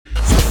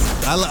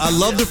I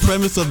love the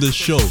premise of the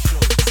show.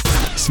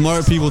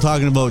 Smart people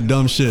talking about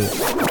dumb shit.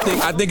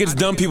 I think it's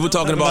dumb people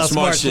talking about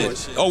smart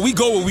shit. Oh, we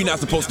go where we not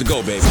supposed to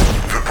go, baby.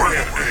 The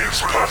Brilliant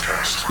Idiots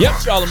Podcast. Yep,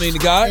 Charlamagne the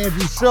Guy.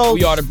 Andrew Schultz.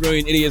 We are the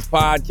Brilliant Idiots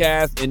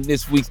Podcast, and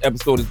this week's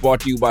episode is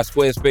brought to you by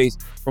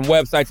Squarespace. From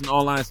websites and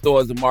online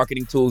stores to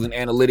marketing tools and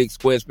analytics,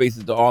 Squarespace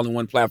is the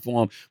all-in-one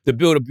platform to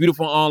build a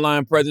beautiful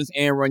online presence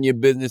and run your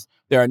business.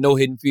 There are no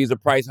hidden fees or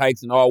price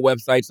hikes, and all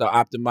websites are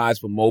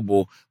optimized for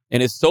mobile.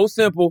 And it's so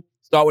simple.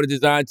 Start with a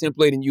design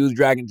template and use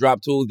drag and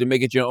drop tools to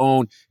make it your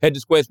own. Head to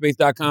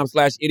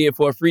squarespace.com/idiot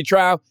for a free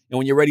trial. And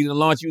when you're ready to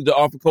launch, use the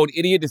offer code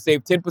IDIOT to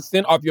save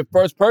 10% off your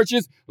first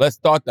purchase. Let's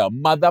start the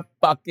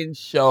motherfucking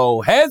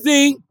show.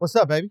 Hezzy! What's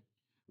up, baby?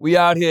 We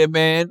out here,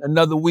 man.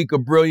 Another week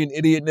of brilliant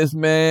idiotness,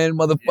 man.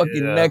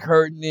 Motherfucking neck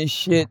hurting and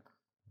shit.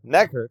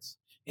 Neck hurts.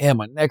 Yeah,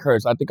 my neck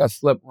hurts. I think I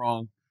slept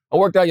wrong. I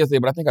worked out yesterday,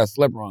 but I think I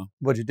slept wrong.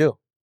 What'd you do?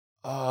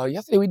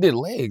 Yesterday we did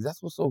legs.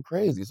 That's what's so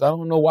crazy. So I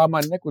don't know why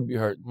my neck would be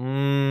hurting.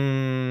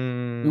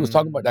 We was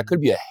talking about that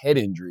could be a head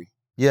injury.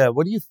 Yeah,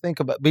 what do you think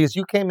about, because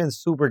you came in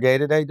super gay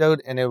today,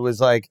 dude, and it was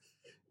like,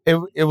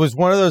 it was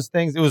one of those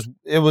things,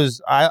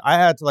 I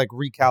had to like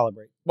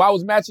recalibrate. Well, I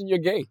was matching your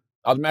gait.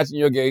 I was matching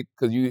your gait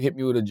because you hit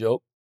me with a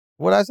joke.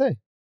 What'd I say?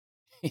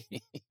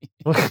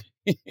 I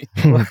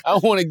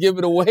don't want to give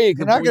it away.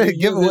 You're not going to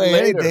give away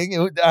anything.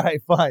 All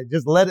right, fine.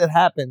 Just let it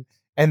happen,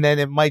 and then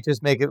it might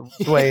just make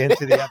its way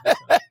into the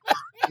episode.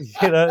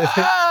 You know?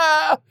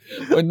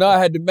 But no, I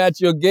had to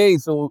match your gait.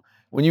 So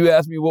when you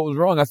asked me what was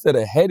wrong, I said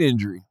a head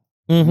injury.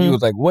 Mm-hmm. He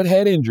was like, "What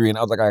head injury?" And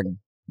I was like, "I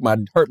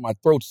hurt my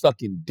throat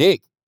sucking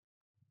dick."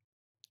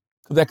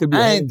 Because that could be.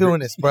 I ain't doing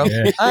this, bro.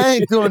 Yeah. I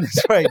ain't doing this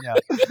right now.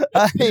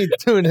 I ain't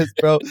doing this,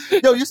 bro.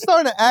 Yo, you're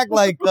starting to act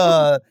like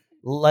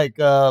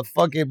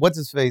fucking what's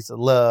his face,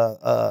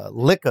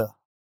 Liquor.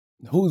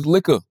 Who's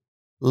Liquor?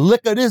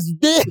 Liquor this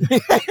dick.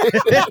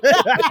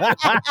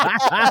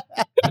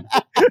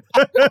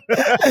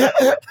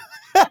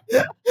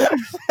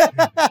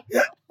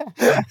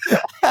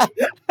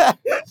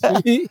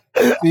 See?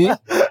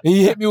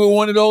 He hit me with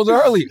one of those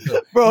earlier.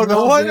 Bro, the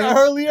one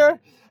earlier,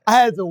 I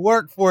had to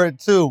work for it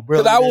too,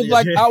 bro. Because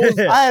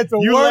I had to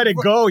you work. You let it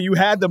go. You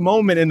had the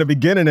moment in the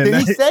beginning. And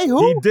did he say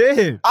who? He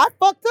did. I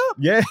fucked up?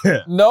 Yeah.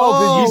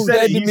 No, because you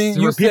said to me,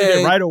 you said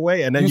it right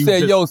away. And then you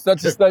said, yo,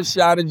 such and such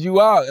shouted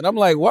you out. And I'm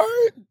like,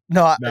 word?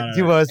 No,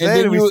 you want to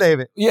say it or we save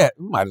it? Yeah,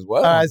 we might as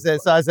well. I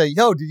said,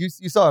 yo, did you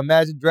saw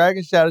Imagine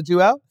Dragons shouted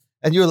you out?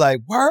 And you were like,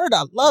 word,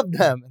 I love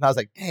them. And I was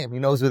like, damn, he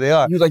knows who they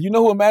are. He was like, you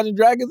know who Imagine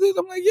Dragons is?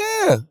 I'm like,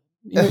 yeah.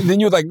 Then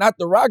you was like, not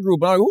the rock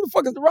group. And I'm like, who the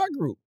fuck is the rock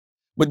group?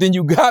 But then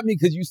you got me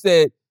because you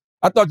said,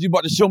 I thought you were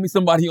about to show me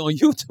somebody on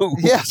YouTube.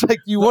 Yeah, it's like,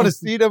 do you want to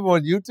see them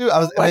on YouTube?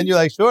 And then you're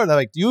like, sure. And I'm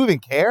like, do you even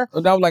care?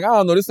 And I was like, I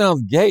don't know, this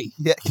sounds gay.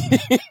 Yeah.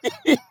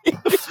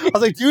 I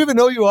was like, do you even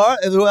know who you are?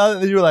 And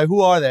then you were like,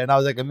 who are they? And I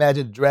was like,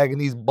 imagine dragging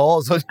these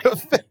balls on your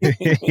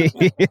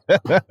face.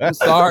 I'm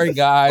sorry,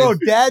 guys. Bro,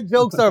 dad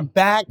jokes are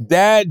back.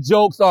 Dad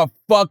jokes are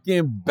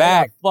fucking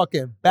back.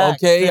 Fucking back.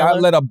 Okay, Taylor. I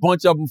let a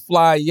bunch of them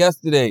fly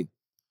yesterday.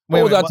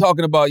 What was I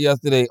talking about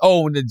yesterday?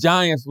 Oh, when the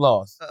Giants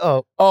lost.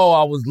 Oh,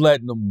 I was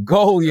letting them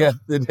go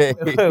yesterday.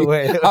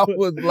 Wait. I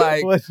was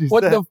like, what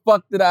said? The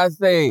fuck did I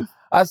say?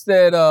 I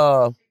said,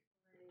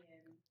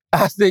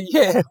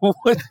 yeah.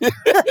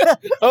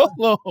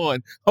 Hold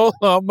on.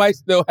 I might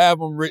still have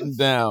them written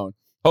down.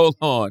 Hold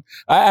on.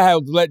 I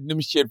was letting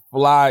them shit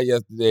fly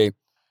yesterday.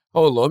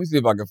 Hold on. Let me see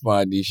if I can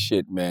find these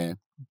shit, man.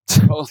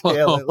 Hold on.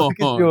 Yeah, look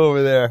at you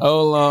over there.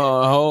 Hold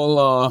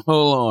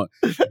on.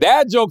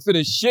 Dad jokes are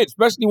the shit,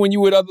 especially when you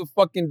with other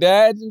fucking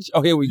dads. And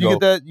here we go. You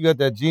got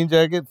that jean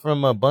jacket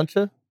from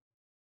Buncha?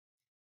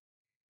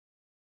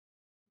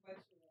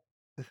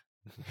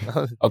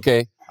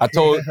 Okay. I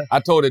told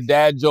a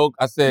dad joke.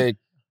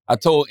 I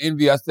told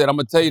Envy, I said, I'm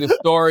going to tell you the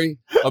story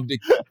of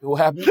what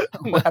happened?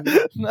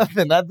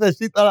 Nothing. I thought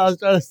she thought I was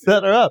trying to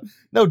set her up.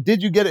 No,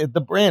 did you get it?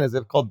 The brand, is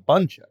it called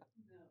Buncha?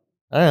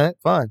 No. All right,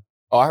 fine.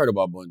 Oh, I heard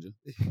about Buncha.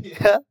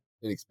 Yeah.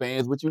 It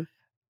expands with you?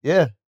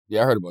 Yeah.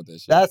 Yeah, I heard about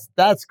that shit.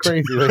 That's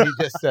crazy what he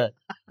just said.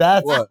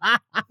 That's what?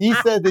 He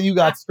said that you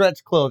got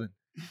stretch clothing.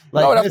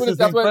 Like, no, this is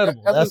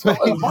incredible. That's what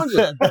he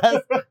said.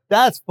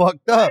 That's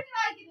fucked up. How did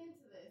I get into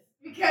this?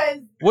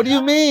 Because what do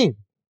you mean?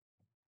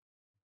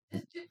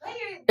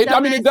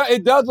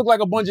 It does look like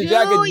a bunch of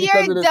jackets. Do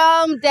your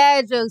dumb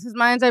dad jokes, because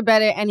mine are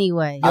better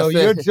anyway. Yo,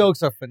 your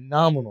jokes are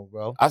phenomenal,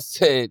 bro. I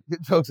said, your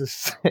jokes are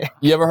sick.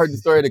 You ever heard the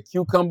story of the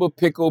cucumber,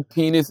 pickle,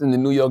 penis, and the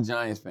New York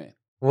Giants fan?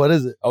 What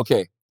is it?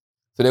 Okay.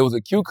 So there was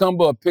a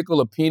cucumber, a pickle,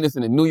 a penis,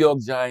 and a New York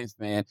Giants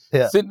fan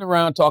sitting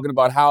around talking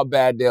about how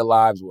bad their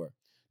lives were.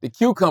 The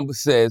cucumber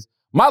says,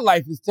 my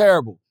life is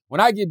terrible.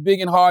 When I get big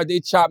and hard,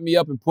 they chop me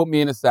up and put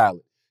me in a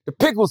salad. The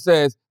pickle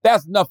says,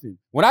 that's nothing.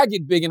 When I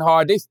get big and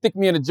hard, they stick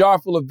me in a jar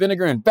full of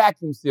vinegar and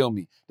vacuum seal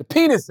me. The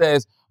penis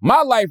says,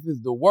 my life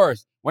is the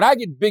worst. When I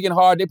get big and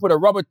hard, they put a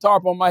rubber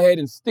tarp on my head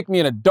and stick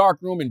me in a dark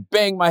room and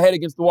bang my head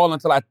against the wall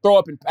until I throw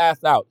up and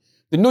pass out.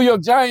 The New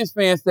York Giants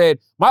fan said,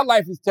 my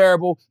life is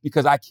terrible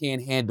because I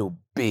can't handle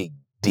Big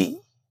D.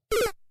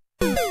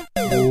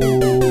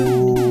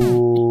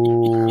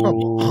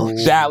 Oh,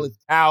 Dallas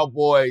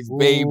Cowboys,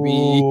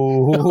 baby.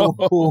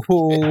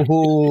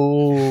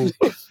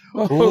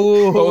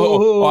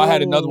 Oh, I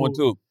had another one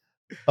too.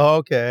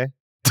 Okay.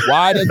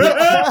 Why does it?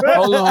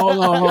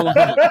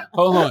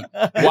 Hold on.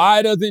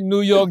 Why doesn't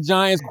New York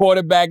Giants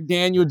quarterback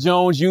Daniel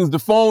Jones use the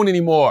phone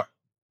anymore?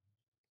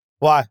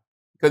 Why?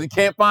 Because he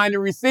can't find the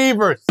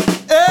receivers.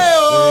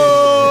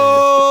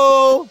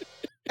 Ayo!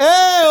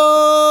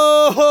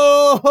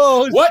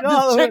 Ayo! What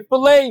does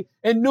Chick-fil-A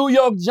and New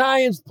York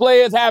Giants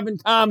players have in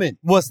common?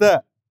 What's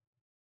that?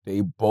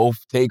 They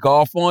both take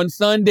off on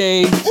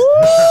Sundays.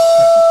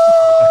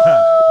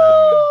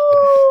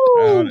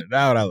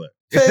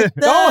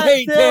 Don't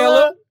hate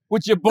Taylor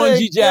with your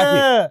bungee jacket.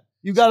 Yeah.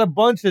 You got a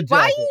bunch of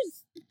jackets.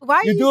 Why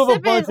are you do have a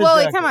sipping? bunch of Well,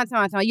 wait, jackets.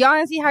 come on. Y'all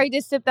want to see how you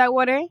just sipped that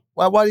water?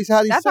 How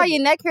That's why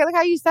your neck hurt. Look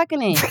how you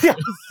sucking it.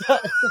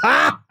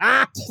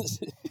 I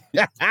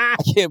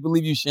can't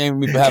believe you shaming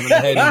me for having a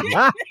head injury.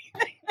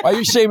 Why are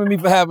you shaming me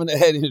for having a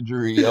head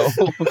injury, yo?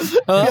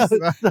 Huh?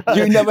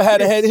 You never had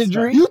a head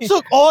injury? You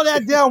took all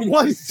that down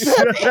one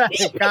sip.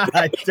 God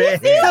damn.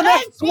 So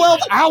that's 12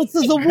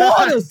 ounces of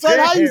water, son.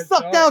 How you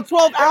suck down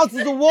 12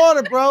 ounces of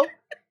water, bro?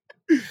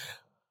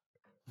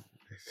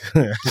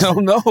 I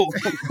don't know.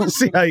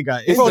 See how you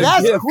got it. Bro, a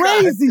that's gift.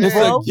 crazy, It's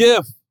bro. a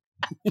gift.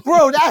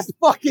 Bro, that's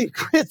fucking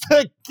it's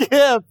a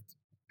gift.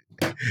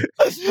 Bro,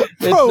 It's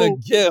a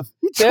gift.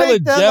 you Taylor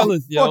drank that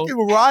jealous, yo.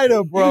 fucking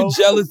rider, bro. You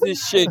jealous as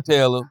shit,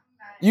 Taylor.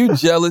 You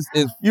jealous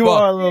as You fuck.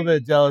 are a little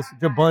bit jealous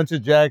with your bunch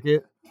of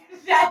jacket.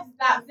 Stop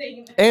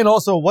saying that. And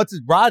also, what's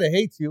his Ryder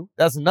hates you.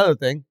 That's another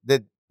thing.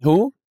 That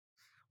Who?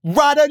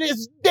 Ryder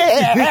is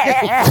dead.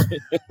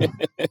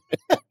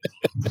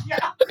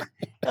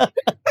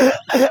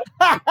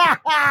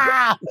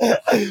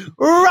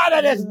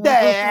 Ryder is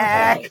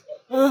dead.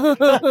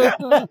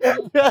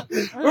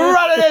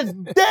 Ryder is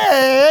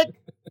dead.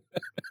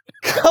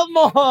 Come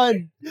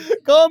on.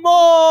 Come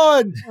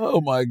on.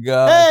 Oh my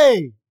God.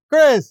 Hey,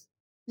 Chris,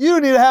 you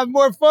need to have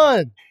more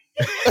fun.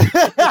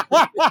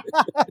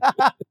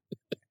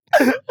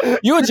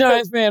 You a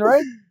Giants fan,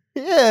 right?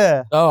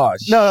 Yeah. Oh,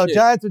 shit. No,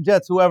 Giants or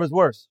Jets, whoever's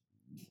worse.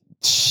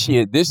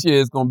 Shit, this year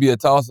is going to be a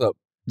toss-up.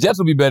 Jets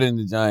will be better than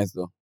the Giants,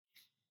 though.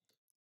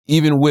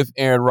 Even with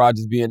Aaron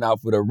Rodgers being out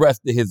for the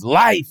rest of his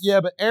life.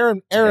 Yeah, but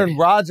Aaron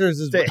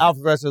Rodgers is out for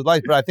the rest of his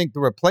life. But I think the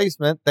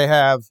replacement, they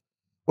have,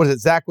 what is it,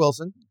 Zach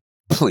Wilson?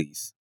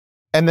 Please.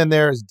 And then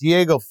there's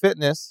Diego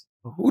Fitness.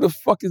 Who the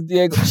fuck is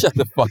Diego? Shut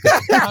the fuck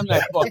up. I'm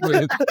not fucking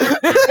with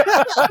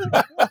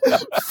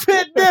this.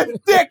 Fitness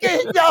dick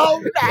in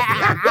your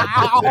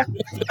mouth.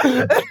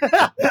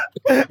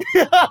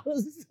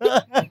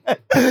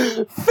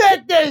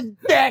 Fitness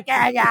dick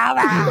in your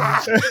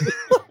mouth.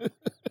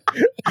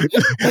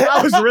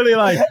 I was really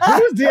like,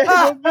 who's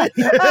Diego?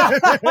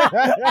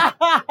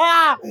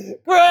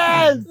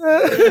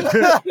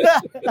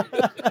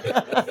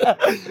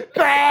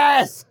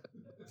 Chris!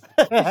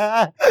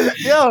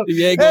 Yo,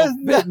 Diego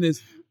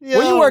Fitness.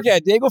 Where you work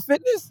at? Diego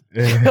Fitness?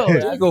 Yo,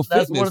 Diego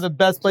that's Fitness. one of the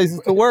best places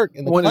to work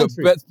in the One country. of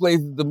the best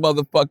places to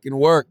motherfucking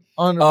work.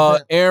 100%.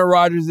 Aaron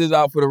Rodgers is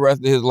out for the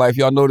rest of his life.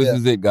 Y'all know this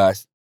is it,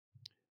 guys.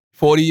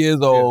 40 years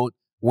old.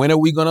 When are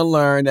we going to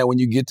learn that when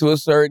you get to a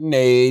certain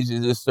age,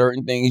 there's just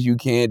certain things you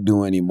can't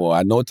do anymore?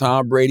 I know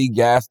Tom Brady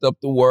gassed up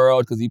the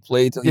world because he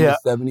played till he was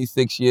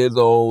 76 years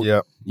old. Yeah.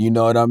 You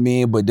know what I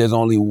mean? But there's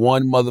only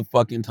one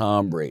motherfucking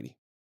Tom Brady.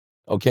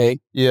 Okay?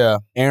 Yeah.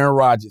 Aaron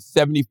Rodgers,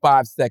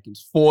 75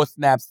 seconds, 4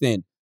 snaps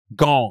in,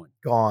 gone.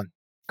 Gone.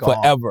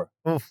 Forever.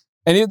 Oof.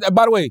 And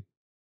by the way,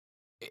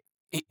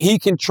 he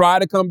can try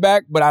to come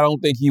back, but I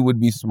don't think he would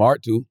be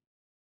smart to.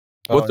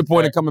 What's the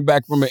point of coming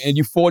back from it? And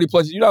you 40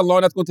 plus, you know how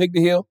long that's going to take to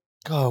heal?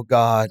 Oh,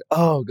 God.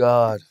 Oh,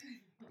 God.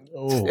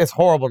 It's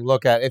horrible to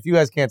look at. If you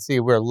guys can't see,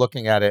 we're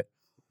looking at it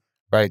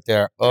right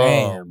there. Oh,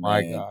 Damn,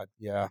 my man. God.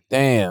 Yeah.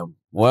 Damn.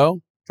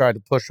 Well, Tried to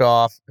push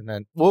off and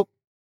then, whoop.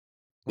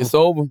 it's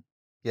over.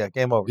 Yeah,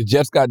 game over. The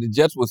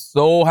Jets was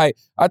so hyped.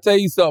 I tell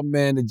you something,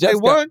 man. The Jets They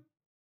won.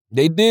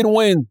 They did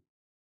win.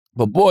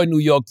 But boy, New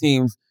York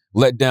teams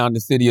let down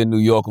the city of New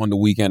York on the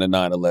weekend of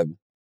 9/11.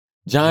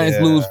 Giants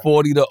lose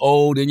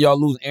 40-0, then y'all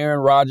lose Aaron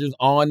Rodgers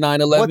on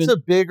 9/11. What's a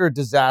bigger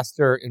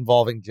disaster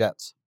involving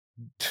Jets?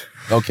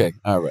 Okay,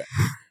 all right.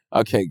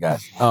 Okay,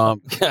 guys.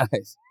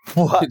 Guys.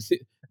 What?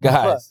 Guys.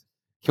 What?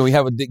 Can we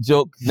have a dick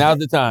joke? Now's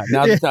the time.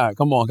 Now's the time.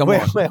 Come on, come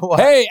on. Wait, what?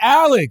 Hey,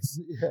 Alex.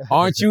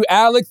 Aren't you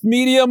Alex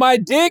Media, my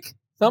dick?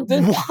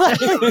 Something? What?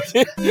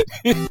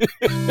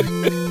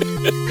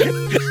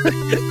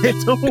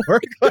 It don't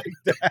work like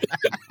that.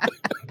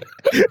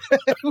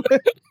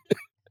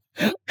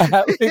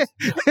 Alex,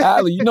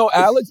 you know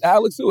Alex?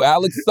 Alex who?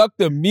 Alex sucked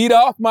the meat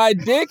off my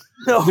dick?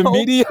 The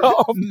media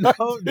off my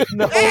dick?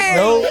 No.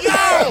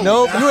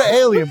 You're an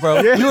alien,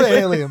 bro. You're an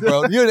alien,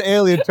 bro. You're an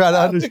alien trying to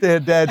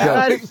understand dad jokes.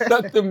 Alex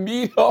sucked the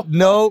meat off.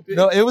 No,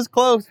 it was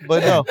close,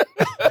 but no.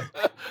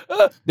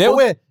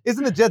 Wait,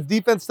 isn't the Jets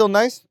defense still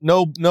nice?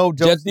 No jokes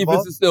Jets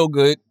defense is still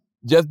good.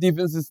 Jets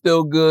defense is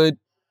still good.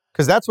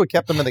 Because that's what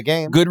kept them in the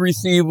game. Good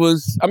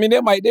receivers. I mean,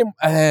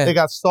 They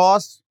got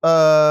Sauce.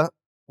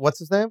 What's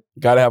his name?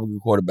 Gotta have a good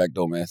quarterback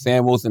though, man.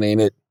 Sam Wilson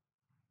ain't it.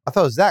 I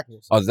thought it was Zach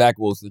Wilson. Oh, Zach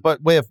Wilson.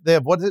 But wait, they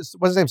have what's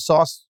his name?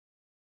 Sauce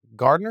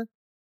Gardner?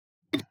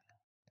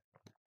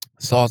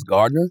 Sauce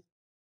Gardner?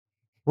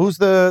 Who's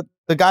the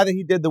guy that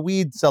he did the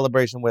weed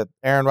celebration with?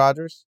 Aaron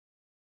Rodgers?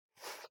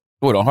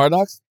 What, on Hard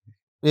Knocks?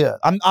 Yeah.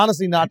 I'm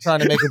honestly not trying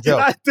to make a joke.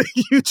 I think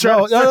you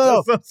tried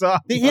No.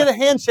 to He had a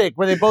handshake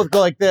where they both go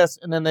like this,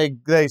 and then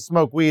they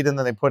smoke weed, and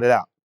then they put it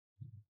out.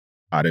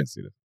 I didn't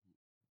see that.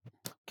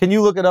 Can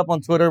you look it up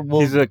on Twitter?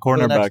 He's a for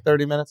the next cornerback.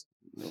 30 minutes.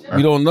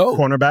 You don't know?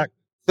 Cornerback?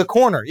 The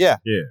corner, yeah.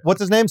 Yeah. What's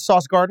his name?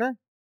 Sauce Gardner?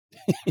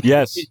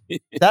 Yes.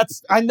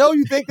 That's. I know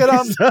you think that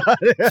I'm.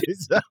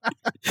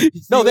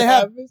 No, they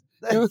have.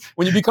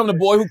 When you become the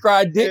boy who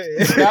cried dick,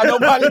 now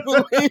nobody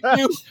believes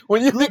you.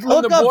 When you become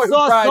Look the up boy who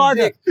Sauce cried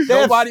Gardner. dick,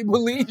 nobody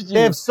believes you.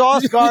 They have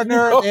Sauce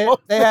Gardner. You know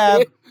they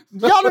have.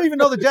 Y'all don't even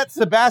know the Jets.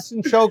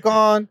 Sebastian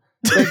Chocon.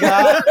 They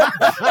got.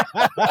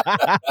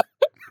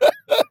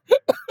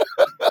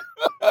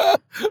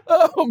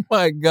 Oh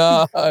my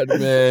God,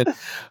 man!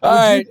 All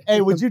right,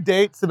 Would you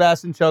date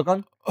Sebastian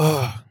Chocon?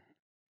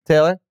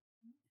 Taylor?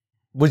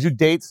 Would you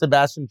date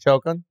Sebastian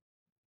Chocon?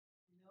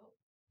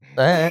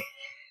 No.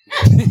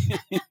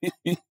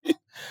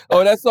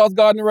 Oh, that's Sauce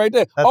Gardner right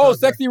there. That's Oh, Sauce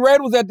Sexy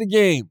Red was at the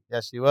game.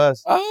 Yes, she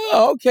was.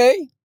 Oh,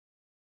 okay.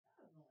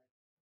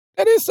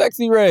 That is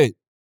Sexy Red.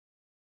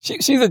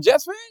 She's a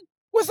Jets fan?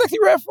 Where's Sexy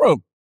Red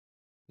from?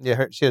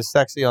 Yeah, she has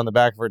sexy on the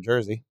back of her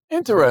jersey.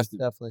 Interesting.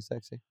 Definitely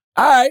sexy.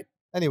 All right.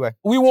 Anyway.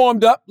 We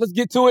warmed up. Let's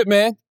get to it,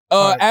 man.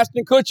 All right.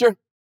 Ashton Kutcher.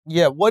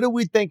 Yeah, what are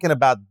we thinking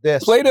about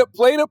this? Play the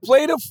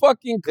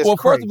fucking. It's well,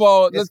 crazy. first of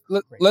all, It's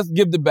let's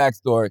give the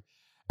backstory.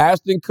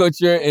 Ashton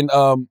Kutcher and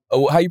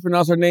how you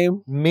pronounce her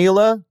name?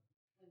 Mila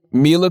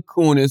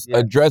Kunis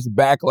addressed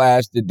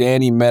backlash to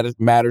Danny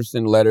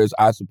Matterson letters.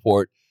 I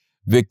support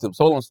victims.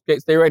 Hold on,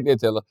 stay right there,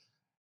 Taylor.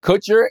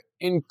 Kutcher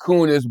and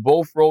Kunis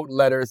both wrote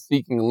letters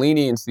seeking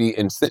leniency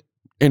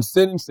in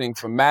sentencing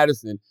for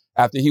Madison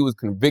after he was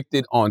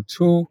convicted on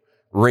 2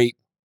 rape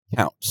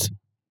counts.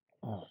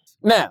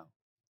 Now,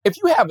 if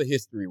you have a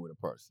history with a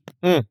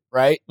person,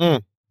 right?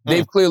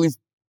 They've clearly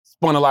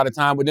spent a lot of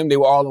time with them. They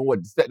were all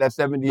on that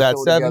 70s that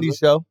show 70s together.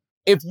 show.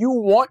 If you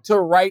want to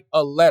write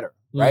a letter,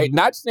 right?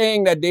 Not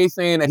saying that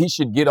he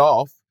should get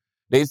off.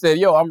 They said,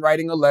 yo, I'm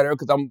writing a letter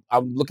because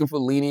I'm looking for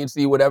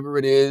leniency, whatever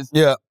it is.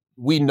 Yeah.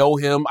 We know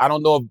him. I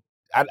don't know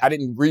if I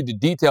didn't read the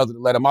details of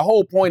the letter. My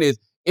whole point is,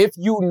 if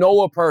you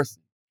know a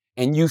person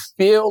and you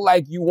feel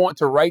like you want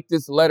to write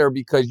this letter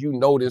because you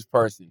know this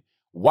person,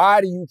 why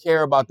do you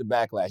care about the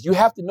backlash? You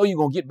have to know you're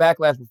going to get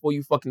backlash before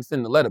you fucking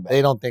send the letter back.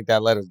 They don't think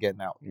that letter's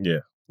getting out. Yeah.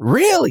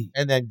 Really?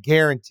 And then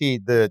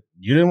guaranteed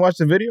You didn't watch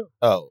the video?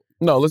 Oh.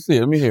 No, let's see it.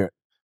 Let me hear it.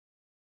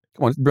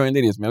 Come on, it's brilliant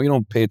idiots, man. We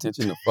don't pay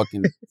attention to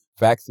fucking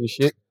facts and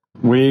shit.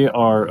 We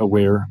are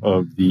aware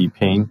of the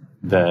pain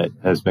that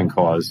has been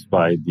caused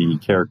by the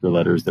character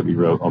letters that we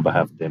wrote on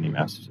behalf of Danny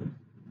Masterson.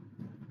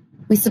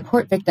 We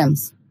support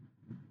victims.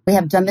 We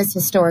have done this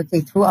historically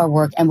through our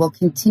work and will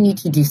continue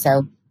to do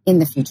so in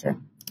the future.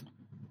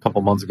 A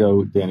couple months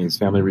ago, Danny's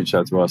family reached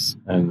out to us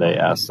and they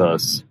asked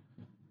us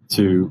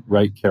to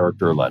write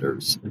character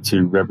letters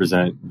to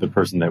represent the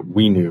person that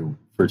we knew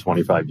for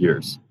 25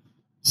 years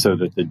so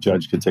that the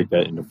judge could take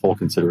that into full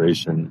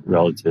consideration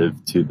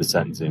relative to the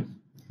sentencing.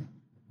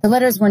 The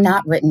letters were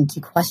not written to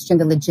question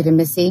the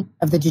legitimacy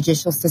of the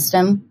judicial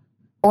system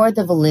or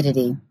the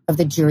validity of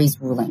the jury's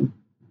ruling.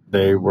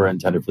 They were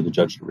intended for the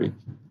judge to read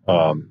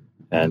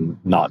and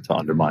not to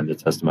undermine the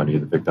testimony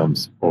of the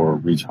victims or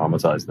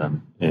re-traumatize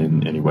them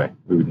in any way.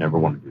 We would never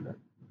want to do that.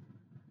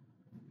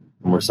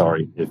 And we're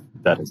sorry if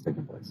that has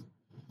taken place.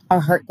 Our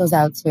heart goes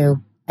out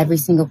to every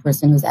single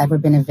person who's ever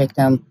been a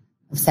victim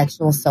of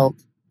sexual assault,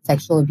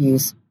 sexual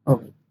abuse, or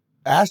rape.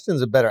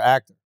 Ashton's a better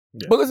actor.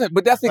 Yeah. But listen,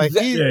 that's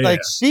exactly...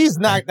 she's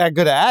not that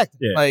good at acting.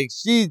 Yeah. Like,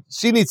 she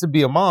needs to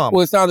be a mom.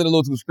 Well, it sounded a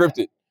little too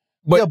scripted.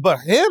 But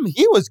him,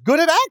 he was good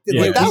at acting.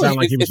 Yeah, like, that it was, sounded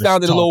like he was it just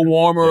sounded a little talking.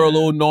 warmer, a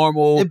little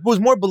normal. it was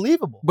more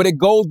believable. But it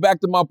goes back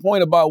to my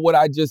point about what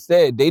I just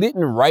said. They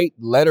didn't write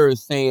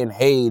letters saying,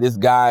 hey, this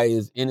guy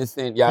is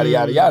innocent, yada,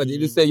 yada, yada. They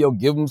just say, yo,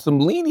 give him some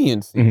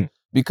leniency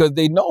because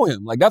they know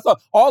him. Like, that's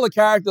all a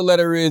character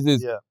letter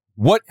is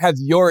what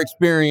has your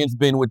experience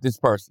been with this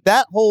person?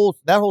 That whole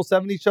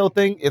 70s show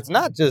thing, it's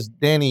not just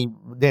Danny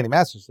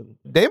Masterson.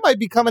 They might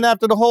be coming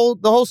after the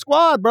whole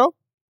squad, bro.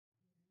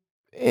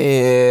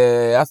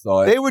 Yeah, I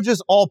saw it. They were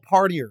just all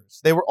partiers.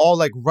 They were all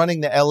like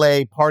running the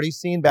LA party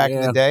scene back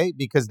in the day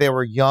because they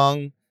were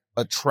young,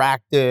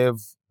 attractive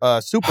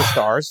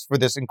superstars for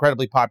this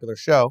incredibly popular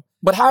show.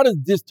 But how does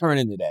this turn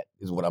into that,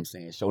 is what I'm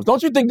saying, Show.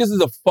 Don't you think this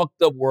is a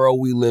fucked up world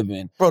we live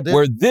in? Bro,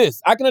 where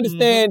I can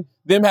understand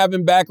them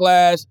having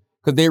backlash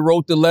because they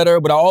wrote the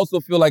letter, but I also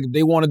feel like if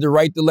they wanted to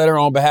write the letter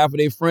on behalf of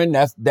their friend,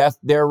 that's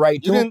their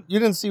right too. You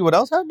didn't see what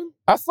else happened?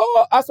 That's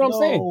what I'm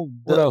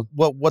saying.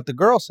 What the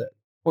girl said.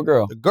 What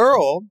girl? The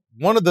girl,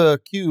 one of the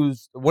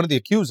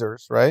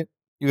accusers, right?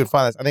 You can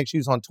find this. I think she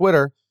was on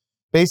Twitter,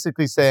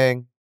 basically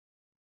saying,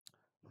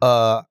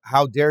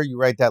 how dare you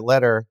write that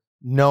letter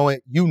knowing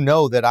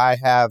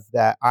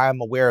that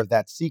I'm aware of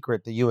that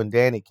secret that you and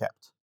Danny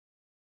kept.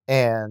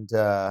 And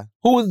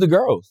Who was the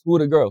girls? Who were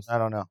the girls? I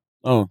don't know.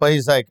 Oh. But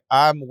he's like,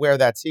 I'm aware of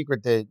that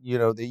secret that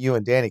you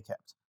and Danny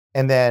kept.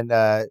 And then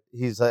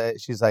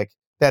she's like,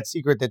 that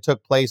secret that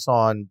took place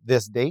on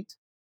this date,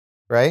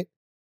 right?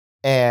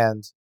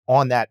 And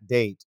on that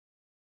date,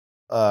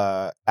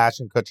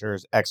 Ashton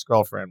Kutcher's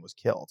ex-girlfriend was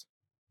killed.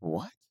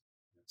 What?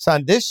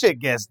 Son, this shit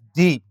gets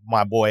deep,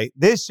 my boy.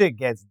 This shit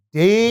gets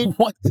deep.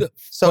 What the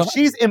So fuck?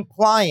 she's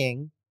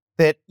implying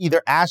that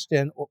either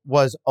Ashton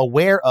was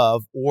aware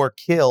of or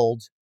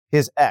killed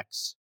his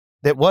ex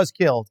that was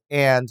killed,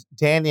 and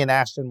Danny and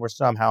Ashton were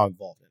somehow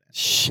involved in it.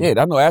 Shit,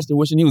 I know Ashton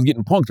wishing he was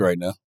getting punked right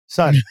now.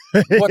 Son,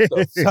 What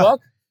the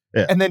fuck?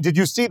 Yeah. And then did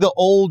you see the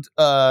old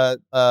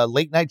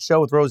late night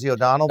show with Rosie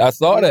O'Donnell? I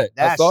saw that.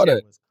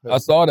 Shit was I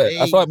saw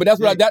it. But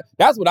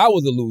that's what I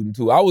was alluding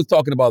to. I was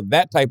talking about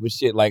that type of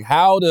shit. Like,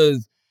 how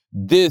does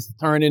this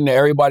turn into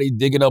everybody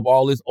digging up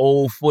all this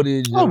old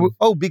footage?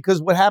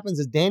 Because what happens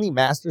is Danny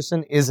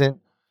Masterson isn't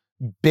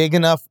big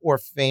enough or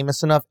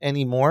famous enough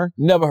anymore.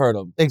 Never heard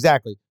of him.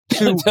 Exactly.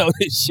 Tell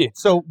this shit.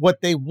 So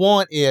what they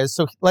want is,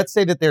 let's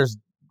say that there's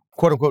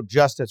quote unquote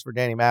justice for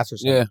Danny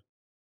Masterson. Yeah.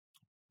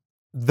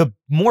 The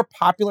more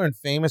popular and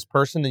famous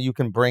person that you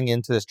can bring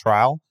into this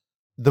trial,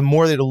 the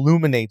more that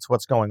illuminates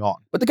what's going on.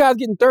 But the guy's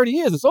getting 30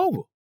 years. It's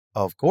over.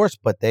 Of course,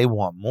 but they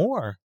want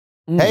more.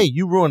 Hey,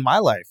 you ruined my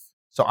life.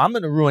 So I'm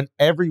going to ruin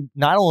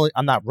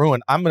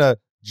I'm going to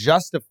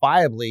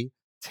justifiably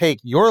take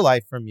your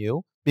life from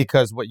you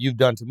because what you've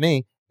done to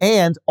me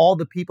and all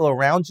the people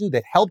around you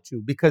that helped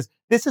you, because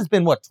this has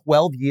been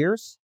 12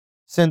 years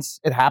since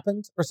it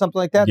happened or something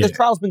like that. Yeah. This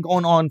trial's been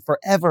going on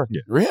forever.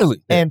 Yeah.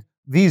 Really? And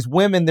these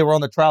women that were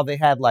on the trial, they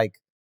had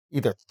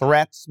either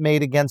threats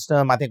made against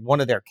them. I think one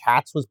of their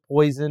cats was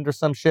poisoned or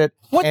some shit.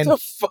 What And the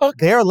fuck?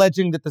 they're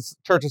alleging that the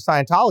Church of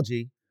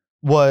Scientology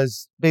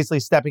was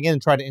basically stepping in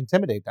and trying to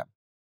intimidate them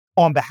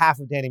on behalf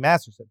of Danny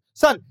Masterson.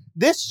 Son,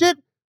 this shit,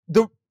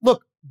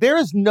 look, there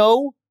is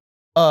no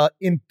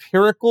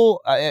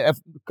empirical,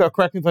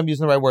 correct me if I'm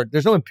using the right word,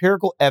 there's no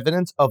empirical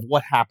evidence of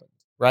what happened,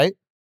 right?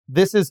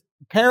 This is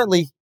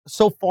apparently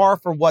so far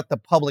from what the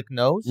public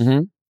knows.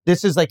 Mm-hmm.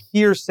 This is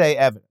hearsay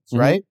evidence,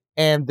 right?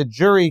 And the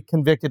jury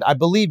convicted, I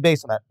believe,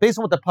 based on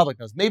what the public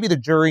knows. Maybe the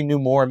jury knew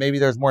more. Maybe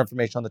there's more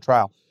information on the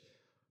trial.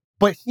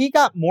 But he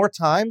got more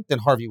time than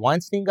Harvey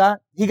Weinstein got.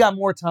 He got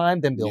more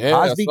time than Bill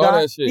Cosby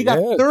got. He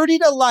got 30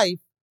 to life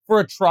for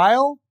a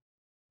trial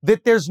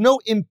that there's no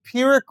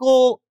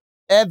empirical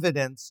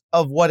evidence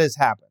of what has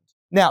happened.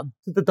 Now,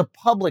 that the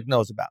public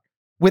knows about.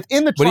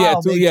 Within the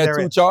trial, but he had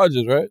two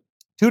charges, right?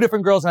 Two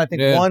different girls, and I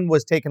think one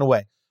was taken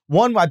away.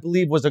 One, I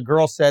believe, was a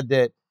girl said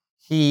that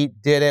he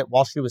did it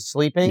while she was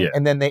sleeping,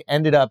 and then they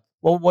ended up,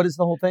 what is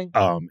the whole thing?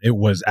 It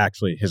was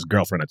actually his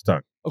girlfriend at the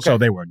time. Okay. So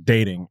they were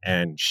dating,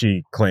 and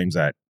she claims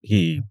that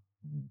he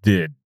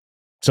did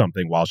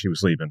something while she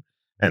was sleeping.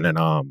 And then,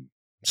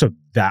 so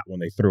that one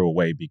they threw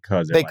away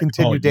because they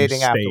continued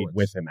dating afterwards. Stayed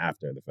with him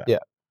after the fact. Yeah.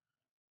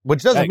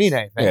 Which doesn't mean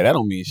anything. Yeah, that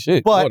don't mean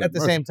shit. But at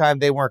the same time,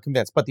 they weren't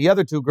convinced. But the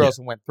other two girls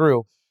that went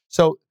through.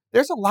 So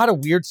there's a lot of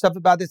weird stuff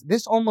about this.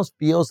 This almost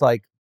feels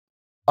like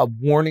a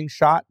warning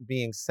shot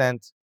being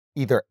sent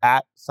either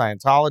at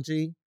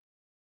Scientology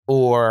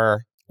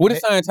or... What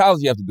does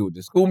Scientology have to do with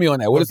this? School me on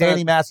that.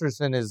 Danny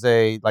Masterson is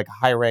a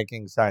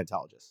high-ranking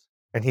Scientologist,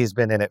 and he's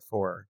been in it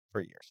for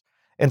years.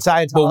 And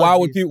Scientology...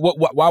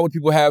 But why would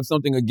people have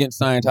something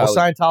against Scientology? Well,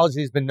 Scientology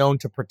has been known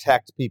to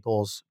protect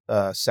people's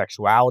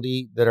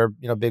sexuality that are,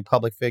 big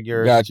public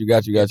figures. Got you.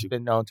 It's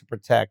been known to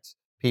protect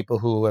people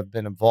who have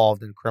been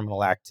involved in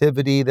criminal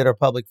activity that are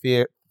public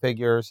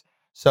figures.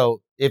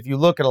 So if you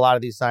look at a lot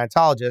of these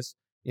Scientologists,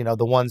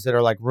 the ones that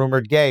are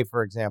rumored gay,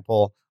 for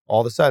example,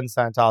 all of a sudden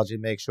Scientology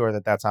makes sure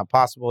that that's not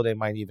possible. They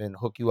might even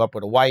hook you up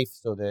with a wife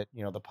so that,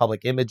 the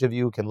public image of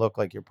you can look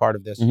like you're part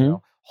of this,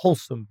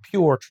 wholesome,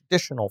 pure,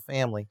 traditional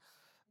family.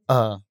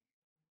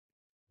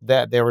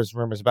 That there was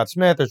rumors about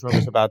Smith. There's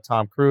rumors about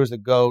Tom Cruise, the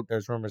GOAT.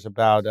 There's rumors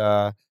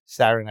about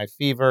Saturday Night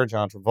Fever,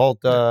 John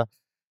Travolta.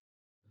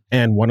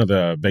 And one of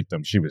the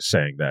victims, she was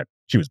saying that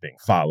she was being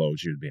followed.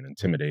 She was being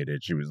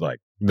intimidated. She was like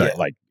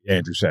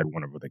Andrew said,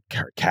 one of the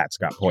cats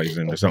got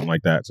poisoned or something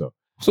like that. So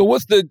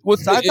what's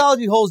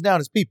Scientology holds down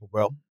its people,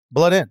 bro.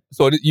 Blood in.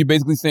 So you're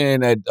basically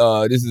saying that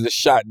this is a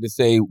shot to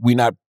say we're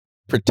not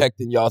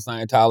protecting y'all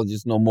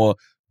Scientologists no more.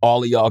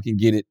 All of y'all can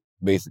get it,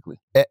 basically.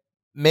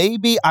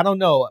 Maybe. I don't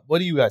know. What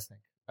do you guys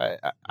think?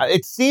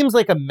 It seems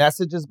like a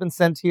message has been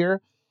sent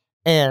here,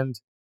 and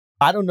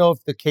I don't know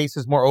if the case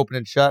is more open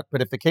and shut,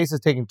 but if the case is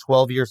taking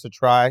 12 years to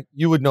try,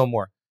 you would know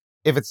more.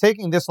 If it's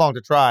taking this long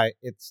to try,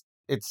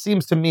 it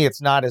seems to me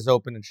it's not as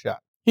open and shut.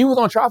 He was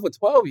on trial for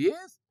 12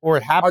 years? Or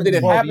it happened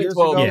 12 years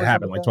ago? Yeah, it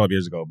happened 12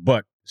 years ago.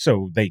 But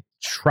so they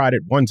tried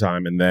it one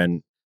time, and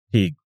then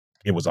it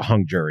was a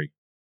hung jury.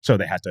 So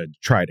they had to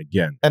try it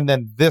again. And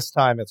then this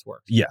time it's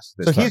worked. Yes.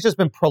 He's just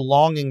been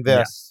prolonging this.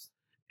 Yes.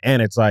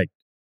 And it's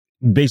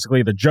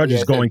basically the judge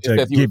is going to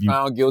give you... He was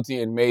found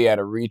guilty in May at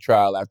a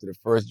retrial after the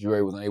first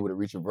jury was unable to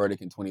reach a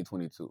verdict in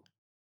 2022.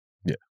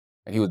 Yeah.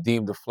 And he was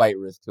deemed a flight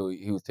risk till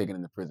he was taken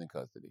into prison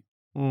custody.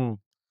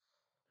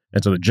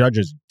 And so the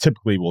judges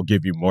typically will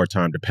give you more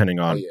time depending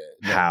on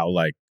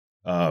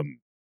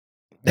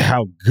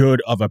how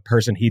good of a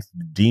person he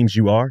deems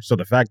you are. So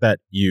the fact that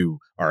you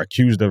are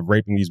accused of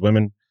raping these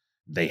women,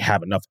 they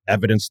have enough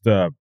evidence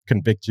to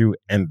convict you,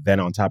 and then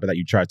on top of that,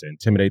 you try to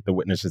intimidate the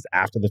witnesses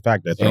after the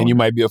fact. And you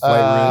might be a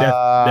flight risk.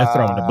 They're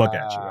throwing the book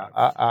at you.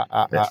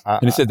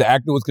 And it said the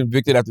actor was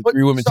convicted after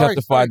 3 women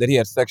testified that he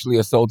had sexually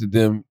assaulted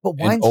them from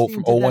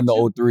 01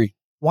 to 03.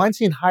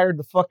 Weinstein hired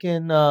the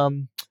fucking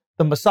the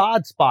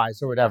Mossad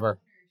spies or whatever.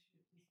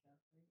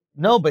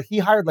 No, but he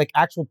hired like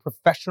actual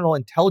professional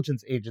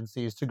intelligence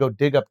agencies to go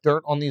dig up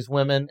dirt on these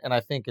women and I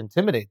think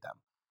intimidate them.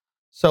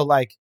 So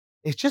like,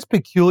 it's just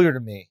peculiar to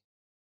me.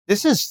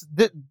 This is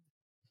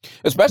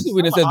especially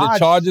when it says the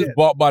charges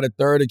brought by the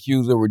third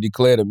accuser were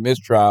declared a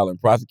mistrial, and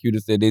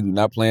prosecutors said they do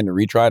not plan to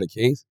retry the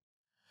case.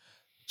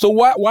 So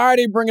why are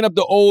they bringing up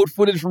the old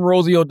footage from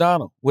Rosie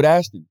O'Donnell with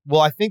Ashton?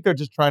 Well, I think they're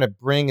just trying to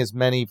bring as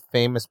many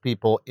famous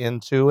people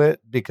into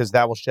it because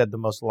that will shed the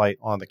most light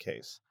on the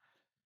case.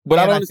 But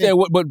I don't understand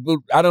but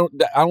I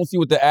don't see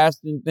what the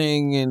Ashton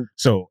thing and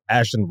so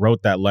Ashton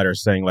wrote that letter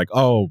saying like,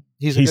 oh,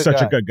 he's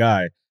such a good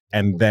guy.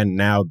 And then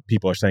now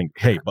people are saying,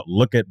 hey, but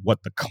look at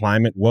what the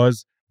climate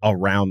was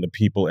around the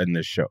people in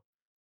this show.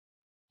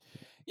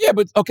 Yeah,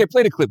 but okay,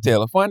 play the clip,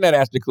 Taylor. Find that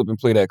Ashton clip and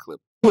play that clip.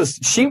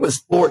 She was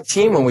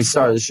 14 when we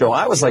started the show.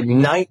 I was like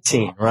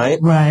 19, right?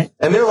 Right.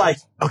 And they're like,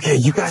 okay,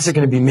 you guys are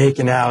going to be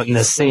making out in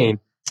this scene.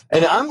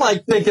 And I'm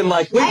like thinking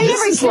like, wait,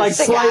 this is like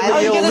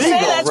slightly illegal, say,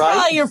 that's right?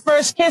 probably your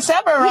first kiss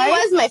ever, right?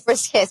 It was my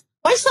first kiss.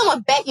 Why don't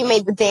someone bet you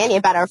made with Danny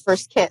about our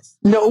first kiss?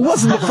 No, it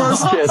wasn't the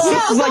first kiss.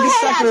 It was like a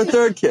second or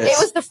third kiss. It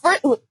was the first.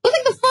 It was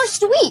like the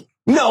first week.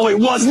 No, it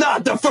was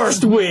not the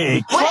first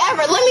week.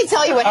 Whatever. Let me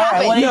tell you what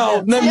happened.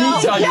 Let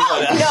me tell you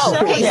what happened. No.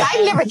 Okay, so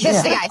I've never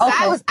kissed a guy.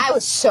 So I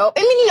was so.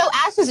 I mean,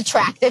 Ash was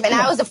attractive, and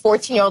I was a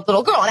 14-year-old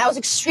little girl, and I was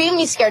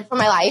extremely scared for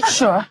my life.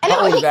 Sure. And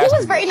he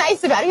was very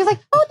nice about it. He was like,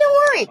 "Oh, don't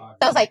worry." So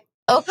I was like,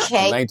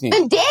 "Okay." 19.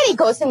 Then Danny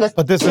goes and goes,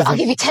 "I'll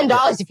give you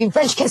 $10 if you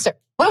French kiss her."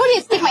 What would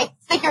you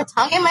stick your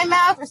tongue in my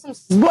mouth or some?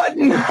 What?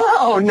 No.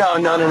 For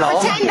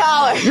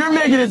 $10. You're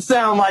making it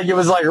sound like it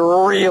was like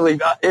really.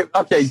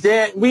 Okay,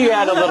 Dan, we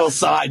had a little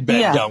side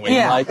bet, don't we?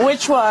 Yeah. Like,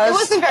 which was it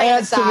wasn't very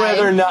as to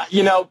whether or not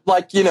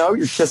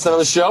you're kissing on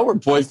the show or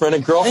boyfriend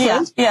and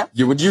girlfriend. Yeah.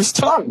 You would use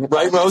tongue,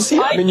 right, Rosie?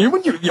 I mean, you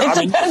would. It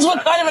depends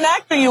what kind of an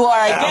actor you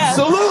are, I guess.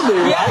 Absolutely,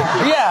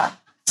 right? Yeah.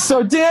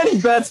 So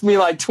Danny bets me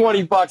like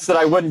 $20 that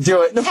I wouldn't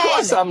do it. And of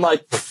course I'm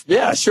like,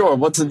 yeah, sure.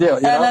 What's the deal?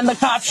 You know? Then the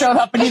cop showed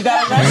up and you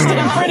got arrested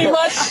pretty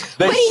much.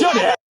 They should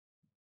have.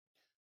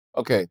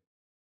 Okay.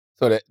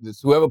 So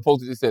whoever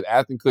posted this said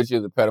Ashton Kutcher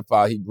is a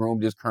pedophile. He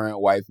groomed his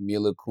current wife,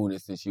 Mila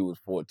Kunis, since she was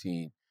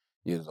 14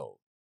 years old.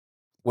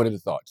 What are the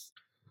thoughts?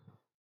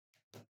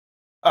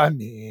 I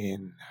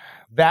mean,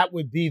 that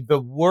would be the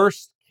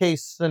worst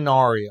case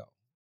scenario.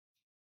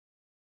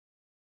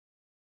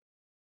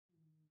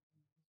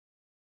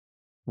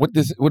 What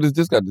does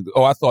this got to do?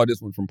 Oh, I saw this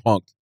one from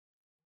Punk'd.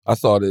 I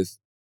saw this.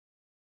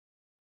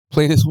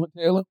 Play this one,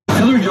 Taylor.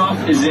 Hilary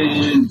Duff is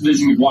in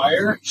Lizzie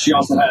McGuire. She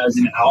also has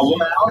an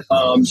album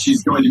out.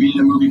 She's going to be in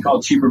a movie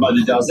called Cheaper by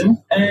the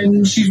Dozen.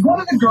 And she's one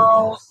of the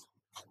girls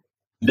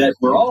that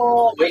we're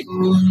all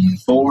waiting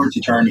for to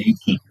turn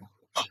 18,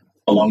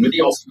 along with the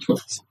Olsen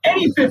twins.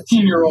 Any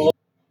 15-year-old.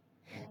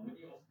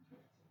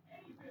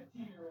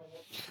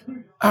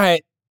 All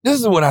right, this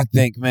is what I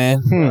think,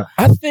 man.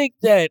 I think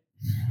that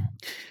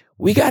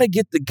we got to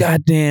get the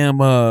goddamn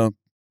the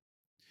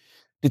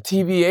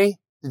TVA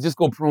to just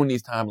go prune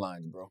these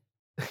timelines, bro.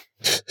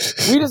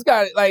 We just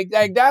got like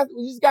that.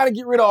 We just got to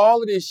get rid of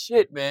all of this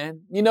shit,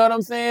 man. You know what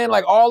I'm saying?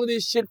 Like all of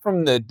this shit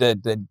from the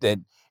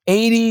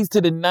 80s to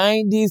the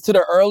 90s to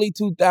the early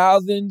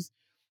 2000s.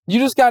 You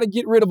just got to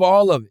get rid of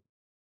all of it.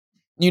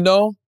 You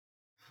know?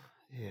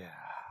 Yeah.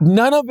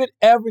 None of it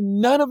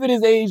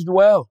is aged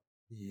well.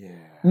 Yeah.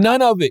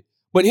 None of it.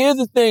 But here's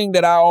the thing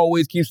that I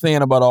always keep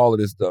saying about all of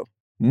this stuff.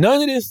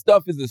 None of this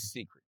stuff is a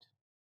secret.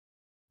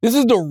 This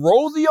is the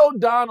Rosie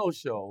O'Donnell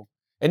show,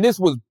 and this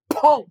was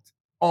punked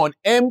on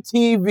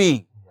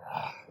MTV.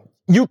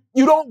 You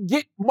don't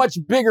get much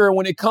bigger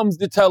when it comes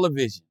to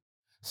television.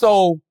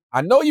 So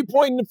I know you're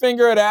pointing the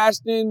finger at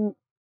Ashton,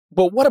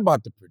 but what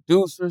about the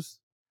producers?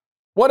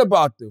 What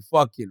about the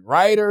fucking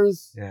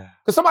writers? Yeah.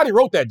 Because somebody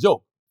wrote that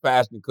joke for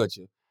Ashton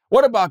Kutcher.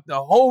 What about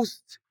the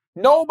host?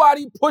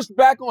 Nobody pushed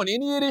back on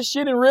any of this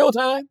shit in real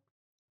time.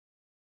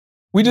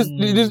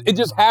 It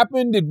just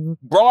happened. It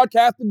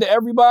broadcasted to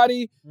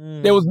everybody.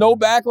 There was no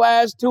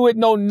backlash to it.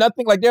 No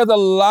nothing. Like there's a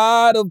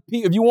lot of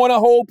people. If you want to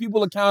hold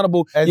people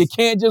accountable, you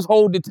can't just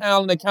hold the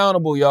talent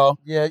accountable, y'all.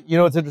 Yeah, you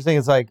know what's interesting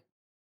is like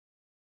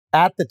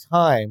at the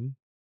time,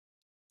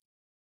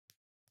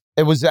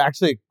 it was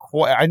actually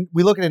quite.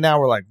 We look at it now,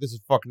 we're like, this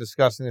is fucking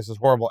disgusting. This is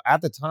horrible. At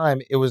the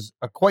time, it was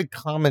a quite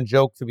common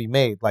joke to be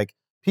made. Like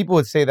people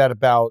would say that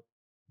about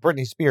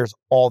Britney Spears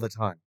all the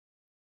time.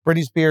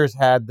 Britney Spears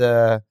had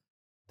the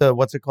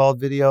what's it called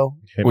video?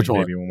 Which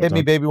one? Hit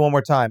Me Baby One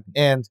More Time.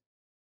 And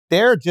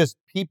they're just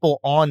people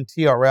on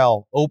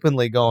TRL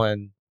openly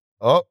going,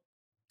 oh,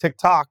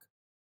 TikTok,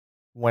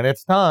 when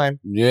it's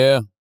time. Yeah.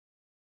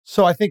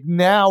 So I think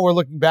now we're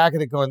looking back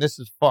at it going, this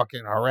is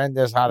fucking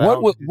horrendous. How the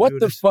hell did you What do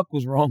the this? fuck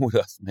was wrong with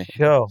us, man?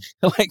 Yo.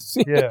 Like,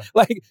 see, Yeah.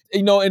 like,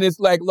 you know, and it's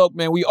like, look,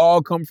 man, we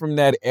all come from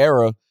that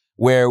era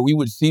where we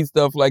would see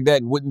stuff like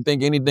that and wouldn't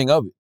think anything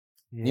of it.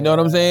 You know what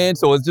I'm saying?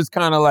 So it's just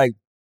kind of like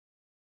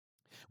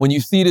when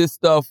you see this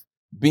stuff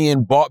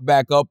being bought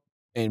back up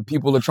and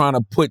people are trying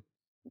to put,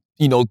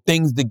 you know,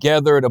 things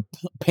together to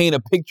paint a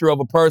picture of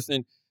a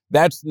person,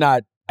 that's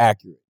not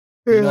accurate.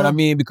 You know what I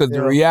mean? Because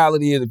the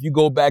reality is, if you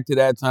go back to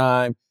that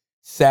time,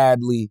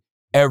 sadly,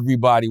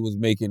 everybody was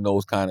making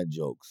those kind of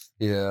jokes.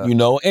 Yeah. You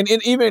know, and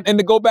even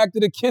to go back to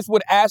the kiss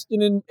with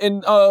Ashton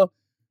and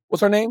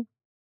what's her name?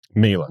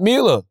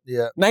 Mila.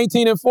 Yeah.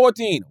 19 and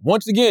 14.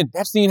 Once again,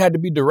 that scene had to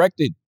be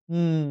directed.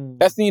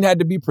 That scene had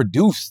to be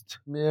produced.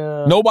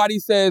 Yeah. Nobody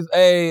says,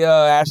 hey,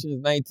 Ashton is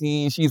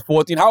 19, she's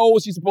 14. How old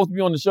was she supposed to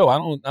be on the show? I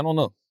don't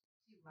know.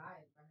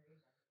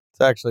 It's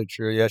actually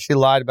true. Yeah, she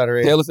lied about her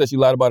age. Taylor said she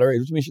lied about her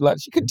age. What do you mean she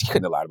lied? She couldn't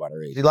have lied about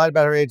her age. She lied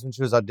about her age when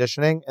she was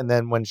auditioning, and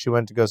then when she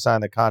went to go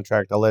sign the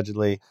contract,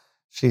 allegedly,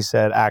 she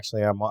said,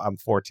 actually, I'm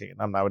 14.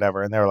 I'm not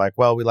whatever. And they were like,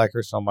 well, we like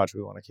her so much,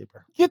 we want to keep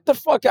her. Get the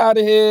fuck out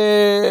of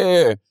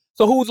here.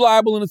 So who's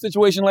liable in a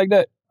situation like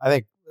that? I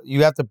think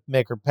you have to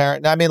make her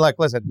parent. I mean, like,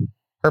 listen,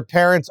 her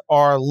parents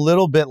are a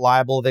little bit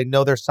liable. They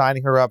know they're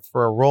signing her up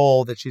for a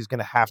role that she's going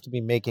to have to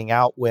be making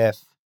out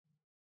with.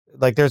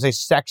 Like, there's a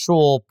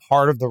sexual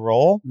part of the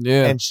role,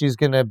 and she's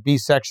going to be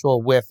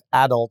sexual with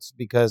adults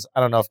because I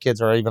don't know if kids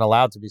are even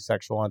allowed to be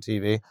sexual on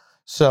TV.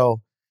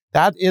 So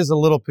that is a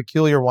little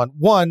peculiar one.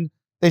 One,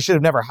 they should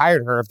have never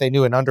hired her if they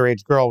knew an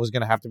underage girl was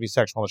going to have to be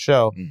sexual on the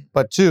show.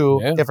 But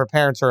two, if her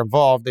parents are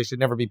involved, they should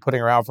never be putting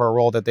her out for a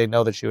role that they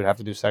know that she would have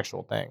to do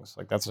sexual things.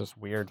 Like, that's just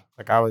weird.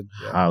 Like, I would...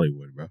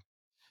 Hollywood, bro.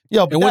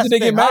 Yo, but and when did they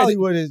get married?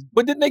 Hollywood is...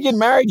 But didn't they get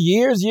married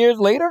years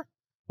later?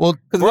 Well,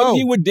 because wasn't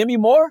he with Demi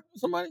Moore or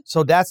somebody?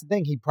 So that's the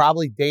thing. He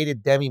probably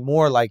dated Demi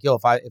Moore. Like, yo,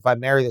 if I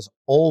marry this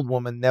old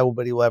woman,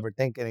 nobody will ever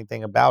think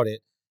anything about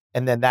it.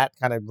 And then that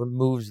kind of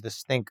removes the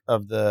stink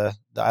of the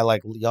I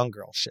like young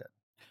girl shit.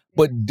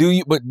 But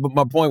But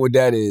my point with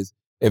that is,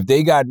 if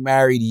they got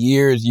married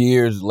years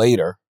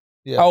later,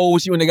 how old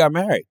was she when they got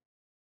married?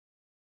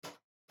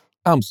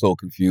 I'm so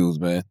confused,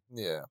 man.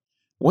 Yeah.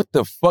 What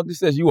the fuck? It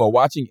says you are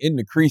watching In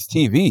the Crease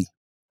TV.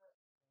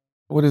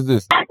 What is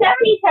this? That's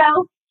every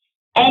show.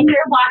 And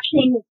you're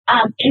watching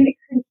In the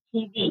Crease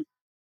TV.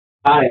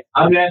 Hi,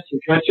 I'm Ashton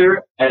Kutcher,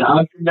 and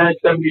I'm from That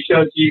 70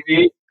 Show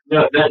TV.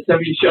 No, That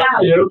 70 Show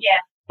too.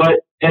 Yeah.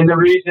 And the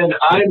reason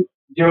I'm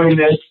doing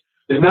this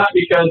is not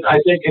because I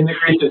think In the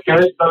Crease is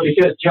good, but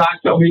because Jock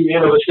told me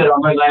to sit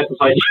on my lap and was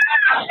like,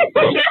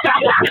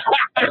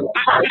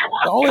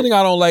 The only thing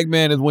I don't like,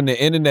 man, is when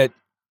the internet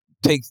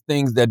takes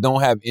things that don't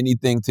have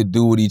anything to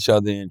do with each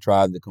other and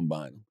tries to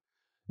combine them.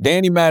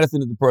 Danny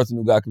Madison is the person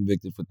who got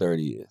convicted for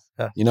 30 years.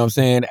 You know what I'm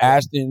saying?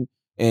 Ashton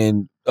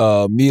and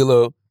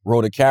Mila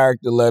wrote a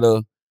character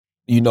letter,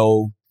 you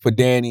know, for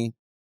Danny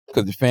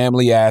because the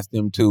family asked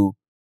him to.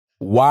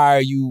 Why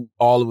are you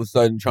all of a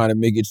sudden trying to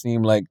make it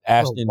seem like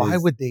Ashton Why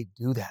would they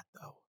do that,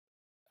 though?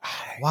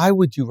 Why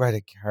would you write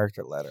a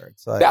character letter?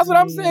 It's like, that's what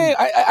I'm saying.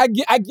 I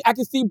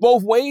can see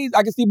both ways.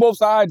 I can see both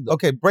sides, though.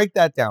 Okay, break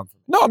that down for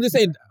me. No, I'm just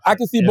saying I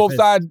can see If both it's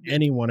sides.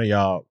 Any one of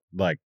y'all,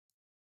 like,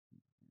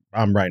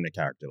 I'm writing a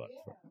character letter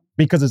for.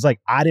 Because it's like,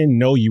 I didn't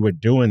know you were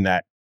doing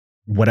that,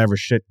 whatever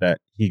shit that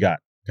he got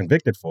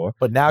convicted for.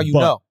 But now you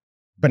know.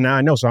 But now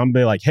I know. So I'm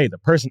be like, hey, the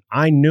person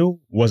I knew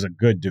was a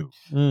good dude.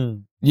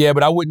 Yeah,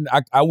 but I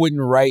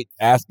wouldn't write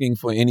asking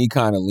for any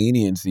kind of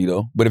leniency,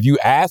 though. But if you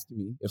asked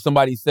me, if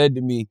somebody said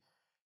to me,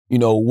 you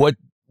know, what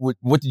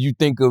did you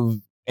think of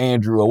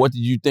Andrew or what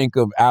did you think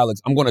of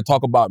Alex? I'm going to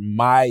talk about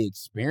my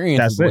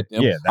experiences with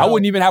them. Yeah, I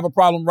wouldn't even have a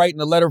problem writing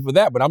a letter for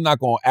that, but I'm not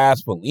going to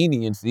ask for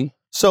leniency.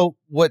 So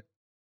what?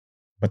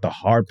 But the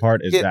hard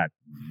part is that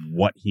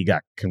what he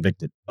got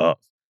convicted of.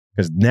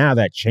 Because now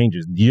that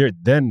changes.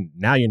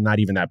 Now you're not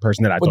even that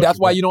person that I thought. But that's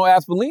why you don't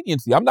ask for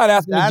leniency. I'm not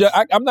asking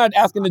I'm not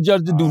asking the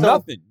judge to do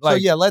nothing. So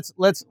yeah, let's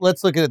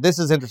look at it. This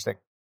is interesting.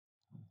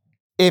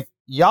 If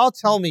y'all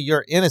tell me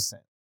you're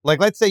innocent, like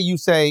let's say you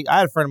say, I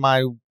had a friend of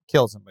mine who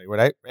killed somebody,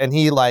 right? And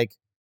he like,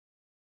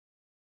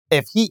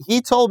 if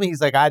he told me,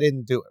 he's like, I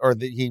didn't do it, or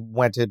that he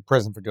went to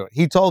prison for doing it.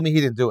 He told me he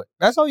didn't do it.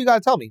 That's all you got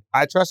to tell me.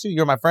 I trust you.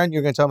 You're my friend.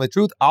 You're going to tell me the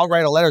truth. I'll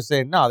write a letter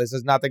saying, no, this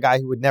is not the guy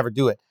who would never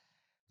do it.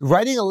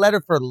 Writing a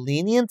letter for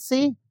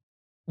leniency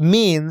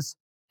means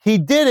he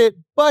did it,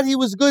 but he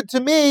was good to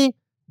me.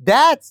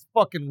 That's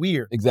fucking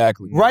weird.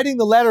 Exactly. Writing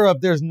the letter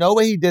of there's no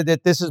way he did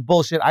it. This is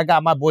bullshit. I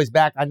got my boys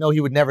back. I know he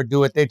would never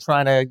do it. They're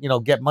trying to,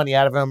 get money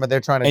out of him, or they're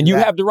trying to. And you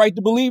have the right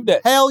to believe that.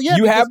 Hell yeah.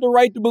 You have the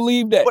right to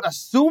believe that.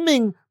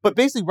 But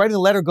basically writing a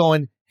letter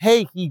going,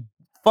 hey, he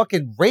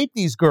fucking raped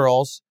these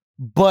girls,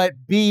 but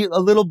be a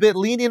little bit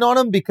lenient on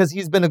him because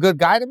he's been a good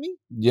guy to me.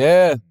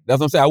 Yeah, that's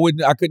what I'm saying. I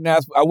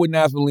wouldn't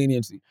ask for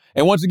leniency.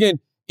 And once again,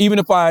 even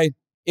if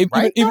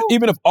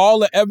all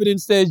the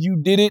evidence says you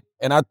did it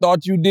and I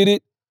thought you did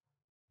it,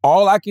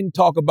 all I can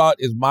talk about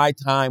is my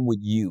time with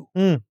you.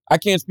 I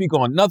can't speak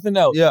on nothing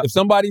else. Yeah. If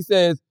somebody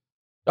says,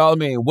 I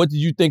mean, what did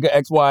you think of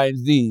X, Y, and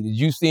Z? Did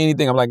you see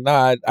anything? I'm like,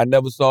 nah, I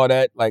never saw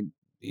that. Like,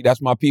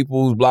 that's my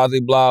people's, blah, blah,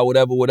 blah,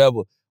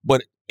 whatever.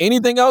 But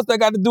anything else that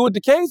got to do with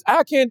the case,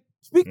 I can't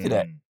speak to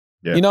that.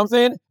 Yeah. You know what I'm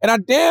saying? And I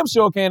damn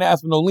sure can't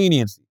ask for no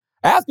leniency.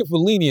 Asking for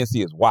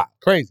leniency is wild.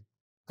 Crazy.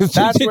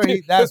 That's where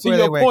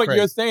your point,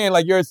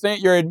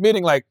 you're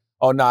admitting like,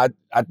 oh, no,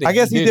 I think I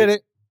guess he did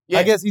it. Yeah.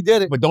 I guess he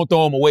did it. But don't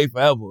throw him away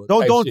forever.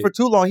 Don't for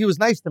too long. He was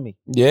nice to me.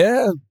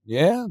 Yeah.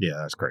 Yeah,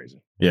 that's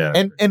crazy. Yeah.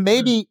 And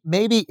maybe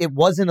it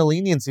wasn't a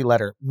leniency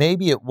letter.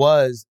 Maybe it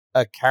was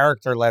a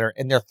character letter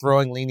and they're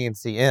throwing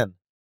leniency in.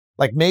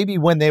 Like maybe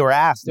when they were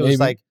asked, it was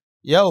like,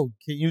 yo,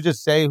 can you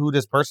just say who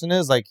this person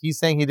is? Like he's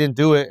saying he didn't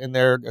do it and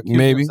they're accusing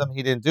him of something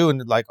he didn't do.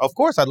 And like, of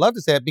course, I'd love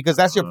to say it because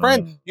that's your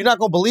friend. You're not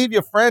going to believe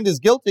your friend is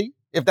guilty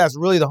if that's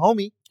really the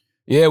homie.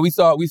 Yeah, we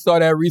saw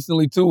that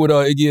recently too with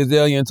Iggy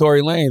Azalea and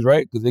Tory Lanez,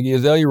 right? Because Iggy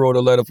Azalea wrote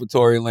a letter for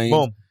Tory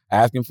Lanez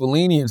asking for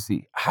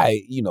leniency.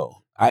 I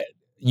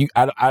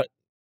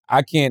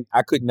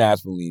couldn't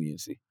ask for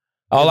leniency.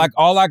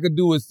 All I could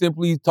do is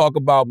simply talk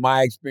about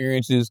my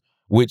experiences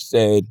with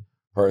said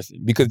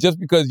person. Because just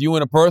because you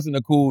and a person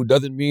are cool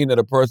doesn't mean that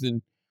a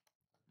person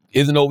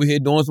isn't over here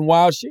doing some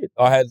wild shit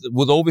or has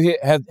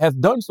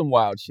done some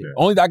wild shit. Yeah.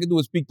 Only thing I can do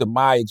is speak to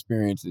my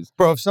experiences.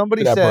 Bro, if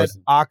somebody said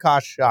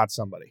Akash shot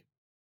somebody,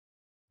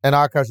 and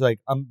Akash like,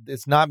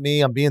 it's not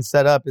me, I'm being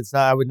set up, it's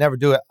not, I would never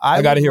do it.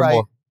 I got to hear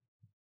more.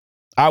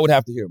 I would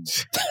have to hear more.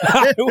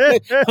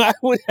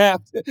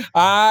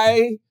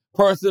 I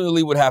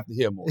personally would have to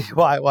hear more.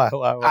 Why?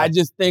 I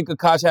just think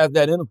Akash has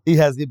that in him. He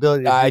has the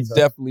ability to do so.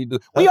 Definitely do.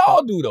 We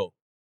all do, though.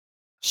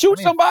 Shoot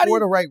somebody. For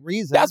the right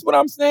reason. That's what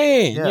I'm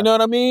saying. Yeah. You know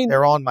what I mean?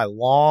 They're on my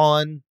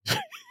lawn.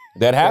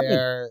 That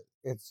happened.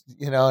 It's,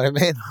 you know what I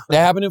mean?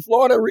 That happened in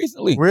Florida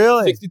recently.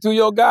 Really?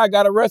 62-year-old guy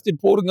got arrested,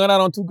 pulled a gun out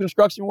on 2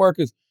 construction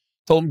workers.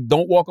 Told him,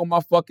 don't walk on my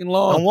fucking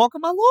lawn. Don't walk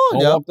on my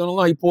lawn. Don't walk on the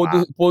lawn. He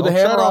pulled the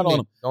hammer out on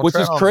him. Which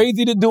is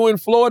crazy to do in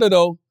Florida,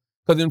 though.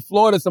 Because in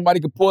Florida,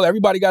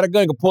 everybody got a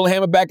gun, could pull a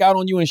hammer back out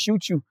on you and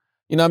shoot you.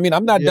 You know what I mean?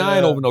 I'm not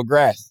dying over no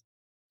grass.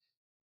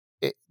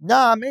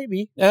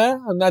 Maybe. Yeah,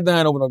 I'm not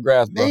dying over no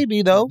grass, bro.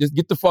 Maybe, though. Just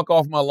get the fuck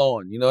off my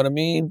lawn. You know what I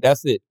mean?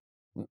 That's it.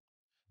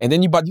 And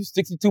then you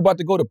 62 about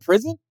to go to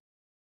prison?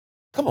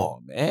 Come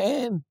on,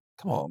 man.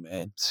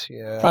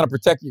 Yeah. Trying to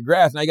protect your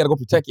grass. Now you got to go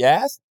protect your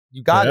ass?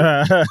 You got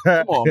it.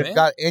 Come on,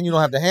 man. And you don't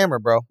have the hammer,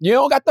 bro. You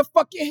don't got the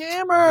fucking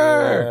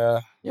hammer.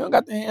 Yeah. You don't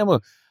got the hammer.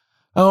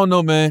 I don't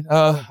know, man.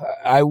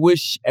 I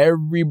wish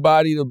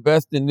everybody the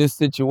best in this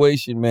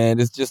situation, man.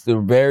 It's just a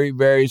very,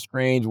 very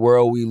strange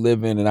world we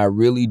live in, and I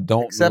really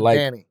don't except like...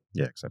 Danny.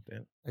 Yeah, except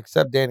Danny.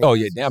 Except Danny. Oh,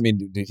 yeah. I mean,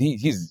 dude,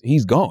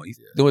 he's gone. He's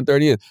doing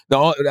 30 years. The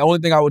only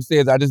thing I would say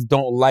is I just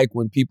don't like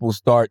when people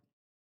start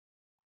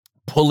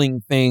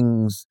pulling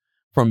things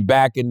from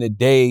back in the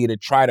day to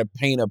try to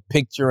paint a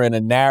picture and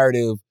a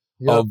narrative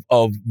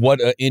of what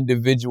an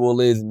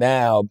individual is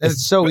now.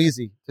 It's so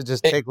easy to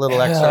just take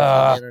little excerpts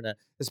from the internet,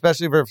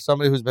 especially for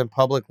somebody who's been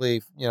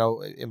publicly,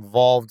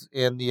 involved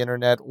in the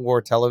internet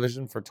or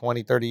television for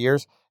 20, 30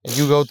 years. And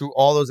you go through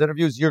all those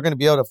interviews, you're going to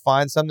be able to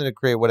find something to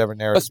create whatever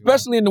narrative.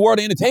 Especially in the world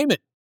of entertainment.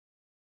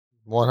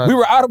 100%. We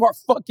were out of our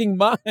fucking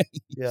minds.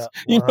 Yeah, 100%.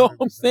 You know what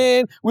I'm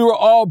saying? We were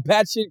all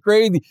batshit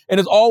crazy. And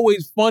it's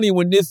always funny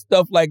when this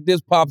stuff like this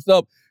pops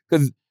up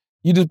because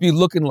you just be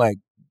looking like,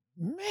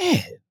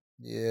 man.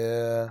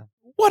 Yeah.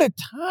 What a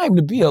time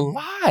to be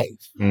alive.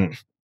 And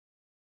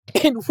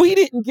we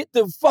didn't get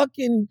to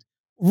fucking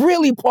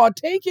really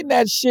partake in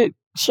that shit,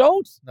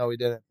 Schultz. No, we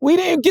didn't. We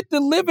didn't get to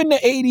live in the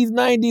 80s,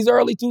 90s,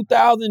 early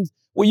 2000s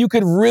where you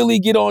could really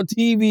get on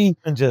TV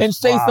and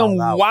say some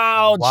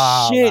wild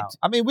shit.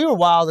 I mean, we were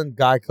wild in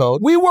Guy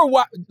Code. We were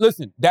wild.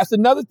 Listen, that's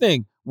another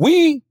thing.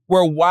 We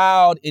were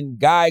wild in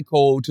Guy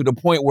Code to the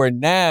point where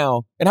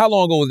now, and how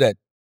long ago was that?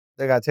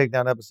 They got to take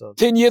down episodes.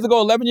 10 years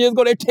ago, 11 years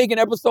ago, they're taking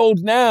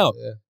episodes now.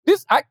 Yeah.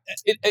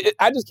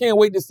 I just can't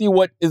wait to see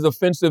what is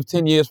offensive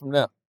 10 years from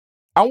now.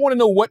 I want to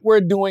know what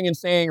we're doing and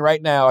saying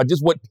right now, or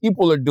just what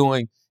people are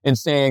doing and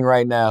saying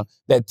right now,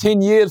 that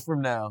 10 years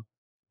from now,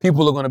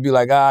 people are going to be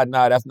like,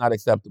 nah, that's not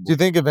acceptable. Do you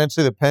think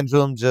eventually the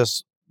pendulum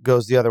just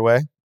goes the other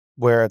way,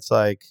 where it's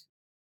like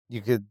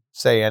you could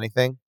say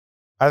anything?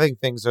 I think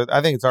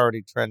it's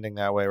already trending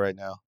that way right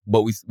now.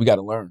 But we got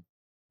to learn.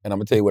 And I'm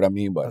going to tell you what I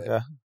mean by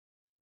that.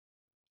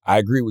 I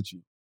agree with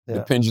you. Yeah.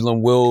 The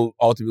pendulum will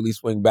ultimately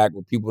swing back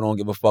where people don't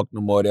give a fuck no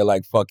more. They're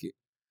like, fuck it.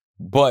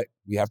 But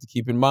we have to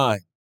keep in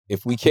mind,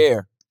 if we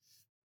care,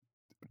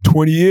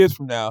 20 years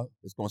from now,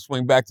 it's going to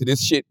swing back to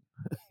this shit.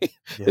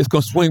 It's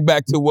going to swing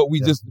back to what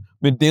we just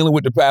been dealing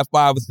with the past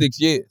 5 or 6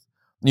 years.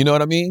 You know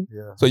what I mean?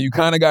 Yeah. So you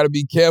kind of got to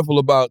be careful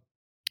about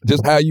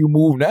just how you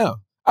move now.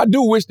 I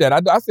do wish that.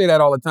 I say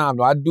that all the time,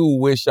 though. I do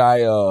wish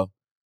I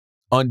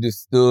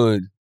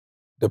understood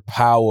the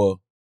power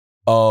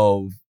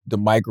of the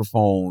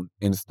microphone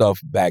and stuff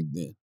back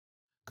then.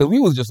 Because we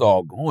was just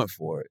all going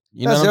for it.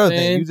 You know what I'm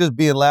saying? You just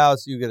being loud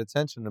so you get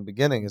attention in the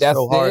beginning. It's That's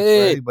so hard for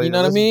anybody you know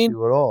to what I mean? listen to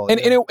you at all. And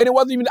it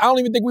wasn't even, I don't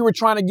even think we were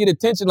trying to get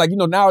attention. Like,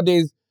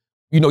 nowadays,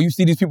 you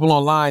see these people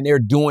online, they're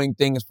doing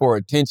things for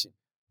attention.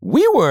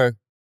 We were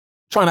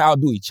trying to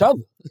outdo each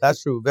other.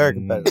 That's true. Very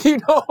competitive. You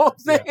know what I'm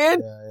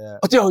saying?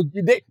 Yo,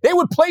 they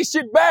would play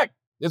shit back.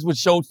 This is what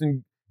Schultz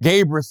and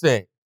Gabriel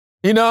said.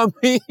 You know what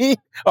I mean?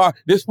 Or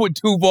this what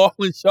Duval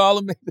and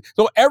Charlamagne.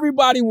 So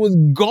everybody was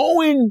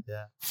going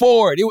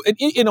for it.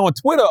 And on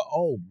Twitter,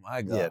 oh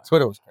my God. Yeah,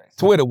 Twitter was crazy.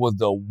 Twitter was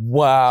the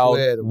wild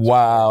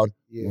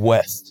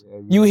west.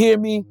 You hear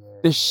me?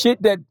 The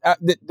shit that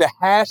the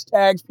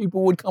hashtags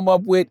people would come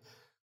up with.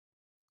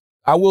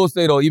 I will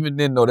say though, even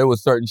then though, there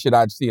was certain shit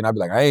I'd see and I'd be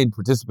like, I ain't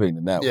participating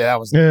in that. Yeah,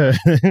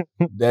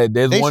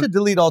 They should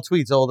delete all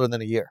tweets older than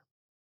a year.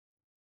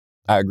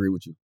 I agree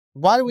with you.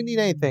 Why do we need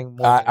anything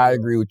more? I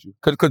agree with you.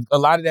 Because a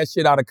lot of that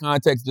shit out of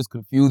context just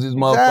confuses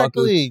motherfuckers.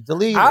 Exactly.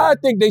 Delete. I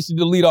think they should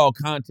delete all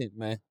content,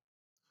 man.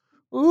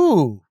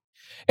 Ooh.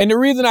 And the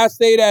reason I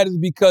say that is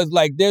because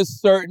like there's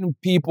certain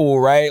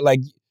people, right?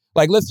 Like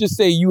let's just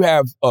say you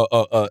have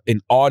an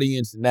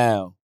audience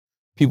now.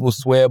 People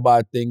swear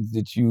by things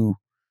that you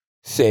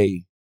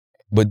say,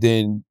 but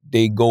then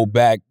they go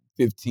back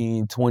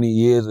 15, 20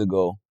 years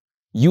ago.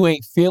 You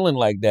ain't feeling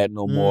like that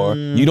no more.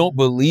 You don't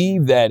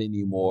believe that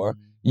anymore.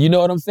 You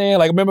know what I'm saying?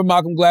 Like, remember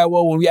Malcolm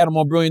Gladwell, when we had him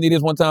on Brilliant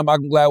Idiots one time,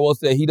 Malcolm Gladwell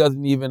said he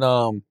doesn't even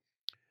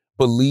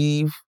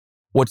believe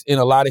what's in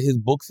a lot of his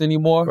books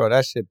anymore. Bro,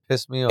 that shit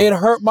pissed me off. It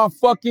hurt my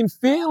fucking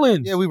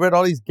feelings. Yeah, we read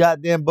all these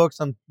goddamn books.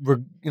 I'm,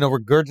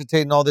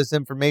 regurgitating all this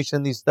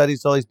information, these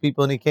studies to all these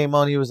people, and he came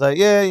on, he was like,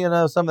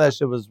 yeah, some of that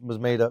shit was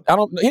made up. He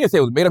didn't say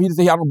it was made up. He just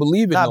said, I don't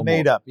believe it no more. Not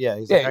made up, yeah.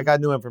 He's like, I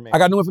got new information. I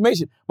got new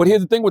information. But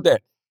here's the thing with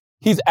that.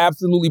 He's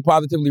absolutely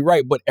positively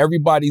right, but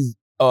everybody's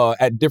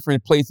at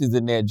different places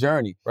in their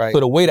journey. Right.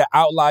 So the way the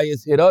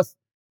outliers hit us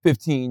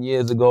 15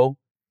 years ago,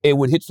 it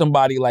would hit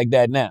somebody like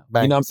that now.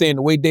 Right. You know what I'm saying?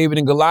 The way David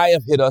and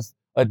Goliath hit us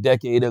a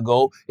decade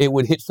ago, it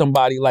would hit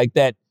somebody like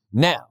that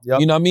now. Yep.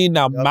 You know what I mean?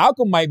 Now,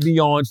 Malcolm might be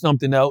on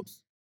something else,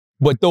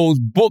 but those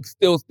books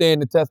still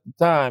stand the test of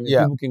time, and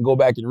people can go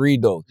back and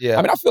read those. Yeah.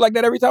 I mean, I feel like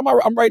that every time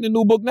I'm writing a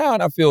new book now,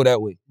 and I feel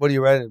that way. What are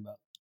you writing about?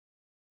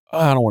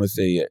 I don't want to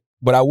say yet,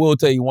 but I will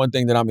tell you one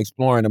thing that I'm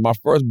exploring. In my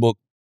first book,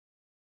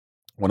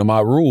 one of my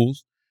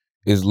rules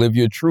is live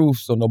your truth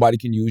so nobody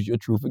can use your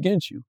truth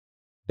against you.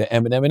 The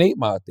Eminem and 8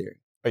 Mile theory.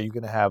 Are you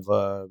gonna have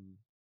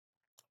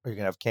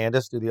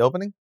Candace do the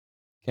opening?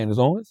 Candace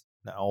Owens?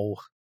 No.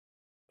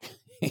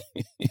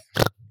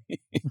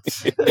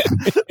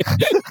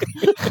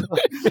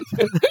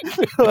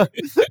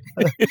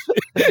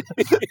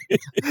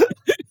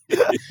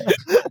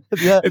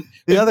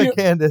 The other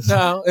Candace.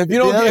 No, if you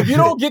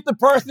don't get the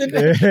person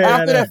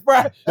after that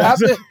Friday,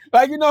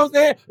 like, you know what I'm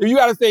saying? If you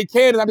gotta say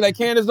Candace, I'll be like,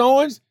 Candace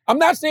Owens? I'm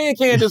not saying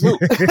Candace who.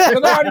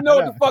 Because I already know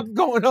what the fuck is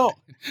going on.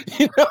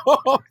 You know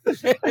what I'm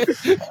saying?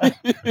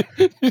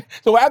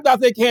 So after I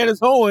say Candace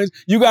Owens,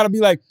 you gotta be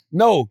like,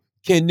 no,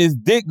 can this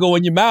dick go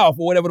in your mouth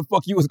or whatever the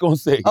fuck you was gonna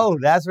say? Oh,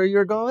 that's where you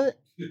were going with it?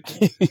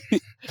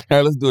 All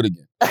right, let's do it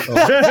again.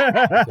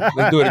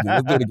 Let's do it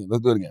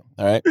again.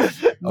 All right?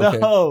 Okay.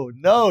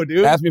 No,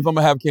 dude. Ask me if I'm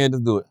gonna have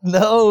Candace do it.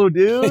 No,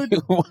 dude.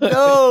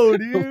 No,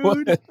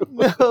 dude.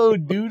 No,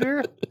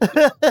 duder.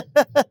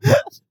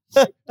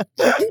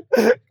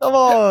 Come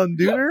on,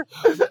 duder.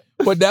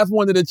 But that's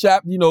one of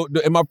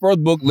the in my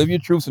first book, Live Your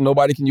Truth So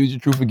Nobody Can Use Your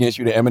Truth Against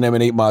You, the Eminem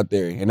and 8 Mile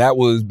theory. And that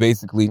was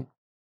basically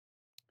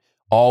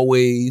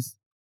always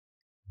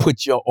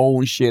put your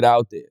own shit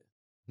out there.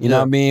 You know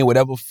what I mean?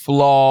 Whatever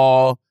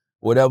flaw,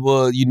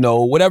 whatever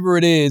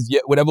it is,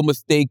 whatever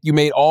mistake you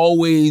made,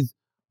 always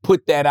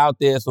put that out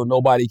there so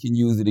nobody can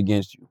use it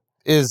against you.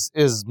 Is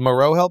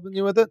Moreau helping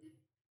you with it?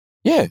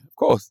 Yeah, of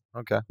course.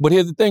 Okay. But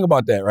here's the thing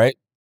about that, right?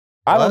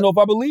 I don't know if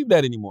I believe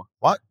that anymore.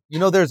 What?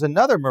 There's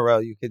another Moreau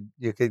you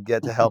could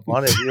get to help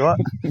on it if you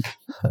want.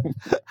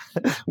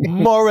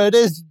 Moreau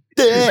is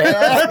dead.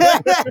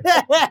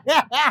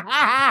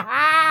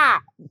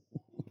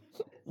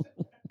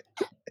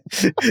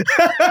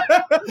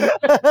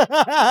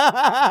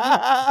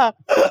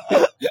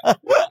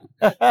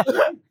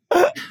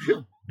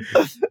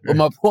 But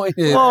my point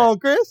is,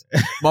 Chris.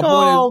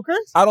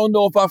 Chris. I don't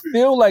know if I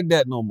feel like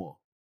that no more.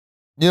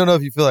 You don't know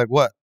if you feel like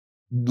what?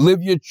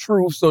 Live your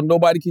truth so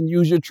nobody can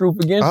use your truth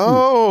against you.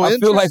 I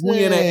feel like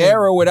we're in an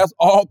era where that's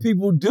all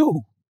people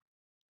do.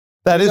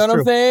 That is true. What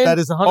I'm saying? That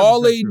is 100%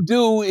 all they true.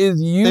 do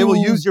is use. They will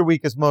use your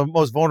weakest,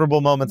 most vulnerable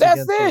moments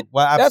That's against it. you.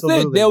 Well, absolutely.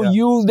 That's it. They'll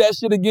use that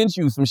shit against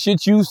you. Some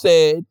shit you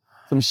said,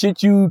 some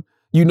shit you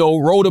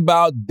wrote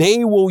about,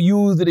 they will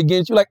use it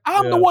against you. Like,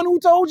 I'm the one who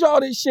told y'all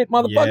this shit,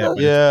 motherfucker.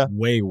 Yeah. It's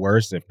way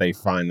worse if they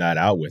find that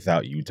out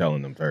without you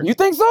telling them first. You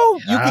think so?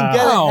 You can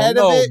get ahead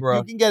of it. Bro.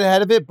 You can get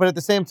ahead of it, but at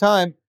the same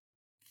time,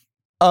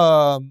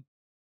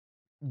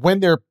 when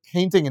they're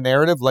painting a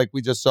narrative like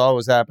we just saw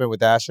was happening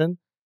with Ashton,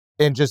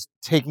 and just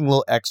taking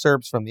little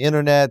excerpts from the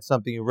internet,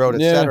 something you wrote,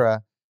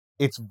 etc.,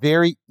 it's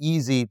very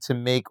easy to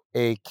make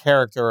a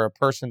character or a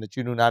person that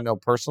you do not know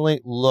personally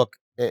look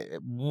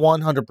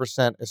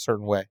 100% a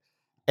certain way.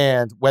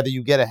 And whether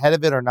you get ahead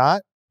of it or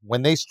not,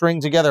 when they string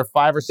together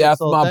 5 or 6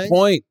 That's little my things,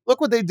 point. Look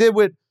what they did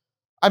with,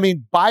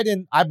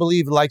 Biden, I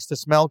believe, likes to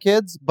smell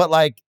kids, but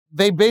like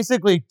they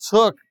basically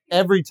took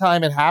every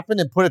time it happened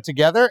and put it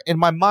together. And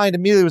my mind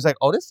immediately was like,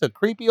 oh, this is a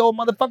creepy old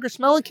motherfucker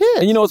smelling kid.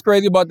 And you know what's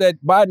crazy about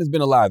that? Biden has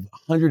been alive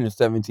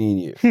 117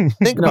 years. Think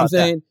you know what I'm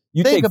saying? That.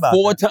 You Think take about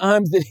 4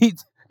 times that he.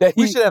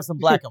 We should have some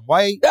black and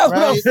white. That's right?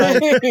 what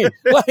I'm saying.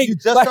 Like, you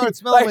just started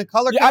smelling when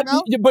color came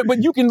out?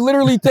 But you can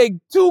literally take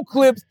 2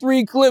 clips,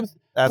 3 clips,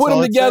 put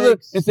them together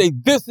and say,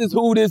 this is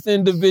who this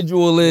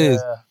individual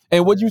is. Yeah.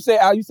 And what you say,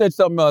 Al, you said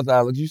something else,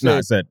 Alex. You said, No,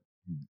 I said,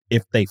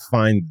 if they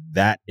find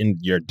that in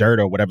your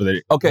dirt or whatever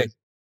they... Okay,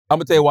 I'm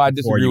going to tell you why I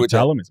disagree with that.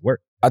 Tell them it's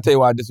work. I'll tell you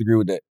why I disagree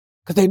with that.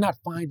 Because they're not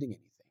finding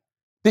anything.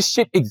 This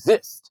shit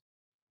exists.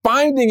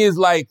 Finding is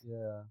like,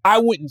 I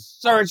wouldn't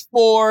search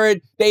for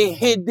it. They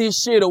hid this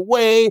shit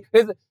away.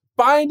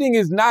 Finding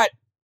is not,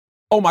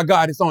 oh my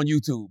God, it's on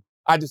YouTube.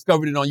 I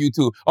discovered it on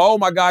YouTube. Oh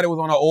my God, it was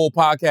on an old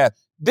podcast.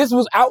 This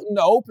was out in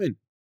the open.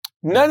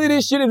 None of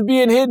this shit is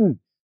being hidden.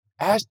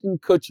 Ashton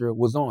Kutcher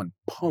was on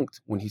Punk'd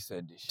when he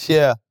said this shit.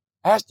 Yeah.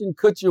 Ashton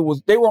Kutcher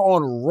they were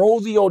on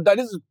Rosie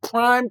O'Donnell. This is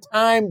prime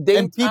time,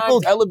 daytime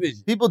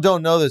television. People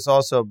don't know this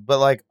also, but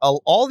like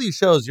all these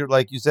shows, you're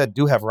like you said,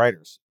 do have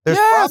writers. There's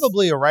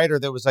probably a writer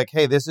that was like,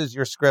 hey, this is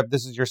your script.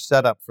 This is your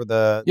setup for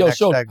the next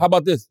segment. How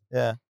about this?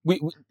 Yeah. We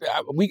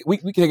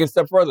can take it a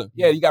step further.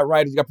 Yeah, you got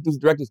writers, you got producers,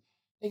 directors.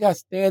 They got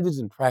standards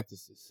and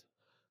practices.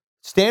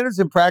 Standards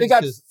and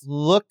practices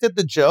looked at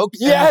the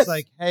jokes and was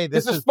like, hey,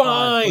 this is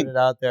fine. Put it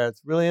out there.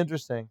 It's really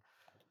interesting.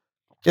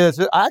 Yeah,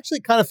 I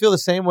actually kind of feel the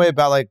same way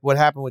about like what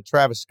happened with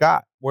Travis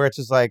Scott, where it's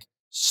just like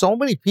so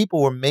many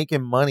people were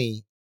making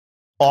money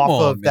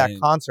off of that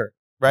concert,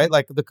 right?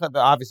 Like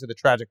obviously the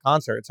tragic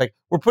concert. It's like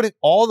we're putting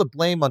all the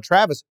blame on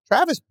Travis.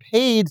 Travis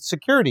paid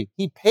security.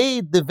 He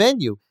paid the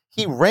venue.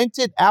 He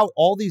rented out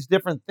all these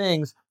different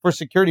things for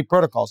security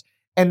protocols.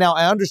 And now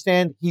I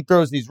understand he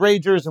throws these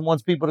ragers and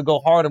wants people to go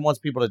hard and wants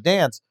people to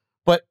dance,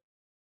 but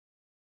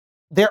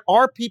there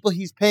are people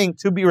he's paying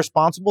to be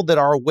responsible that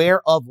are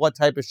aware of what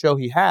type of show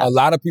he has. A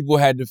lot of people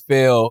had to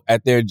fail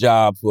at their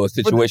job for a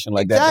situation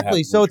like that.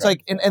 Exactly. So it's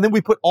like, and then we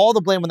put all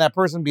the blame on that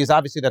person because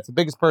obviously that's the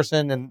biggest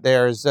person, and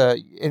there's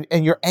and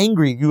you're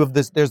angry. You have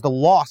this. There's the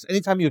loss.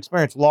 Anytime you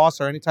experience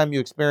loss or anytime you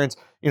experience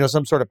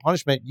some sort of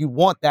punishment, you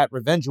want that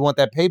revenge. You want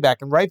that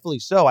payback, and rightfully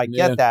so. I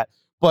get that,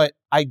 but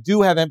I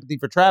do have empathy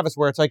for Travis,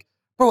 where it's like,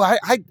 bro,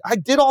 I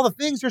did all the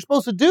things you're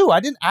supposed to do. I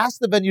didn't ask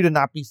the venue to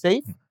not be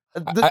safe.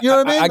 You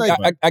know what I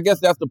mean? I guess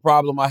that's the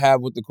problem I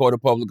have with the court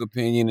of public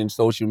opinion and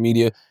social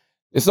media.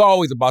 It's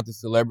always about the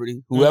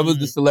celebrity. Whoever's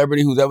the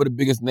celebrity, who's ever the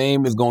biggest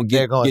name is going to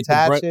get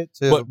attach it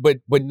to.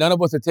 But none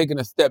of us are taking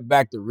a step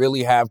back to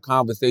really have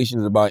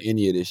conversations about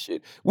any of this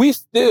shit. We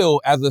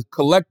still, as a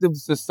collective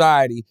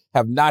society,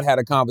 have not had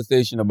a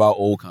conversation about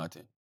old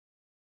content.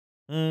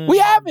 We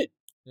haven't.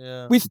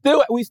 Yeah. We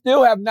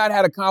still have not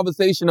had a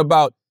conversation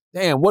about,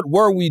 damn, what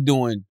were we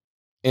doing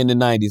in the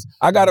 90s?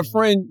 I got a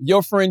friend,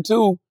 your friend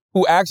too,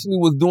 who actually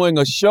was doing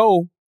a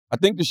show. I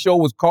think the show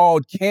was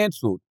called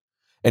Canceled.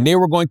 And they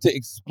were going to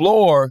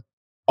explore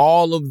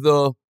all of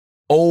the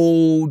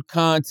old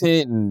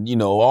content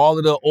and, all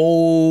of the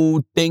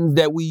old things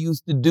that we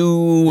used to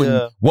do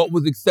and what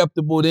was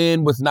acceptable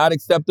then, what's not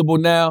acceptable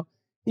now.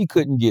 He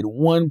couldn't get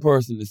one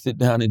person to sit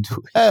down and do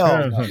it.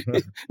 Hell no.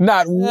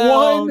 Not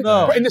one.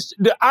 No. And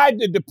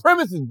the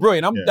premise is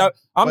brilliant.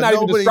 I'm not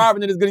even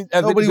describing it as good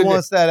as nobody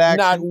wants that action.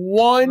 Not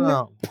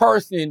one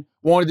person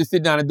wanted to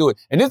sit down and do it.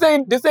 And this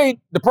ain't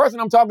the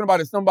person I'm talking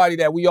about is somebody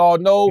that we all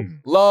know,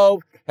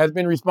 love, has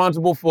been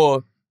responsible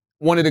for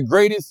one of the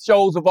greatest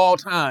shows of all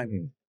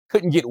time.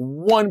 Couldn't get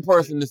one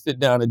person to sit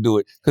down and do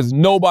it because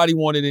nobody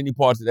wanted any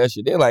parts of that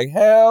shit. They're like,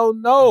 hell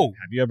no.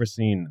 Have you ever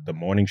seen The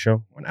Morning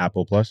Show on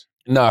Apple Plus?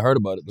 No, I heard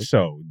about it.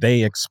 So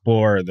they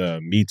explore the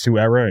Me Too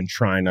era and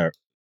trying to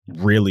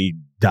really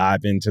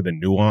dive into the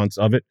nuance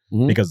of it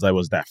because there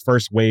was that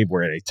first wave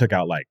where they took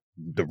out like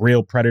the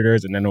real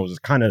predators, and then there was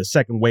kind of the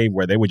second wave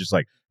where they were just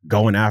like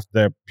going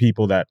after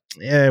people that,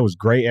 it was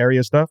gray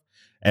area stuff.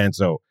 And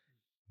so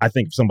I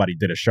think if somebody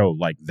did a show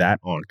like that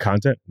on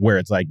content where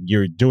it's like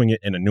you're doing it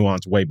in a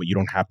nuanced way, but you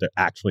don't have to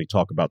actually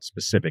talk about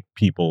specific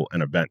people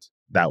and events,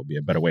 that would be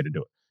a better way to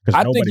do it.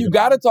 I think you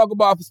got to talk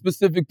about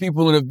specific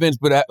people and events,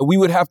 but we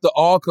would have to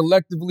all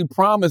collectively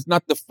promise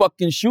not to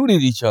fucking shoot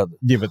at each other.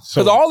 Yeah, but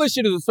because all this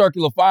shit is a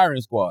circular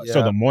firing squad.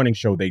 So the morning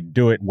show, they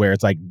do it where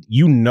it's like,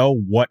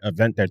 what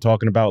event they're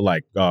talking about,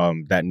 like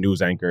that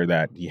news anchor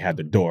that he had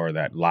the door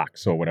that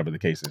locks or whatever the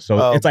case is.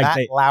 So it's like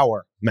Matt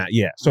Lauer.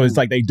 So it's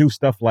like they do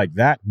stuff like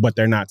that, but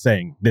they're not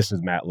saying this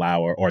is Matt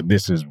Lauer or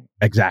this is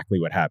exactly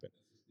what happened.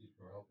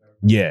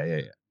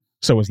 Yeah.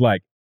 So it's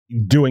like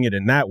doing it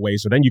in that way,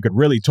 so then you could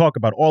really talk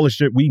about all the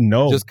shit we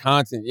know, just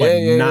content, but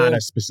not a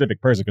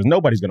specific person, because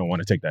nobody's gonna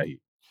want to take that heat.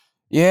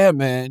 Yeah,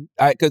 man.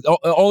 Because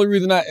the only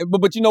reason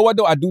but you know what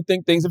though, I do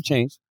think things have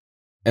changed,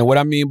 and what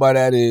I mean by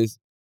that is,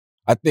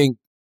 I think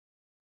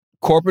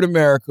corporate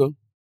America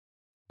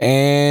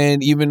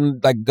and even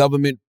like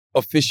government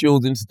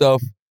officials and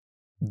stuff,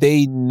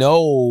 they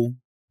know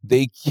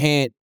they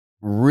can't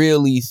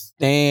really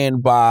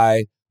stand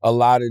by a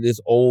lot of this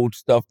old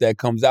stuff that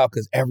comes out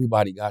because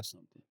everybody got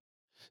something.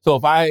 So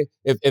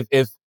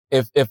if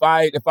if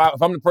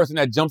I'm the person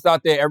that jumps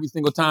out there every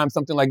single time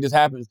something like this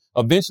happens,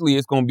 eventually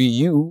it's gonna be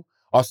you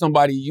or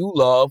somebody you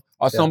love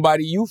or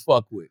somebody you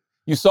fuck with.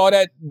 You saw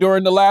that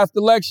during the last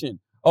election.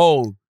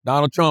 Oh,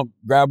 Donald Trump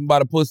grabbed him by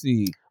the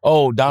pussy.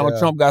 Oh, Donald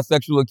Trump got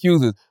sexual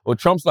accusers. Well,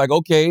 Trump's like,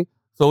 okay,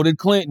 so did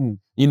Clinton.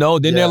 You know,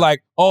 then they're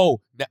like, oh,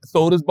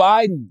 so does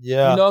Biden.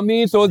 Yeah. You know what I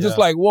mean? So it's just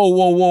like,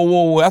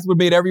 whoa. That's what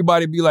made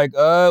everybody be like,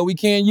 we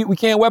can't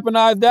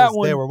weaponize that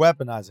one. They were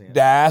weaponizing it.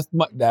 That's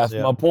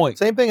my point.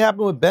 Same thing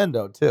happened with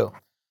Bendo too.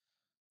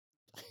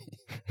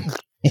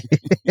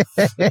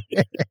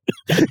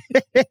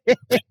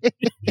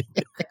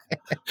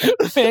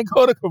 Man,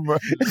 go to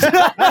commercial.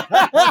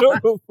 Go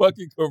to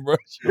fucking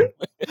commercial.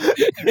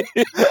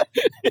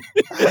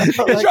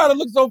 He's trying to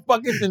look so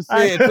fucking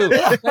sincere too.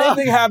 Same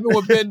thing happened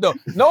with Bendo.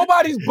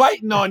 Nobody's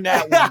biting on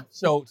that one,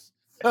 Schultz.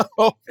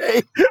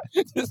 Okay,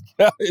 this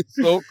guy is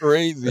so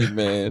crazy,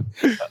 man.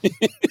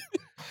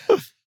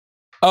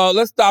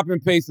 Let's stop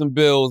and pay some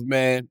bills,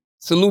 man.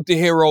 Salute to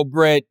Hero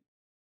Bread.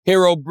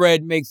 Hero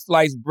Bread makes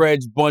sliced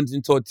breads, buns,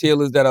 and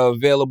tortillas that are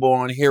available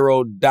on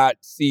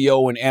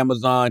hero.co and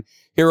Amazon.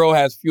 Hero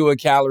has fewer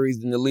calories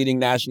than the leading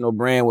national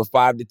brand with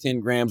 5 to 10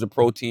 grams of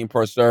protein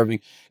per serving.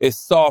 It's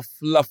soft,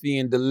 fluffy,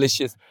 and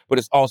delicious, but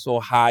it's also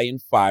high in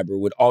fiber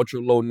with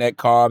ultra-low net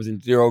carbs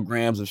and 0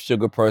 grams of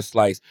sugar per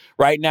slice.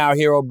 Right now,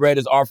 Hero Bread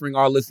is offering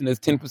our listeners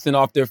 10%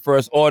 off their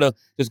first order.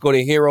 Just go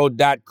to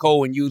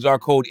hero.co and use our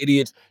code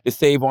IDIOTS to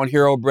save on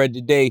Hero Bread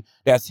today.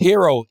 That's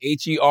hero,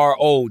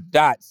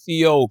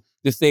 HERO.co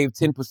to save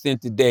 10%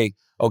 today,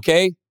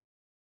 okay?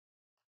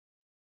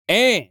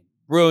 And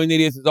Brilliant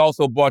Idiots is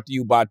also brought to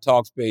you by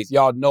Talkspace.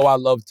 Y'all know I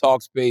love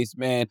Talkspace,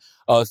 man.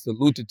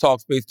 Salute to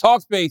Talkspace.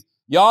 Talkspace,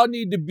 y'all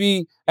need to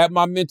be at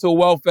my Mental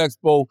Wealth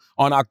Expo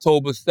on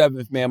October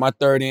 7th, man, my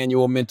 3rd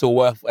annual Mental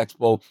Wealth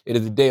Expo. It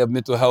is a day of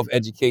mental health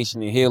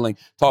education and healing.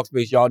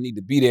 Talkspace, y'all need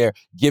to be there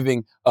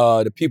giving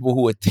the people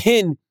who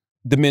attend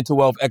the Mental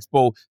Wealth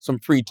Expo some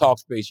free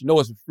Talkspace. You know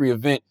it's a free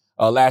event.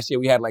 Last year,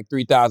 we had like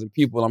 3,000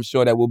 people. I'm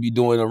sure that we'll be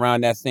doing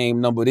around that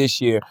same number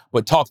this year.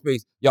 But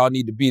Talkspace, y'all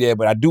need to be there.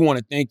 But I do want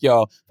to thank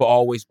y'all for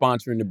always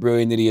sponsoring the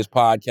Brilliant Idiots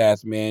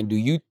podcast, man. Do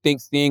you think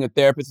seeing a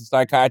therapist or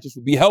psychiatrist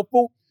would be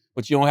helpful,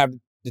 but you don't have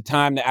the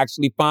time to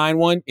actually find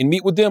one and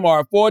meet with them or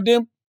afford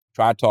them?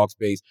 Try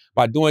Talkspace.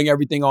 By doing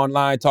everything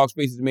online,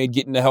 Talkspace has made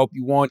getting the help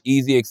you want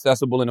easy,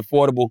 accessible, and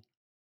affordable.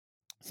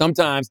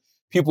 Sometimes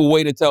people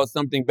wait until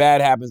something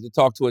bad happens to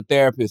talk to a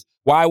therapist.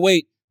 Why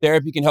wait?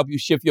 Therapy can help you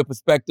shift your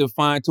perspective,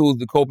 find tools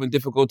to cope in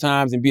difficult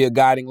times, and be a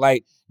guiding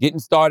light. Getting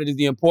started is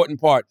the important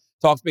part.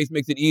 Talkspace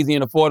makes it easy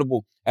and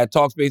affordable. At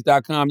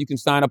Talkspace.com, you can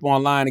sign up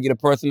online and get a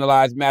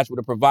personalized match with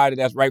a provider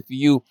that's right for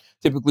you,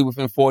 typically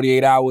within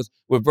 48 hours.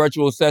 With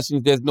virtual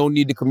sessions, there's no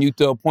need to commute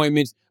to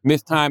appointments,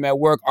 miss time at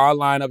work, or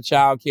line up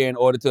childcare in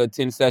order to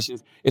attend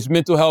sessions. It's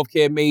mental health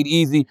care made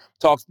easy.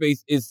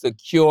 Talkspace is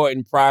secure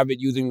and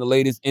private using the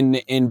latest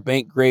end-to-end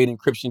bank-grade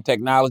encryption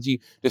technology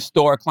to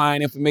store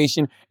client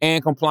information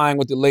and complying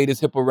with the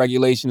latest HIPAA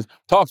regulations.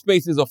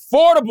 Talkspace is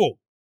affordable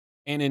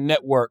and in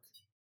network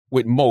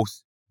with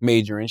most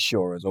major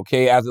insurers,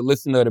 okay? As a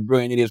listener of the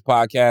Brilliant Idiots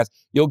podcast,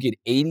 you'll get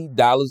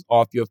 $80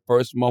 off your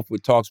first month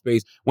with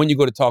Talkspace when you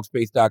go to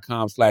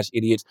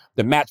Talkspace.com/idiots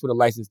to match with a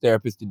licensed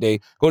therapist today.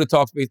 Go to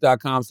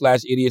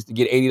Talkspace.com/idiots to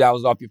get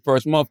 $80 off your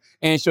first month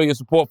and show your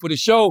support for the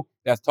show.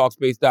 That's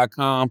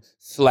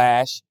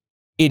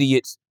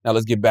Talkspace.com/idiots. Now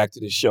let's get back to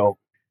the show.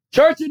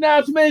 Church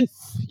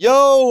announcements.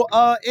 Yo,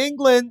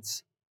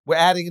 England. We're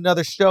adding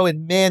another show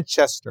in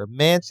Manchester.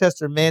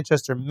 Manchester.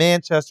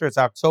 It's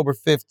October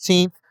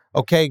 15th.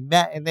 Okay,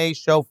 matinee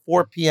show,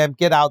 4 p.m.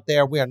 Get out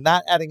there. We are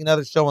not adding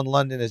another show in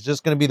London. It's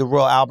just going to be the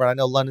Royal Albert. I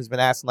know London's been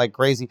asking like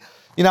crazy.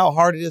 You know how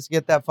hard it is to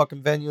get that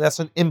fucking venue?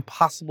 That's an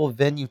impossible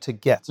venue to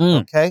get,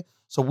 okay?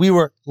 So we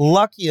were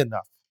lucky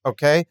enough,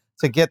 okay,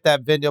 to get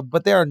that venue,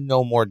 but there are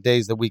no more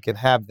days that we can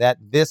have that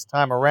this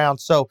time around.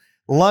 So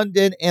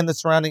London and the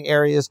surrounding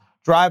areas,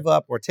 drive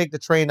up or take the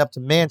train up to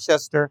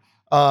Manchester.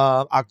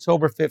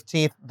 October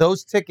 15th.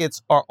 Those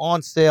tickets are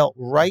on sale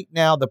right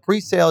now. The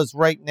pre-sale is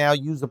right now.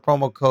 Use the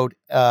promo code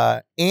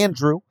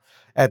Andrew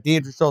at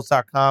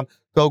theandrewschultz.com.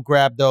 Go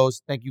grab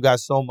those. Thank you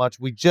guys so much.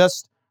 We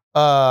just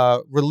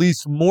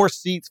released more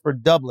seats for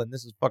Dublin.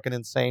 This is fucking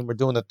insane. We're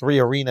doing the 3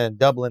 arena in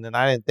Dublin, and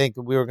I didn't think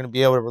that we were going to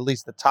be able to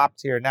release the top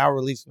tier. Now we're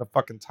releasing the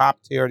fucking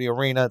top tier of the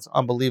arena. It's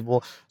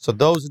unbelievable. So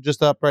those are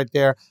just up right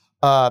there.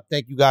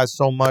 Thank you guys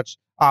so much.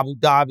 Abu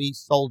Dhabi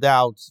sold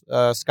out.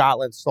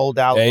 Scotland sold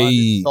out.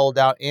 London sold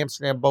out.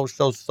 Amsterdam both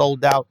shows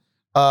sold out.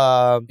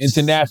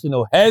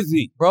 International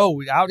hezzy. Bro,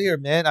 we out here,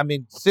 man. I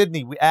mean,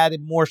 Sydney, we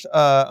added more,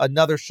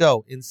 another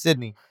show in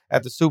Sydney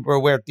at the Super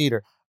Aware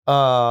Theater.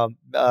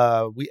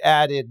 We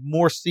added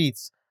more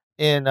seats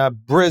in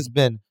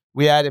Brisbane.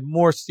 We added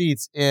more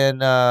seats in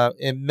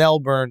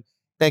Melbourne.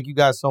 Thank you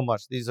guys so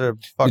much. These are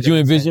fucking Did you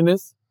envision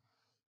this?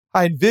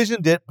 I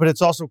envisioned it, but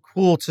it's also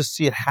cool to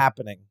see it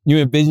happening. You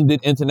envisioned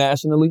it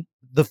internationally?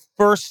 The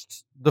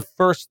first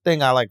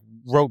thing I like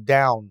wrote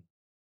down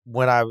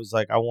when I was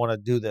like, I want to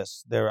do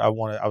this. I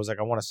want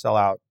to sell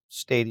out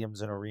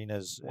stadiums and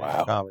arenas. Wow.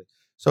 In comedy.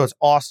 So it's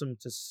awesome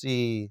to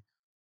see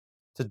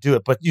to do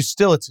it. But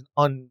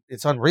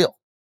it's unreal.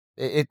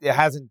 It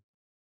hasn't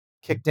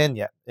kicked in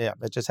yet. Yeah,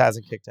 it just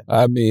hasn't kicked in.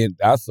 I mean,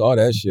 I saw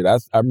that shit. I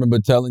remember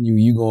telling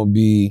you gonna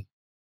be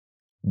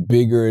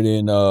bigger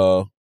than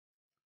what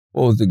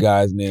was the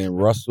guy's name?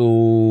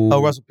 Russell.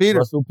 Oh, Russell Peters.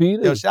 Russell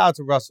Peters. Yo, shout out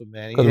to Russell,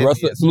 man. Because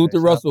Russell, salute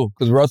to Russell.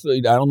 Because Russell, I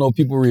don't know if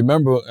people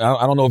remember.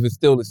 I don't know if it's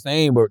still the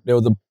same, but there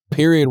was a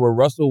period where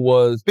Russell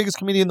was biggest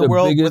comedian in the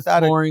world, biggest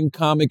scoring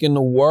comic in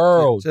the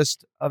world.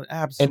 Just an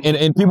absolute.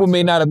 And people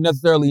may not have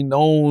necessarily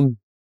known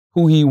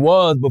who he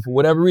was, but for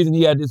whatever reason,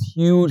 he had this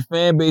huge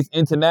fan base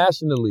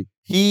internationally.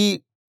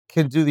 He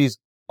can do these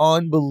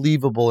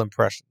unbelievable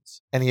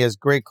impressions, and he has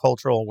great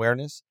cultural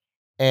awareness.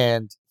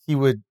 And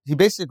he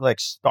basically like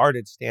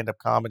started stand-up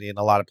comedy in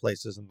a lot of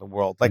places in the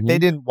world. Like they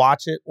didn't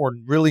watch it or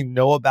really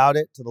know about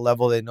it to the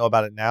level they know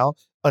about it now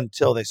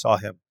until they saw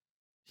him.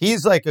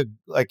 He's like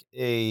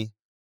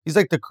he's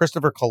like the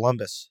Christopher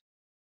Columbus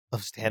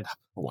of stand-up.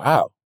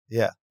 Wow.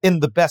 Yeah. In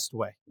the best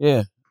way.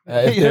 Yeah.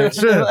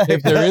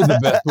 If there is a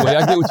best way.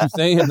 I get what you're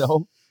saying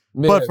though.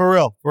 Man. But for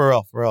real,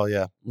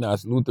 yeah. Nah,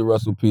 salute to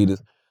Russell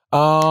Peters.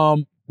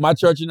 My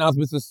church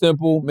announcements are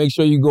simple. Make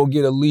sure you go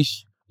get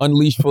Unleash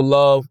for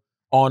Love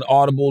on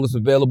Audible. It's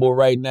available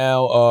right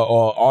now.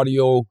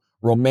 Audio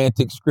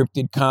romantic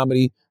scripted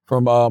comedy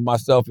from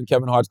myself and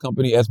Kevin Hart's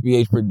company,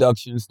 SBH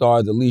Productions.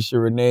 Stars Alicia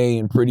Renee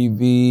and Pretty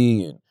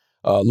V and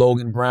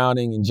Logan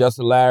Browning and Just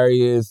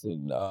Hilarious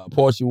and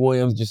Portia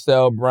Williams,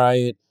 Giselle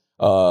Bryant,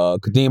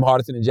 Kadeem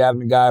Hardison and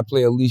Jasmine Guy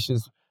play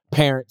Alicia's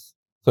parents.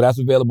 So that's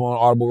available on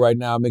Audible right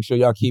now. Make sure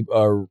y'all keep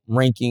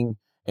ranking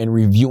and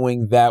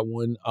reviewing that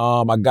one.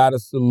 I gotta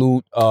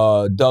salute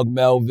Doug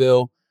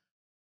Melville,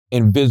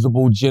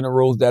 Invisible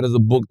Generals. That is a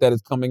book that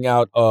is coming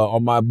out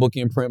on my book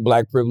imprint,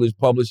 Black Privilege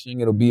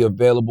Publishing. It'll be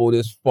available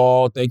this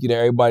fall. Thank you to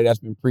everybody that's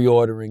been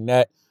pre-ordering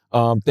that.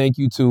 Thank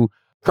you to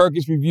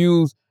Kirkus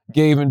Reviews.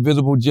 Gave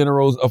Invisible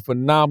Generals a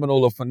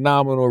phenomenal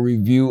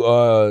review.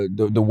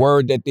 The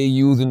word that they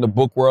use in the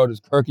book world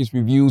is Kirkus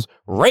Reviews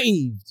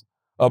raved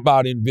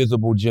about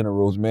Invisible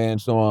Generals, man.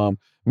 So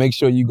make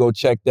sure you go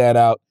check that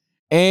out.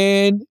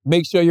 And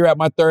make sure you're at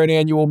my 3rd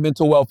annual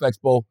Mental Wealth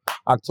Expo,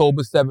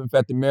 October 7th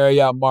at the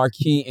Marriott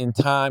Marquis in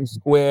Times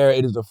Square.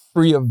 It is a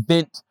free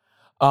event.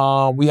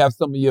 We have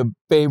some of your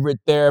favorite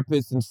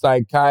therapists and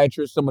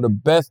psychiatrists, some of the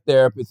best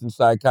therapists and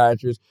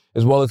psychiatrists,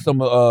 as well as some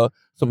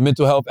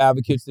mental health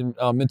advocates and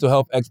mental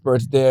health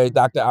experts there.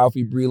 Dr.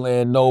 Alfie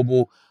Breland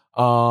Noble,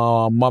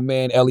 my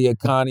man Elliot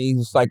Connie,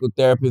 who's a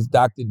psychotherapist,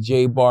 Dr.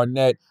 Jay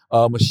Barnett,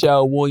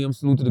 Michelle Williams,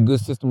 salute to the good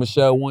sister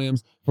Michelle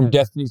Williams from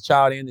Destiny's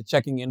Child and the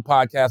Checking In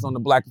podcast on The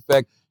Black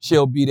Effect.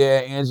 She'll be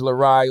there. Angela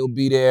Rye will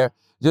be there.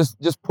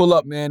 Just pull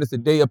up, man. It's a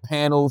day of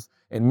panels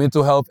and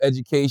mental health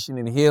education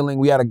and healing.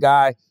 We had a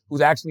guy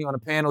who's actually on a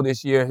panel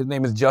this year. His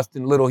name is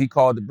Justin Little. He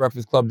called the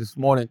Breakfast Club this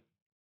morning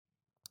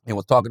and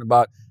was talking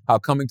about how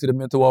coming to the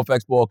Mental Health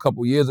Expo a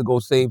couple years ago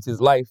saved his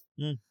life.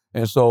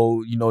 And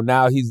so,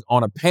 now he's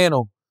on a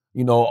panel,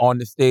 on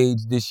the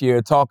stage this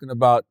year talking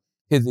about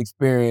his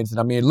experience. And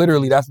I mean,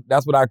 literally,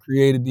 that's what I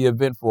created the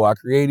event for. I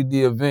created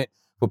the event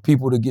for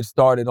people to get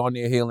started on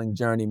their healing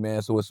journey,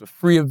 man. So it's a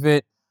free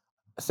event,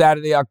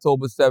 Saturday,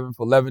 October 7th,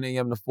 11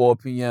 a.m. to 4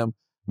 p.m.,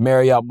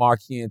 Marriott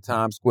Marquis in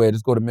Times Square.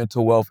 Just go to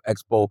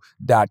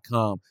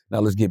mentalwealthexpo.com. Now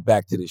let's get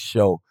back to the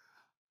show.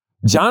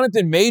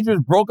 Jonathan Majors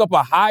broke up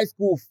a high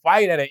school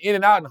fight at an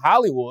In-N-Out in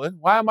Hollywood.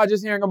 Why am I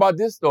just hearing about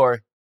this story?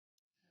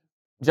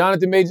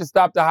 Jonathan Majors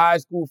stopped a high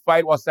school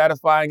fight while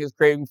satisfying his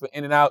craving for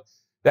In-N-Out.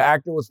 The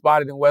actor was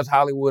spotted in West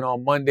Hollywood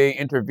on Monday,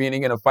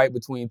 intervening in a fight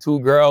between two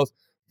girls.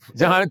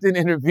 Jonathan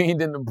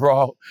intervened in the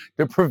brawl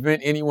to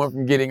prevent anyone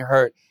from getting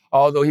hurt.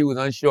 Although he was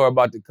unsure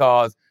about the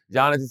cause,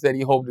 Jonathan said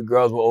he hoped the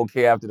girls were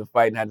okay after the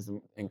fight and had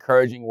some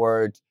encouraging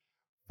words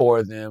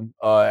for them.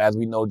 As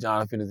we know,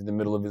 Jonathan is in the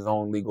middle of his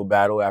own legal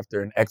battle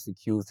after an ex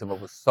accused him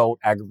of assault,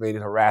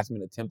 aggravated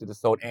harassment, attempted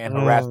assault, and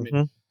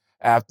harassment.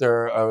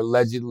 After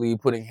allegedly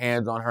putting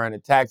hands on her in a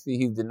taxi.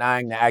 He's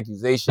denying the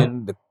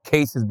accusation. The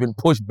case has been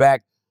pushed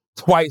back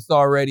twice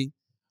already.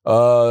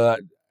 I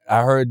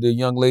heard the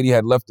young lady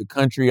had left the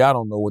country. I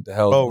don't know what the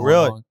hell. Oh,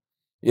 really? On.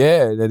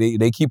 Yeah,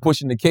 they keep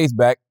pushing the case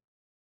back,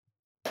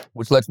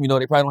 which lets me know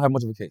they probably don't have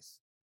much of a case.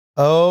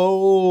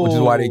 Oh. Which is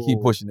why they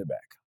keep pushing it back.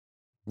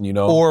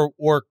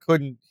 Or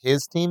couldn't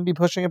his team be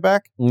pushing it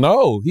back?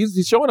 No,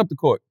 he's showing up to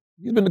court.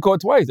 He's been to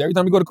court twice. Every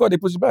time we go to court, they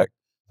push it back.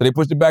 So they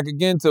pushed it back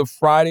again to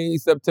Friday,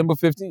 September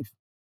 15th.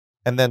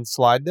 And then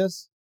slide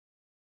this?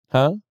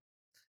 Huh?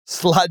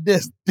 Slide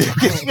this. Shut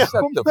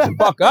the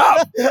fuck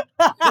up.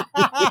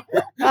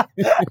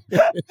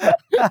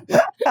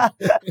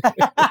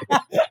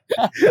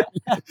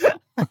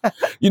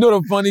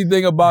 The funny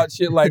thing about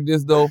shit like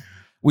this, though?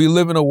 We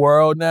live in a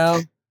world now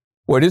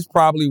where this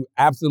probably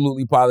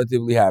absolutely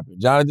positively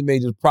happened. Jonathan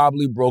Majors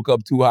probably broke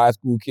up two high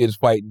school kids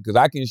fighting, because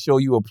I can show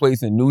you a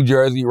place in New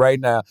Jersey right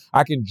now.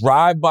 I can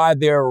drive by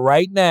there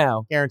right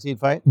now. Guaranteed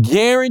fight?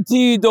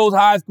 Guaranteed those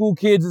high school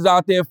kids is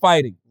out there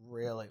fighting.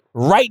 Really?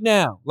 Right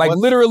now.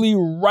 Literally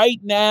right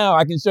now.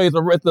 I can show you.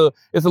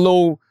 It's a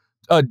little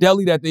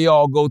deli that they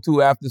all go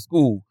to after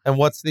school. And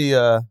what's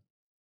the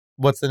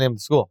name of the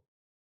school?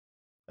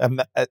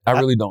 I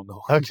really don't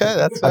know. Okay,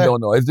 that's I fair.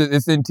 don't know.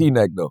 It's in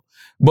Teaneck though.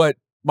 But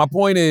my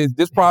point is,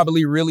 this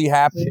probably really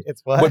happened.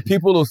 It's what? But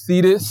people will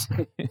see this.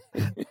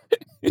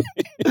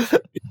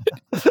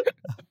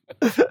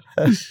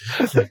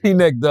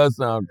 Teaneck does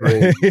sound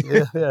crazy.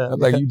 Yeah. I'm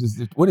like,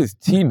 what is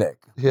Teaneck?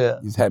 Yeah.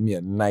 You just had me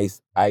a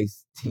nice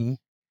iced tea.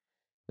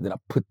 And then I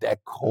put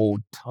that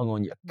cold tongue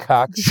on your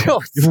cock.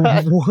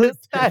 What?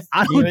 I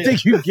don't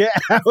think you get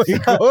how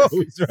it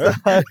goes,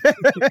 right?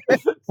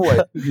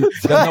 What?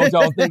 That's not what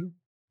y'all thinking?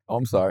 Oh,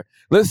 I'm sorry.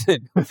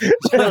 Listen.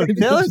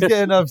 Taylor's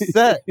getting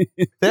upset.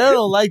 Taylor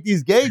don't like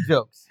these gay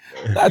jokes.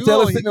 You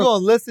Taylor's gonna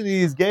listen to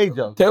these gay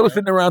jokes. Taylor's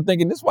sitting around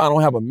thinking, this is why I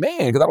don't have a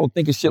man, because I don't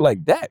think of shit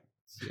like that.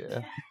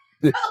 Yeah.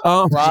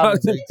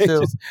 Probably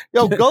too.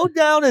 Yo, go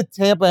down to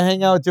Tampa,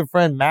 hang out with your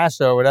friend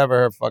Masha or whatever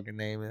her fucking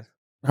name is.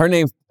 Her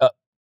name's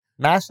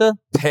Masha?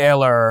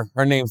 Taylor.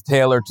 Her name's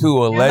Taylor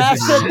too,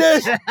 allegedly.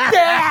 Masha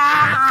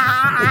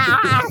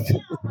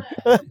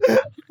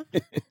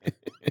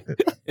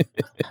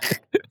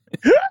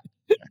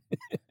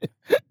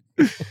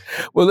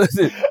Well,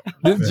 listen,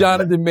 this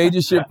Jonathan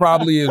Major shit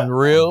probably is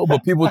real,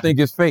 but people think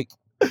it's fake.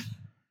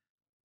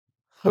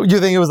 You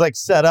think it was like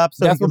set up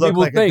so That's he could what look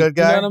people like think. a good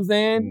guy? You know what I'm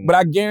saying? But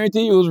I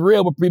guarantee you it was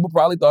real, but people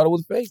probably thought it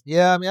was fake.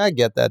 Yeah, I mean, I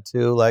get that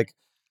too. Like,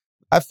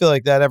 I feel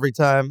like that every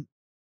time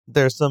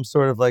there's some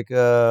sort of like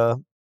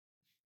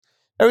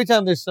every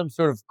time there's some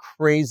sort of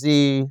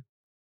crazy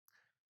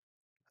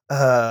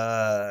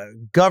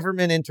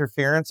government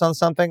interference on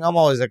something, I'm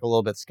always like a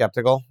little bit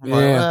skeptical. I'm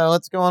like,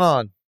 what's going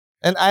on?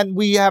 And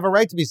we have a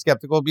right to be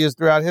skeptical because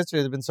throughout history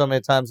there have been so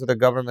many times where the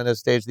government has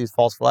staged these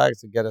false flags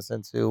to get us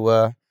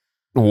into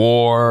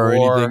war or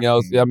anything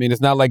else. I mean,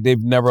 it's not like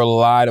they've never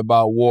lied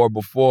about war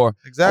before.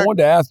 Exactly. I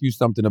wanted to ask you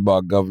something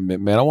about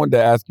government, man. I wanted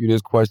to ask you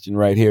this question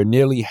right here.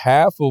 Nearly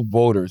half of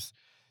voters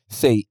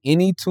say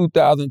any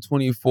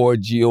 2024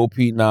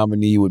 GOP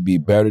nominee would be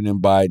better than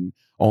Biden.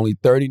 Only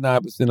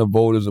 39% of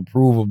voters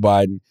approve of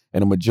Biden,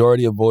 and a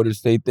majority of voters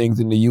say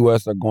things in the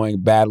U.S. are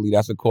going badly.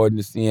 That's according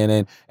to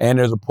CNN. And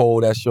there's a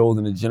poll that shows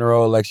in the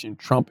general election,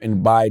 Trump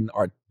and Biden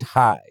are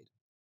tied.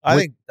 I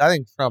think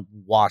Trump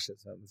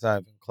washes him. It's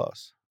not even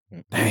close.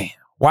 Damn.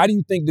 Why do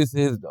you think this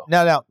is, though?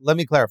 Now, let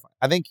me clarify.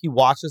 I think he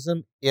washes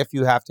him if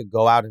you have to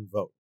go out and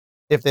vote.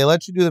 If they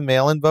let you do the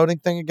mail-in voting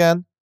thing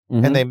again,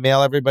 and they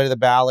mail everybody the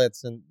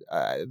ballots, and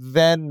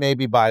then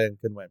maybe Biden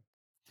could win.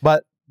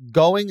 But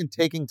going and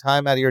taking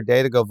time out of your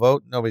day to go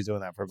vote, nobody's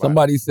doing that for Biden.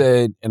 Somebody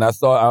said, and I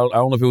don't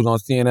know if it was on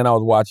CNN I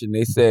was watching,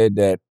 they said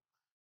that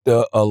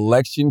the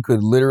election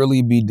could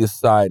literally be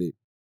decided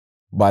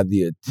by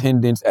the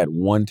attendance at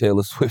one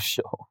Taylor Swift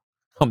show.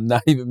 I'm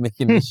not even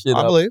making this shit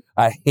up. believe.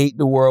 I hate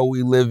the world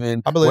we live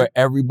in where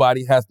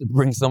everybody has to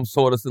bring some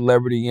sort of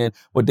celebrity in.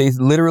 But they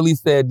literally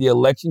said the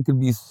election could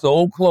be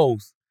so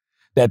close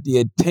that the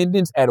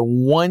attendance at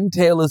one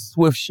Taylor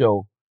Swift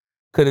show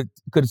could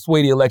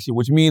sway the election,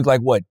 which means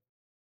like what?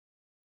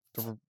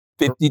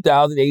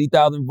 50,000,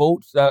 80,000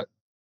 votes? I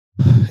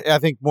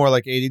think more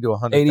like 80 to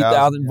 100,000.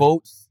 80,000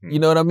 votes? You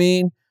know what I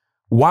mean?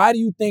 Why do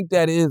you think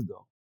that is,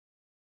 though?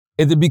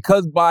 Is it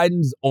because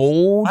Biden's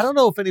old? I don't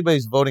know if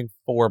anybody's voting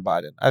for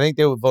Biden. I think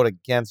they would vote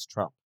against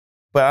Trump.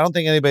 But I don't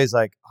think anybody's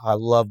like, I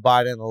love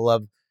Biden. I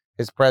love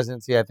his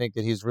presidency. I think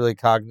that he's really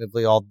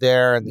cognitively all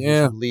there and that he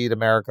should lead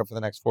America for the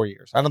next 4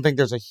 years. I don't think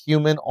there's a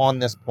human on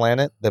this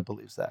planet that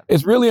believes that.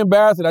 It's really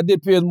embarrassing. I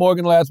did Piers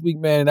Morgan last week,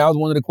 man, and that was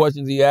one of the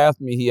questions he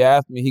asked me.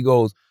 He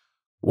goes,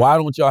 why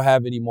don't y'all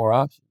have any more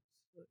options?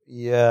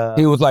 Yeah.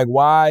 He was like,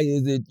 why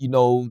is it,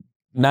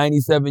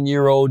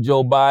 97-year-old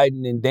Joe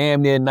Biden and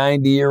damn near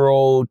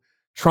 90-year-old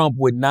Trump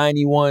with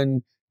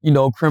 91,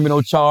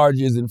 criminal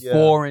charges and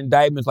 4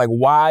 indictments? Like,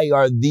 why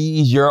are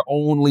these your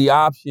only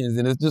options?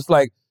 And it's just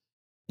like,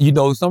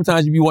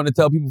 sometimes you want to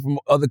tell people from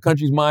other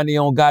countries, mind their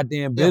own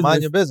goddamn business. Yeah,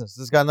 mind your business.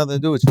 This got nothing to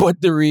do with you.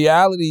 But the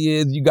reality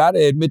is you got to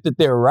admit that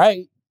they're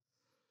right.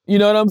 You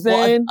know what I'm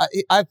saying? Well,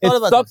 I thought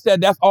about sucks that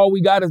that's all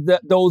we got is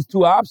those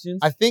two options.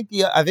 I think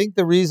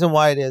the reason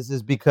why it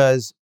is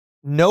because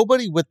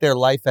nobody with their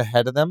life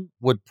ahead of them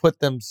would put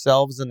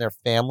themselves and their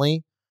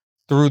family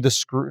through the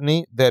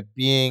scrutiny that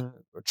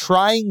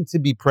trying to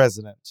be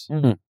president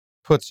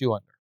puts you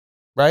under,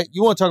 right?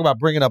 You want to talk about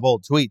bringing up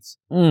old tweets.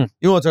 You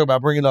want to talk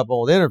about bringing up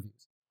old interviews.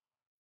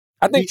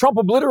 I think Trump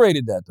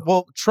obliterated that, though.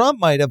 Well, Trump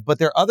might have, but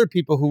there are other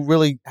people who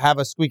really have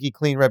a squeaky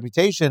clean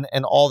reputation,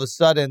 and all of a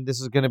sudden this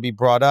is going to be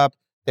brought up.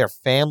 Their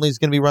family's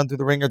going to be run through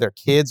the ringer. Their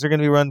kids are going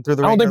to be run through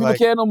the ringer. I don't think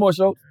people care no more,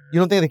 Schultz. You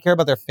don't think they care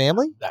about their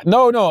family?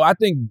 No. I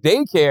think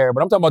they care,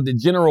 but I'm talking about the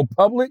general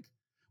public.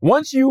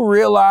 Once you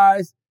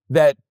realize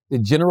that the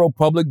general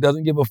public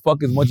doesn't give a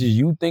fuck as much as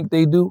you think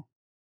they do,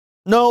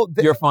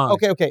 you're fine.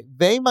 Okay.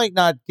 They might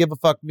not give a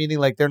fuck, meaning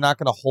like they're not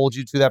going to hold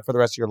you to that for the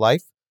rest of your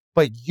life,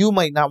 but you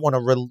might not want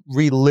to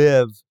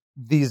relive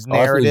these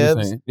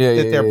narratives that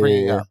they're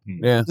bringing up.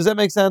 Yeah. Does that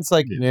make sense?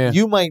 Like,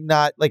 you might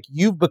not, like,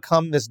 you've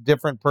become this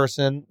different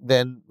person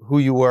than who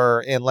you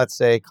were in, let's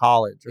say,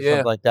 college or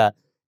something like that.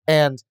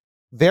 And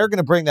they're going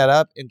to bring that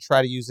up and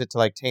try to use it to,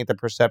 like, taint the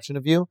perception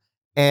of you.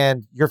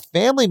 And your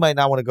family might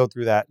not want to go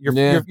through that.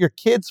 Your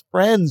kids'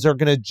 friends are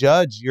going to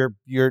judge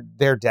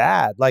their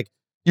dad. Like,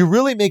 you're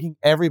really making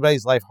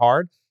everybody's life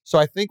hard. So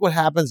I think what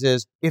happens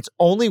is it's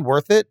only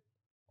worth it.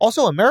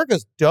 Also,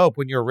 America's dope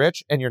when you're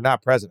rich and you're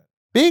not president.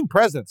 Being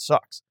president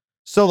sucks.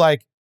 So,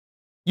 like,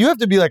 you have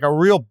to be like a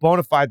real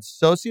bona fide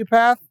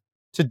sociopath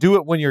to do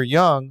it when you're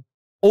young,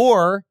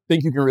 or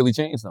think you can really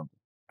change something.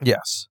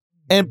 Yes.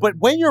 But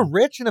when you're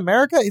rich in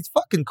America, it's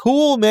fucking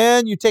cool,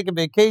 man. You're taking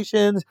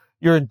vacations.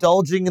 You're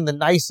indulging in the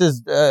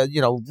nicest,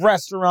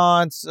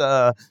 restaurants,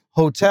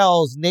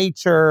 hotels,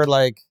 nature.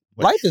 Like,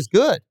 life is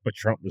good. But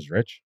Trump was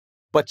rich.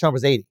 But Trump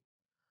was 80.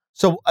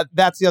 So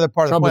that's the other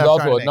part Trump of the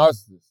point. Trump is also a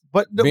narcissist.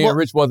 But being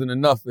rich wasn't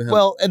enough for him.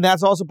 Well, and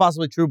that's also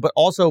possibly true. But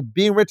also,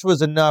 being rich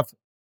was enough.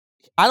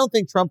 I don't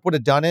think Trump would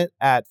have done it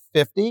at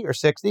 50 or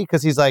 60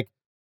 because he's like,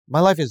 my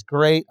life is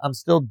great. I'm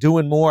still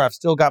doing more. I've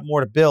still got more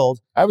to build.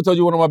 I ever told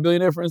you one of my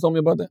billionaire friends told me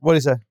about that? What did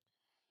he say?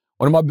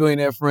 One of my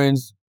billionaire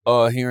friends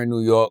here in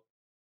New York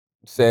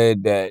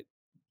said that,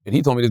 and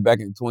he told me this back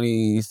in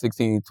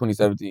 2016,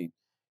 2017.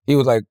 He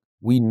was like,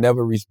 we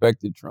never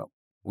respected Trump.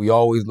 We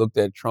always looked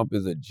at Trump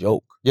as a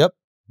joke. Yep.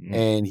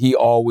 And he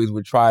always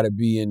would try to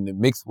be in the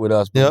mix with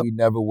us, but we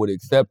never would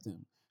accept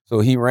him.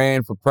 So he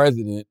ran for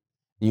president,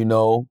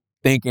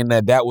 thinking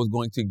that was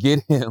going to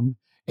get him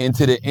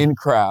into the in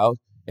crowd.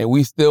 And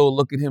we still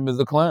look at him as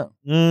a clown.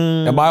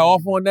 Am I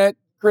off on that,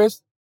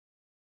 Chris?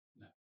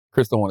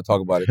 Chris don't want to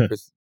talk about it.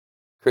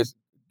 Chris,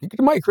 get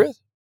the mic,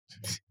 Chris.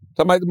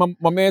 Somebody,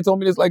 my man told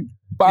me this like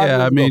 5 years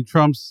ago. I mean,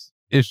 Trump's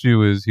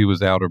issue is he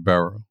was outer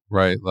borough,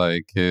 right?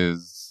 Like,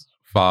 his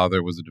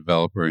father was a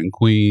developer in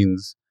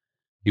Queens.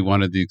 He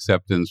wanted the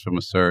acceptance from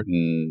a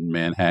certain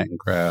Manhattan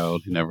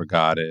crowd. He never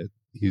got it.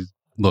 He's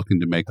looking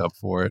to make up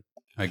for it,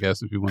 I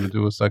guess, if you want to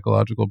do a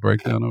psychological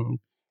breakdown of him.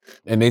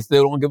 And they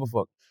still don't give a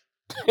fuck.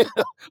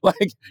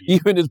 Like,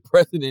 even as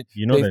president,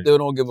 they still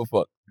don't give a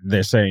fuck.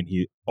 They're saying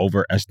he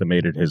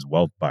overestimated his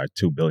wealth by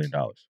 $2 billion.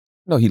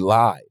 No, he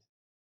lied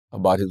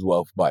about his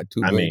wealth by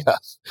 $2 billion.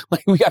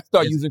 Like, we got to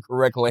start using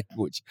correct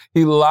language.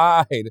 He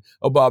lied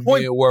about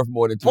being worth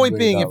more than $2 billion. Point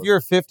being, if you're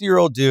a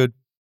 50-year-old dude,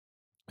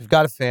 you've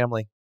got a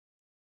family,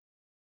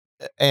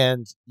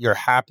 and you're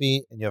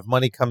happy and you have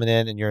money coming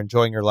in and you're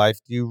enjoying your life,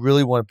 do you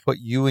really want to put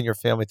you and your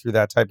family through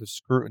that type of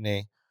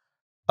scrutiny?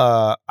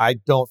 I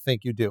don't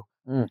think you do.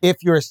 If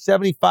you're a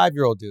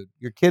 75-year-old dude,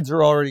 your kids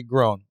are already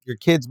grown. Your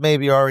kids may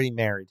be already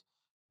married.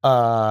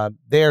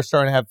 They are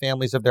starting to have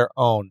families of their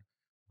own.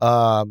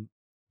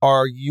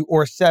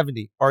 Or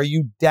 70, are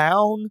you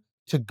down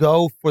to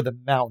go for the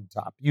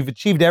mountaintop? You've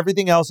achieved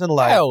everything else in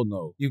life. Hell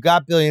no. You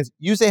got billions.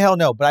 You say hell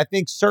no. But I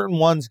think certain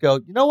ones go,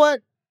 you know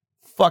what?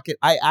 Fuck it.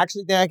 I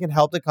actually think I can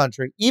help the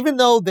country. Even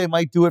though they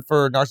might do it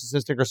for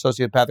narcissistic or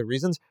sociopathic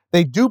reasons,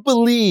 they do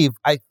believe,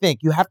 I think,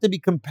 you have to be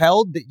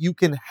compelled that you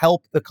can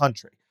help the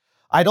country.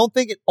 I don't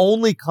think it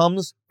only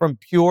comes from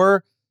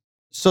pure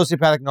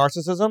sociopathic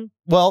narcissism.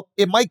 Well,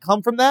 it might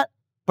come from that,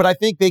 but I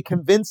think they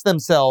convince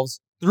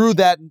themselves through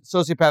that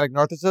sociopathic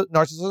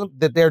narcissism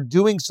that they're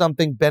doing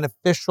something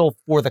beneficial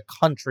for the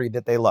country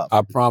that they love.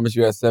 I promise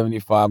you, at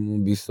 75, I'm going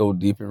to be so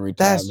deep in retirement.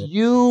 That's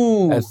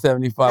you. At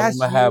 75, I'm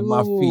going to have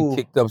my feet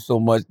kicked up so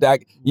much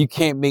that you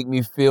can't make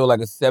me feel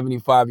like a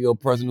 75-year-old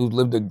person who's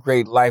lived a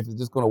great life is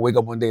just going to wake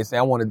up one day and say,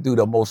 I want to do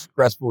the most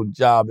stressful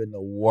job in the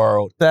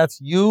world.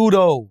 That's you,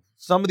 though.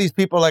 Some of these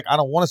people are like, I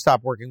don't want to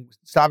stop working.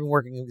 Stopping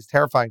working is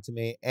terrifying to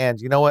me. And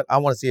you know what? I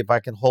want to see if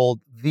I can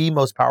hold the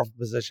most powerful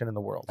position in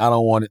the world. I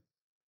don't want it.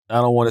 I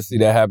don't want to see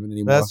that happen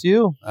anymore. That's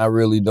you. I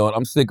really don't.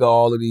 I'm sick of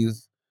all of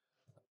these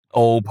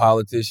old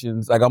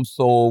politicians. Like, I'm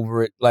so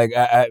over it. Like,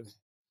 I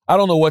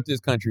don't know what this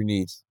country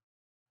needs.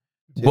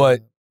 Yeah.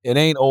 But it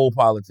ain't old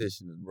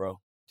politicians, bro.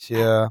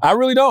 Yeah. I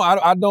really don't.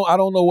 I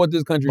don't know what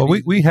this country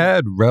needs. We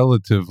had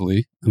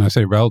relatively, and I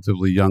say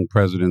relatively, young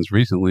presidents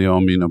recently. I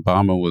mean,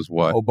 Obama was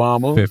what?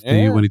 Obama.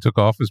 50 when he took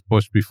office.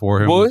 Bush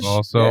before him was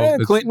also.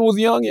 Clinton was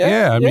young.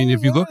 I mean,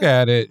 if you look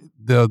at it,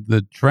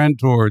 the trend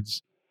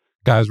towards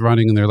guys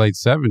running in their late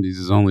 70s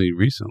is only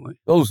recently.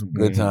 Those were some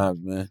good times,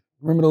 man.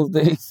 Remember those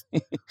days?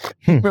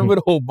 Remember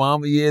the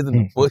Obama years and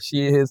the Bush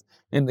years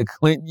and the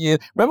Clinton years?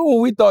 Remember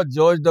when we thought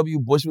George W.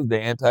 Bush was the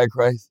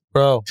Antichrist?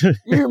 Bro.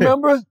 You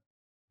remember?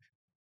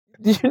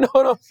 Do you know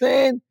what I'm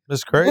saying?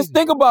 That's crazy. Just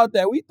think about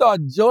that. We thought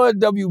George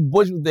W.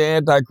 Bush was the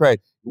Antichrist.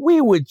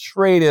 We would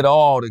trade it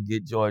all to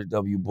get George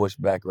W. Bush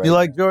back right You now.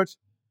 like George?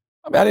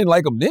 I mean, I didn't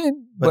like him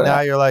then. But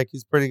now you're like,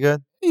 he's pretty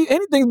good?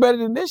 Anything's better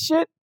than this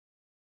shit.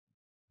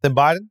 Than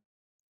Biden?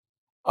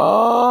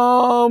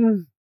 I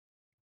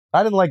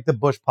didn't like the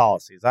Bush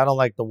policies. I don't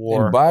like the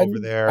war over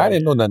there. I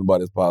didn't know nothing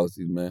about his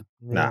policies, man.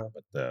 Nah,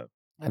 but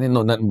I didn't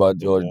know nothing about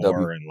George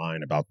W. in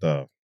line about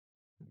the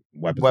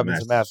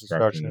weapons of mass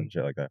destruction and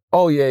shit like that.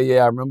 Oh,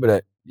 yeah, I remember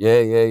that.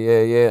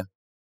 Yeah.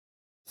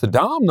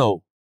 Saddam,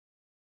 no.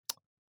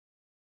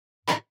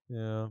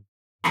 Yeah.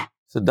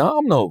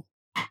 Saddam, no.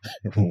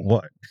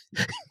 What?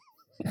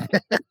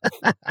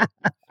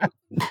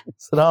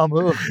 Saddam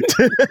who?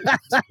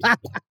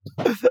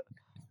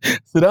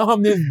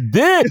 Saddam is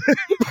dead.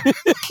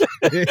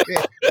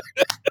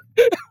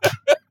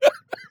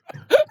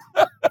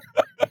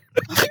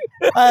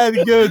 I had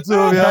to give it to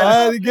him, yo. I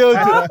had to give it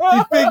to him.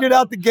 He figured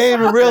out the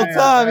game in real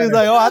time. He's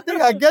like, oh, I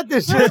think I get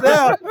this shit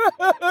now.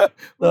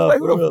 Like,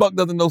 who the fuck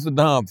doesn't know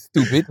Saddam?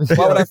 Stupid.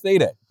 Why would I say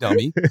that,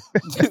 dummy?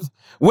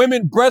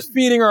 Women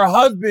breastfeeding her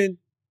husband.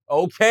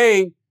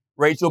 Okay.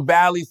 Rachel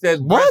Bally says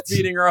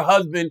breastfeeding her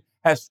husband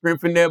has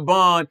strengthened their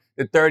bond.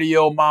 The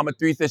 30-year-old mama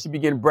 3 says she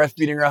began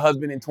breastfeeding her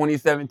husband in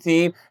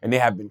 2017, and they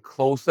have been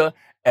closer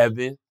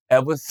ever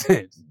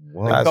since.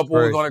 The couple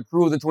was on a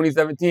cruise in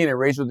 2017, and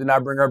Rachel did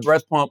not bring her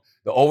breast pump.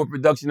 The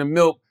overproduction of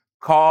milk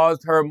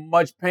caused her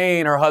much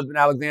pain. Her husband,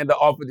 Alexander,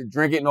 offered to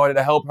drink it in order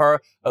to help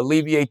her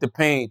alleviate the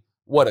pain.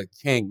 What a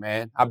king,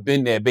 man. I've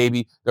been there,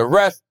 baby. The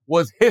rest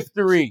was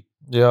history.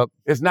 Yep.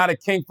 It's not a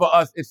kink for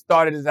us. It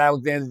started as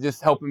Alexander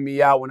just helping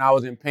me out when I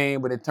was in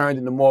pain, but it turned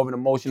into more of an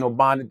emotional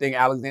bonding thing.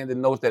 Alexander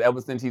notes that ever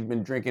since he's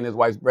been drinking his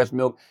wife's breast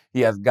milk,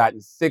 he has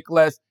gotten sick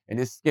less and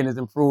his skin has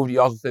improved. He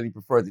also said he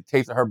prefers the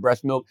taste of her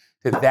breast milk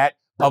to that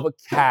of a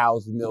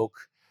cow's milk.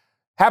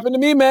 Happened to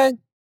me, man.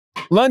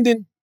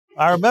 London.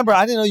 I remember.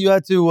 I didn't know you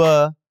had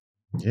to.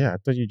 Yeah, I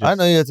thought you just. I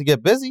know you had to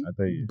get busy. I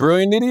thought you.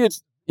 Brilliant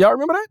Idiots. Y'all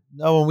remember that?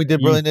 No, when we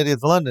did Brilliant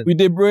Idiots in London. We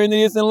did Brilliant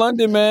Idiots in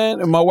London,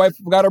 man. And my wife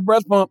forgot her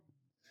breast pump.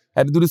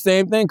 Had to do the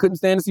same thing. Couldn't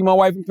stand to see my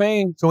wife in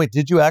pain. So wait,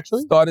 did you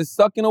actually? Started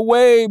sucking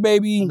away,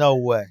 baby. No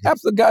way.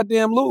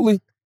 Absolutely.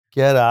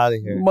 Get out of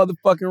here. You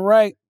motherfucking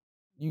right.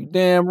 You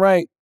damn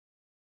right.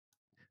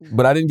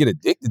 But I didn't get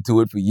addicted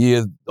to it for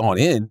years on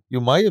end. You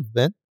might have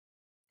been.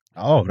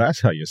 Oh,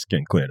 that's how your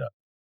skin cleared up.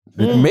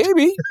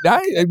 Maybe.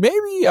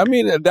 Maybe. I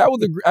mean, that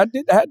was I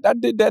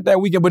did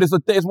that weekend. But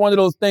it's one of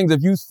those things.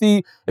 If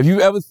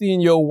you ever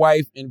seen your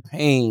wife in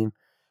pain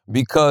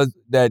because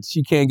that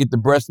she can't get the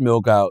breast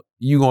milk out,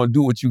 you gonna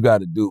do what you got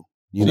to do.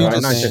 You know what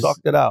I'm saying?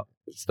 Sucked it out.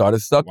 Started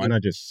sucking. Why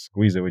not just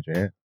squeeze it with your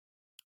hand?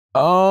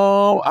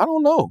 I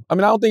don't know. I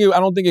mean, I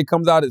don't think it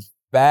comes out as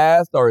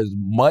fast or as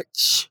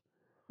much.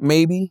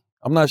 Maybe.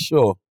 I'm not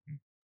sure.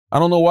 I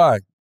don't know why,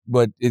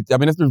 but it's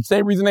the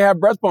same reason they have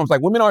breast pumps.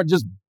 Like, women aren't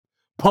just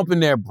pumping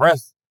their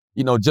breasts,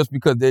 just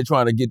because they're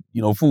trying to get,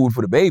 food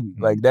for the baby.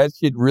 Like, that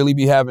shit really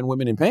be having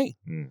women in pain.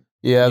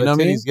 Yeah, you the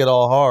titties get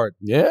all hard.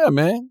 Yeah,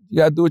 man. You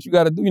gotta do what you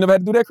gotta do. You never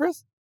had to do that,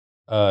 Chris?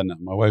 No,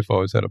 my wife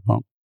always had a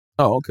pump.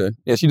 Oh, okay.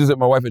 Yeah,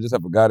 my wife had just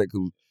forgot it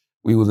because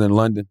we was in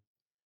London.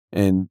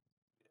 And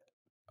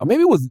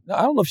maybe it was,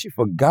 I don't know if she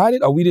forgot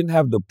it or we didn't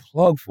have the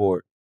plug for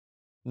it.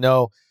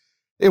 No,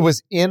 it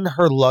was in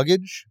her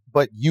luggage,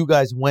 but you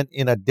guys went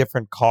in a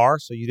different car,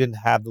 so you didn't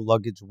have the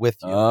luggage with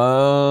you.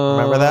 Oh.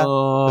 Remember that?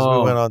 Because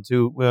we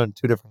went on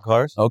two different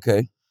cars.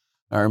 Okay.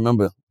 I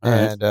remember.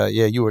 And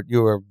you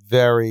were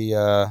very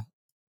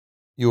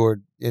you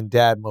were in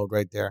dad mode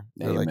right there.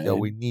 You're like, yo,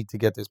 we need to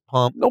get this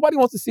pump. Nobody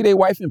wants to see their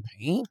wife in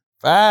pain.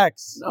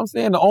 Facts. You know what I'm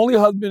saying? The only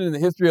husband in the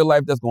history of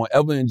life that's going to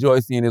ever enjoy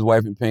seeing his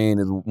wife in pain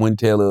is when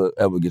Taylor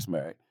ever gets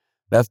married.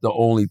 That's the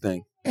only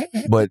thing.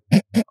 But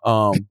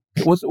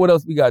what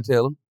else we got,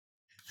 Taylor?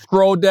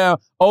 Scroll down.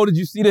 Oh, did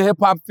you see the Hip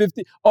Hop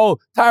 50? Oh,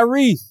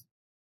 Tyrese.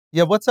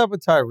 Yeah, what's up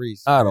with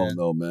Tyrese? I don't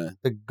know, man.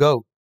 The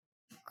GOAT.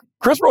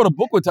 Chris wrote a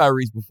book with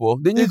Tyrese before.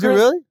 Did you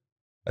really?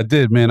 I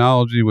did.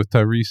 Manology with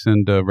Tyrese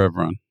and Rev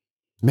Run.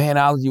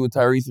 Manology with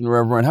Tyrese and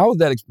Rev Run. How was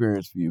that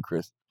experience for you,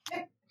 Chris?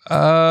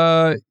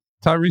 Tyrese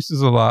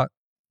is a lot.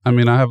 I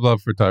mean, I have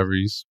love for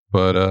Tyrese,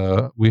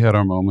 but we had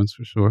our moments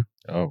for sure.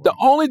 Oh, the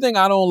only thing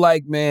I don't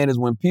like, man, is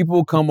when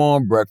people come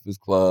on Breakfast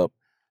Club,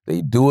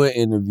 they do an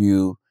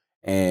interview,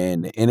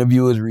 and the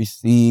interview is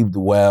received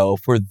well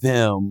for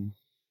them,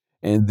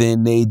 and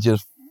then they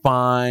just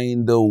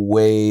find a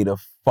way to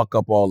fuck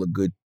up all the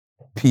good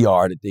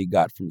PR that they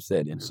got from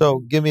said interview. So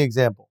give me an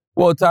example.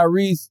 Well,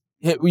 Tyrese,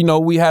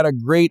 we had a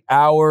great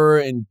hour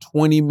and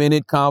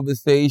 20-minute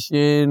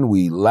conversation.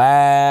 We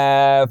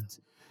laughed.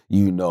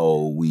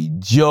 We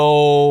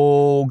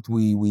joked.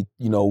 We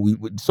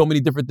so many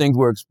different things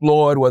were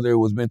explored, whether it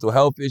was mental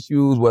health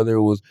issues, whether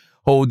it was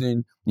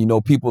holding,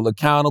 people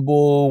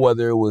accountable,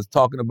 whether it was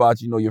talking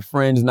about, your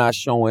friends not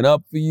showing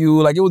up for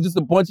you. Like, it was just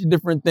a bunch of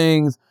different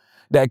things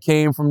that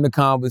came from the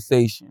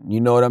conversation.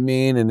 You know what I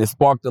mean? And it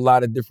sparked a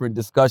lot of different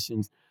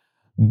discussions.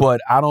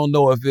 But I don't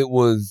know if it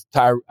was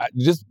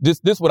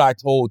this what I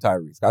told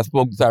Tyrese. I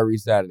spoke to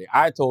Tyrese Saturday.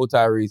 I told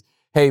Tyrese,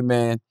 hey,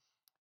 man,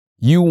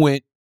 you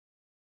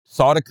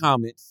saw the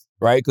comments,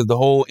 right? Because the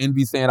whole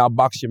Envy saying I'll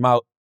box him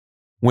out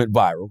went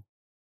viral,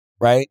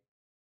 right?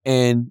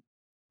 And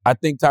I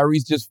think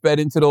Tyrese just fed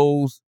into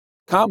those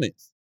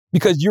comments.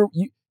 Because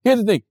here's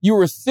the thing, you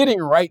were sitting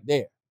right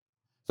there.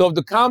 So if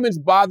the comments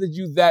bothered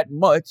you that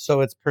much.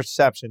 So it's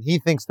perception. He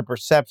thinks the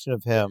perception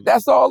of him.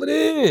 That's all it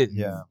is.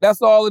 Yeah.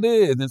 That's all it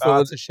is. And so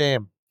it's a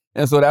shame.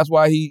 And so that's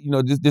why he,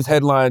 this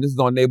headline, this is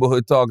on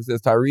Neighborhood Talk. It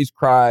says Tyrese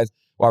cries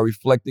while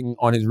reflecting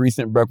on his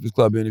recent Breakfast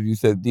Club interview.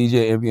 Says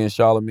DJ Envy and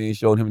Charlamagne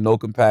showed him no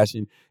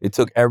compassion. It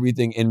took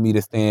everything in me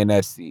to stay in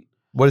that seat.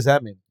 What does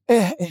that mean?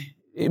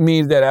 It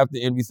means that after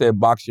Envy said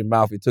box your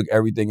mouth, it took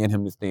everything in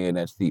him to stay in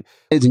that seat.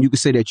 And you could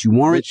say that you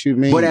weren't,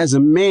 but as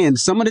a man,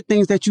 some of the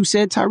things that you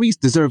said, Tyrese,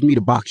 deserve me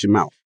to box your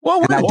mouth.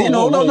 Well, and I didn't.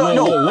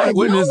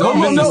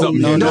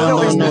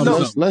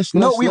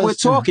 No. We were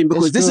talking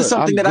because this is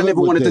something that I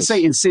never wanted to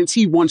say. And since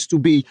he wants to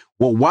be,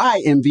 well,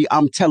 why Envy?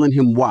 I'm telling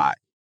him why.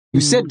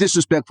 You said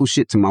disrespectful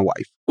shit to my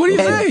wife. What do you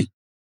say?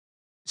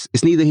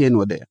 It's neither here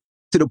nor there.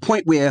 To the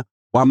point where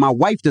my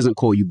wife doesn't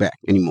call you back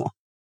anymore.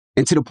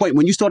 And to the point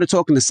when you started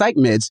talking to psych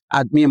meds,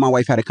 me and my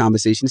wife had a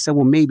conversation and said,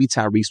 well, maybe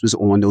Tyrese was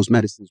on those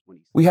medicines.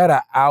 We had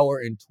an hour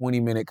and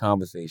 20-minute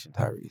conversation,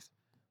 Tyrese.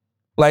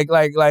 Like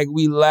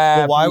we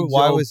laughed.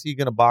 Why was he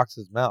gonna box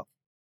his mouth?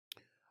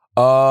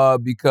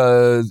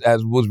 Because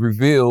as was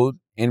revealed,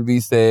 Envy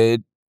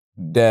said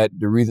that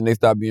the reason they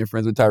stopped being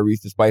friends with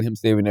Tyrese, despite him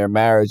saving their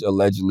marriage,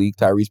 allegedly,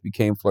 Tyrese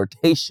became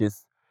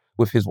flirtatious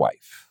with his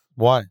wife.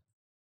 Why?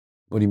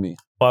 What do you mean?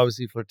 Why was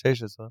he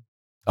flirtatious, huh?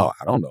 Oh,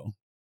 I don't know.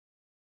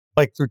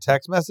 Like through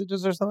text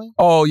messages or something?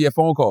 Oh, yeah,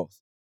 phone calls.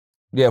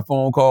 Yeah,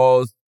 phone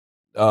calls.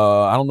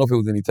 I don't know if it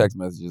was any text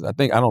messages. I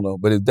don't know,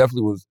 but it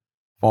definitely was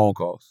phone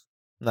calls.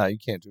 No, you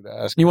can't do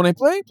that. You want to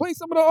play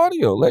some of the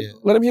audio? Let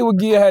him hear what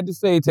Gia had to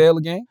say,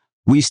 Taylor Gang.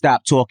 We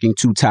stopped talking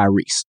to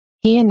Tyrese.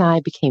 He and I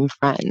became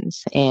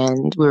friends,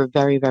 and we were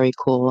very, very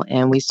cool,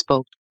 and we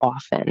spoke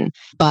often.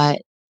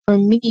 But for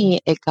me,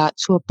 it got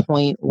to a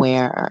point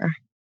where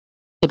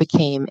it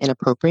became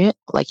inappropriate.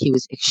 Like, he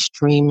was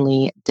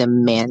extremely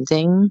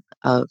demanding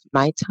of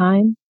my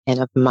time and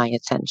of my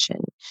attention,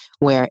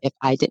 where if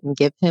I didn't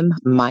give him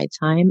my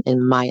time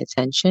and my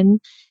attention,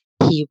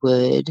 he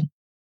would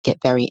get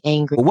very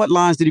angry. Well, what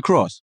lines did he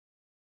cross?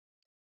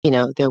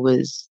 There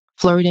was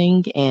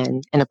flirting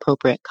and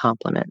inappropriate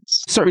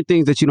compliments. Certain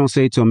things that you don't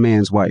say to a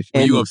man's wife.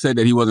 Were you upset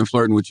that he wasn't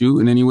flirting with you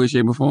in any way,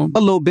 shape, or form? A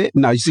little bit.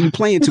 No, you see, you're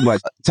playing too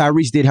much.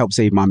 Tyrese did help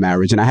save my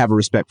marriage, and I have a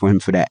respect for him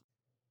for that.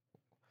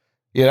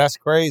 Yeah, that's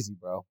crazy,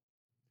 bro.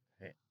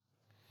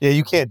 Yeah,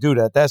 you can't do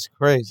that. That's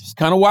crazy. It's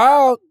kind of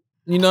wild.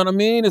 You know what I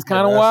mean? It's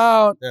kind of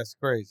wild. That's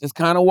crazy. It's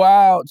kind of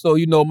wild. So,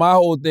 my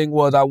whole thing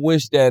was I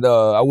wish that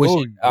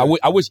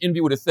I wish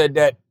Envy would have said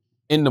that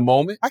in the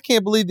moment. I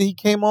can't believe that he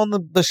came on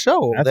the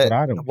show. That's what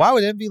I don't. Why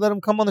would Envy let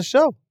him come on the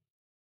show?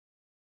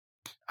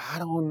 I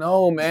don't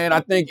know, man.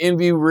 I think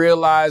Envy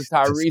realized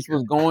Tyrese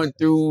was going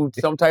through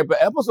some type of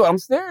episode. I'm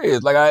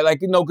serious.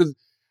 Because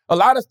a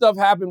lot of stuff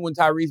happened when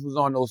Tyrese was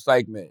on those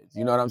psych meds.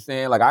 You know what I'm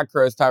saying? Like, I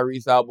cursed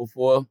Tyrese out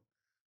before.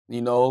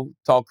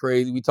 Talk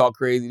crazy. We talk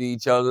crazy to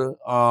each other.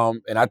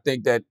 And I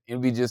think that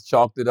Envy just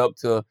chalked it up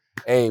to,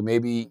 hey,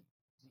 maybe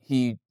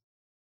he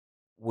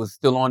was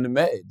still on the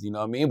meds. You know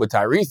what I mean? But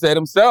Tyrese said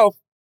himself,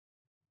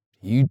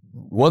 he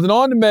wasn't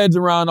on the meds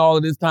around all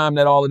of this time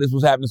that all of this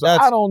was happening. So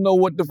I don't know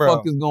what the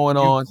fuck is going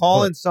on.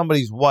 Calling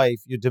somebody's wife,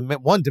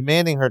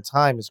 demanding her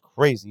time is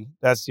crazy.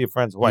 That's your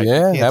friend's wife.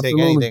 Yeah, you can't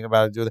absolutely. take anything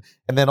about it. Do that.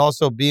 And then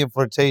also being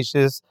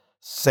flirtatious,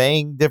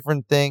 saying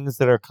different things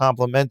that are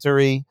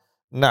complimentary.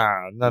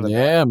 Nah, none of that.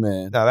 Yeah,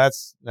 man.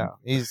 No,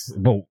 he's.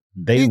 But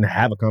they didn't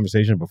have a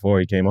conversation before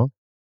he came on?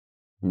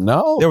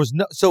 No. There was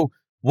no. So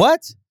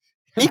what?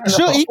 He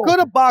could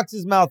have boxed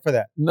his mouth for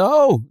that.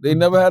 No, they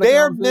never had a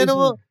bare conversation.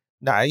 minimum.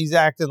 Nah, he's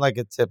acting like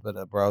a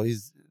Tippita, bro.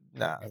 That's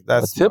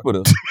a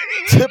Tippita.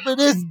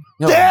 Tippita's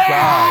Oh,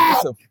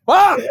 God, what the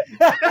fuck?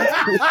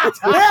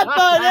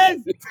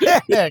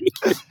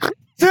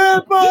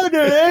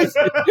 Tippita's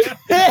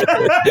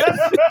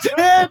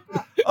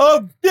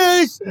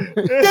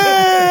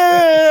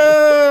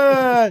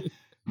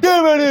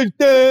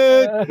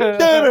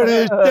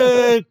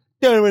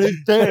tip of this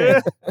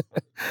day.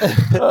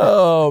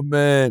 Oh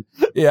man,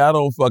 yeah, I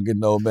don't fucking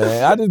know,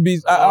 man. I just be,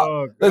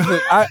 I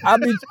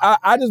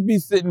just be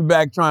sitting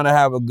back trying to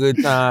have a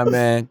good time,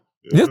 man.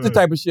 This the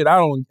type of shit I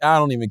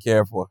don't even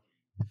care for.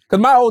 Cause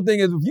my whole thing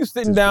is, if you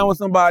sitting down with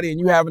somebody and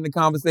you having the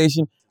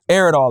conversation,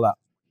 air it all out.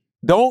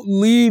 Don't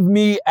leave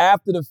me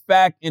after the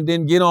fact and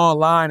then get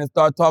online and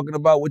start talking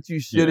about what you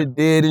should have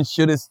did and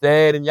should have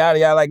said and yada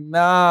yada. Like,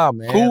 nah,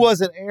 man. Who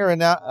wasn't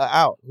airing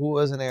out? Who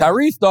wasn't airing?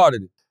 Tyrese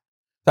started it.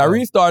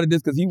 Tyrese started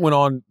this because he went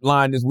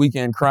online this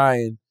weekend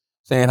crying,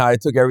 saying how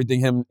it took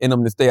everything in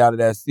him to stay out of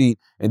that seat.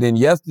 And then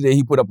yesterday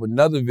he put up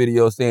another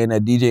video saying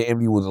that DJ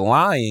Envy was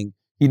lying.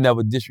 He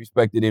never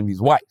disrespected Envy's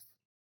wife.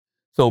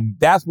 So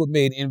that's what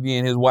made Envy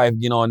and his wife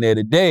get on there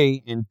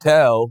today and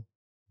tell,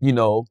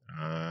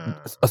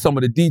 some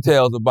of the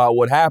details about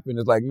what happened.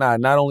 It's like, nah,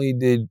 not only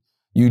did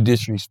you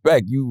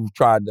disrespect, you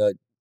tried to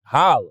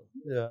holler.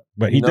 Yeah.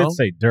 But he did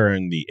say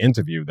during the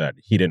interview that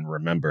he didn't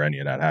remember any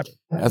of that happening.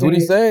 That's what he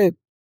said.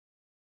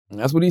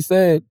 That's what he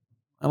said.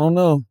 I don't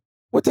know.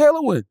 What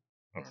Taylor went?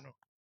 I don't know.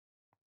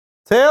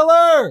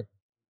 Taylor!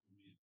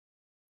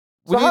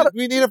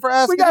 We need it for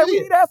Asking We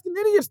Idiots. need Asking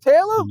Idiots,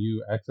 Taylor. Can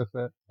you access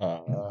that?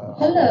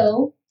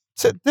 Hello.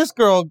 This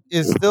girl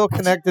is still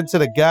connected to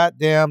the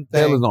goddamn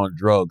thing. Taylor's on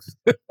drugs.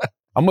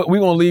 We're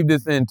gonna leave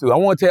this in too. I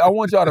want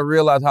y'all to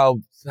realize how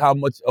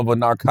much of a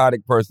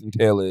narcotic person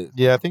Taylor is.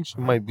 Yeah, I think she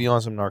might be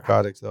on some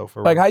narcotics though.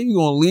 For like, how you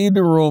gonna leave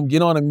the room,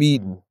 get on a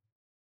meeting,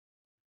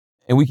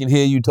 and we can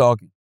hear you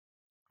talking?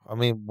 I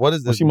mean, what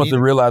is this? Well, she must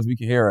have realized we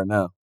can hear her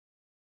now.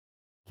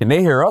 Can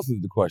they hear us?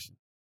 Is the question.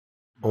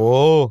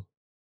 Oh.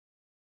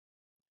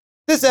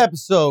 This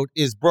episode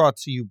is brought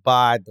to you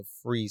by the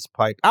Freeze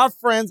Pipe. Our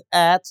friends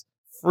at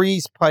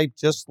Freeze Pipe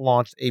just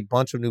launched a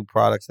bunch of new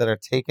products that are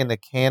taking the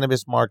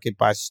cannabis market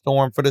by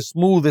storm. For the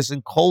smoothest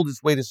and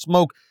coldest way to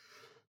smoke,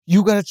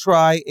 you got to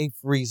try a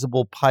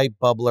freezable pipe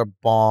bubbler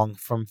bong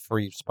from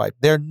Freeze Pipe.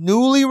 Their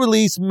newly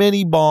released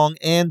mini bong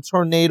and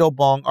tornado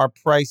bong are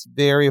priced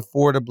very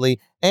affordably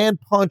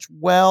and punch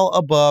well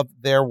above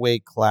their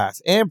weight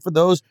class. And for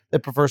those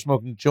that prefer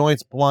smoking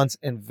joints, blunts,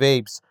 and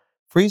vapes,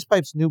 Freeze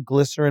Pipe's new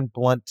glycerin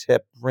blunt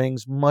tip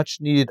brings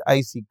much-needed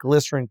icy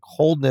glycerin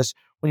coldness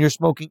when you're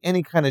smoking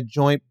any kind of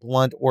joint,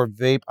 blunt, or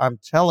vape. I'm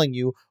telling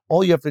you,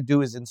 all you have to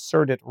do is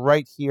insert it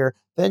right here.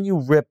 Then you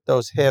rip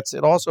those hits.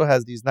 It also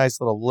has these nice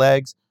little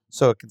legs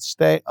so it can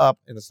stay up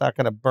and it's not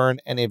going to burn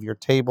any of your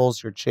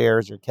tables, your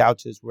chairs, your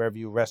couches, wherever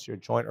you rest your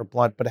joint or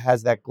blunt. But it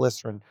has that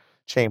glycerin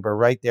chamber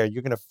right there.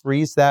 You're going to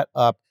freeze that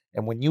up.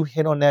 And when you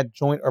hit on that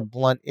joint or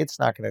blunt, it's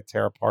not going to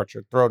tear apart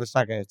your throat. It's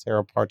not going to tear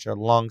apart your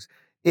lungs.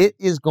 It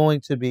is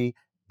going to be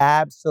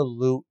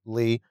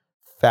absolutely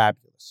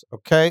fabulous,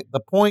 okay? The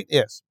point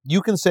is,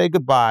 you can say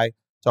goodbye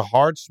to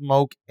hard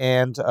smoke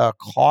and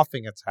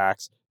coughing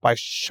attacks by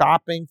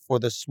shopping for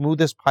the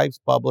smoothest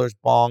pipes, bubblers,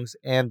 bongs,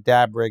 and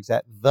dab rigs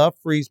at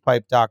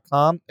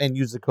thefreezepipe.com and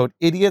use the code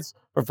IDIOTS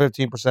for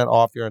 15%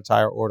 off your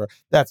entire order.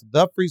 That's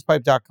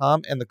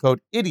thefreezepipe.com and the code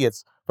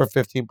IDIOTS for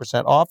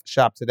 15% off.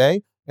 Shop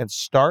today and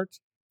start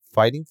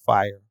fighting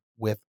fire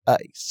with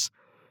ice.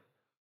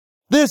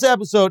 This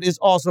episode is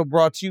also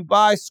brought to you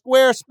by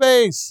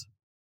Squarespace.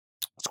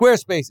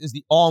 Squarespace is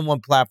the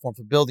all-in-one platform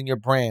for building your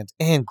brand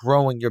and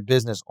growing your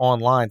business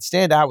online.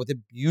 Stand out with a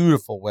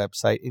beautiful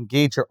website,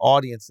 engage your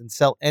audience, and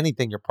sell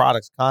anything, your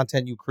products,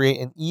 content you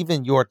create, and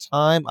even your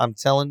time. I'm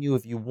telling you,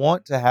 if you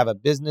want to have a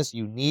business,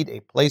 you need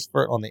a place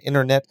for it on the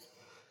internet.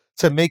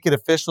 To make it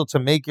official, to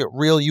make it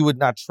real, you would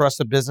not trust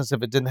a business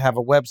if it didn't have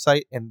a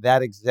website, and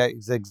that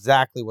is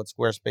exactly what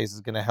Squarespace is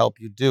going to help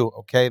you do,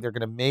 okay? They're going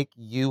to make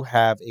you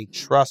have a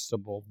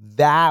trustable,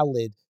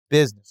 valid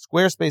business.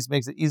 Squarespace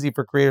makes it easy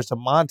for creators to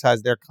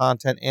monetize their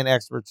content and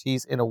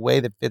expertise in a way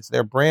that fits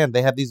their brand.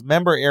 They have these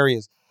member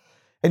areas,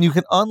 and you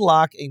can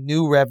unlock a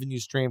new revenue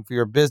stream for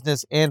your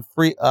business and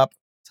free up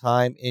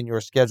time in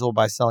your schedule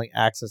by selling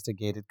access to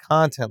gated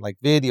content like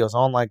videos,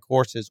 online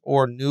courses,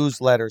 or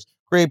newsletters.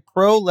 Create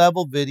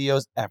pro-level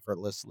videos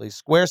effortlessly.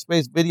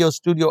 Squarespace Video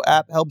Studio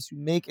app helps you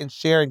make and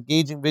share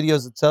engaging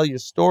videos that tell your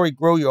story,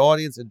 grow your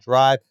audience, and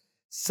drive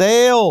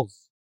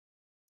sales.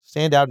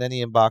 Stand out in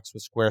any inbox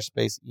with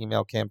Squarespace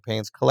email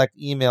campaigns. Collect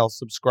email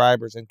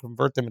subscribers and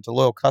convert them into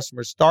loyal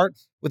customers. Start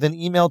with an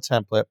email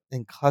template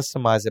and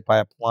customize it by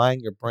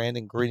applying your brand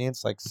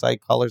ingredients like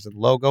site colors and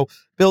logo.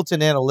 Built-in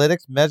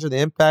analytics. Measure the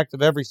impact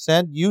of every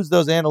send. Use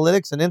those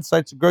analytics and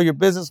insights to grow your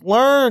business.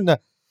 Learn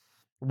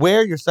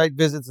where your site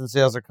visits and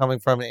sales are coming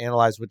from and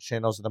analyze which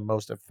channels are the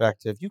most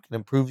effective. You can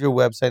improve your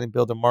website and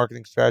build a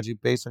marketing strategy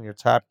based on your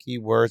top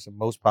keywords and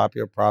most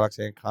popular products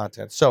and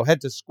content. So head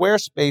to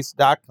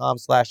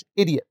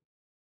squarespace.com/idiot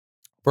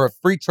for a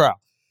free trial.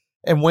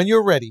 And when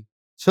you're ready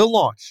to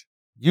launch,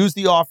 use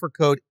the offer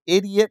code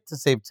IDIOT to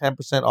save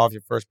 10% off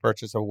your first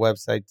purchase of a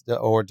website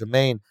or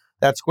domain.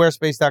 That's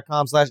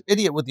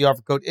squarespace.com/idiot with the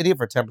offer code IDIOT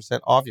for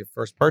 10% off your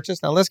first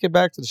purchase. Now let's get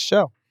back to the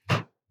show.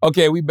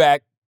 Okay, we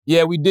back.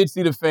 Yeah, we did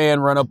see the fan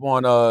run up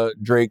on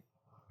Drake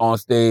on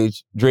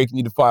stage. Drake, you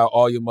need to fire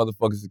all your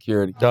motherfucking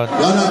security. Done.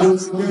 Y'all not doing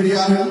security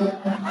out here? Y'all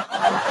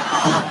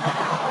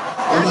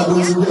not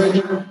doing security?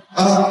 You're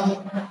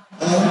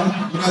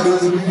not doing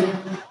security?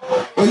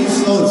 Well, you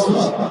slow as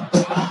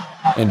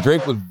fuck. And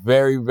Drake was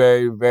very,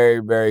 very,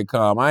 very, very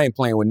calm. I ain't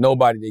playing with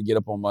nobody that get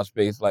up on my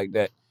space like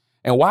that.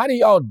 And why do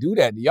y'all do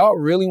that? Do y'all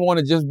really want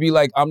to just be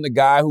like, I'm the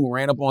guy who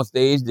ran up on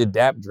stage to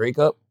dap Drake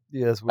up?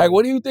 Yes. Like,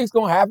 what do you think's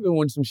gonna happen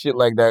when some shit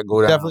like that go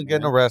down? Definitely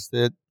getting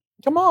arrested.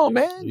 Come on,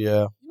 man.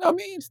 Yeah. You know what I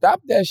mean?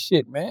 Stop that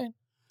shit, man.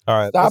 All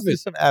right. Stop Let's it. do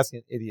some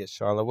asking idiots,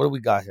 Charlotte. What do we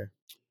got here?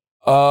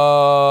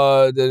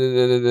 I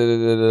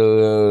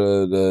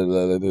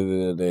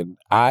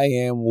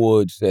Am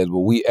Wood says,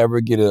 will we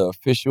ever get an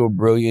official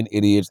Brilliant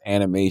Idiots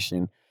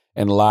animation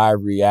and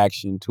live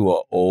reaction to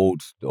an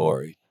old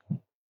story?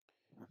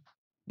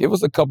 Give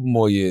us a couple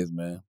more years,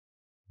 man.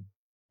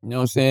 You know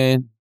what I'm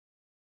saying?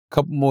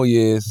 Couple more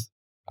years.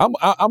 I'm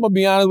gonna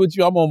be honest with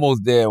you. I'm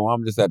almost there.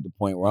 I'm just at the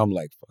point where I'm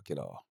like, fuck it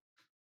all.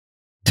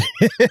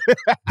 I'm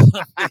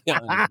be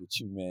honest with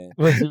you, man.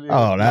 What you mean?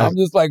 I'm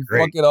just like,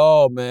 great. fuck it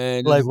all,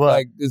 man. Like It's what?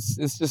 Like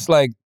it's just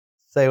like,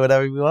 say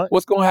whatever you want.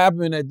 What's gonna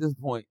happen at this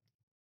point?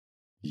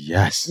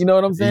 Yes. You know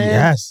what I'm saying?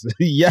 Yes.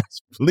 Yes,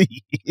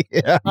 please.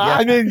 Yeah.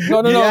 I mean,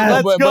 no.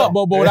 Yes.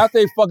 But when I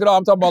say fuck it all,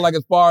 I'm talking about like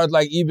as far as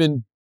like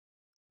even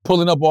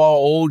pulling up all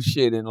old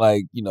shit and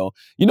like, you know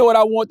what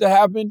I want to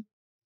happen?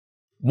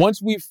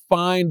 Once we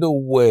find a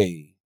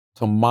way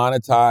to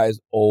monetize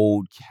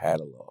old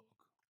catalog,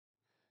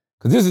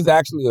 because this is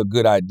actually a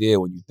good idea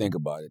when you think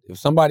about it. If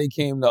somebody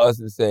came to us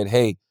and said,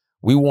 hey,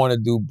 we want to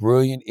do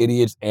Brilliant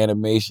Idiots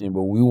animation,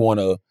 but we want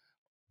to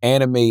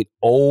animate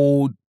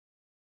old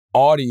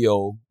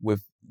audio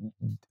with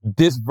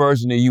this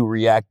version of you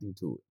reacting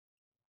to it.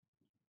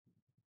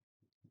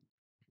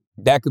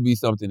 That could be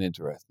something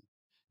interesting.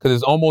 Because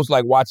it's almost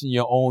like watching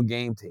your own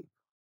game tape.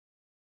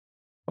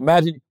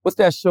 Imagine, what's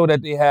that show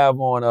that they have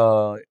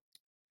on,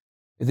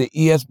 is it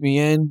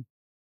ESPN?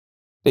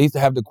 They used to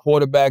have the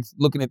quarterbacks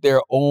looking at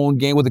their own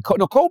game.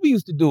 No, Kobe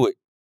used to do it.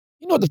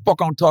 You know what the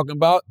fuck I'm talking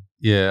about?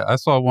 Yeah, I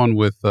saw one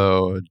with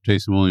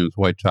Jason Williams,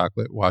 White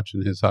Chocolate,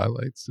 watching his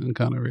highlights and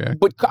kind of reacting.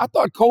 But I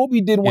thought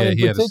Kobe did one in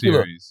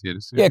particular. He had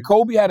a series. Yeah,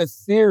 Kobe had a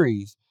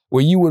series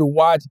where you would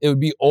watch, it would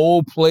be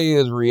old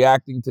players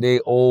reacting to their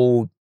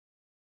old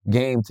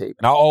game tape.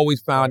 And I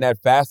always found that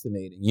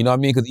fascinating. You know what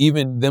I mean? Because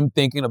even them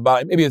thinking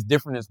about, maybe it's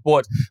different in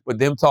sports, but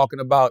them talking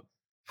about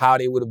how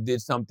they would have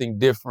did something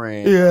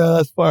different. Yeah,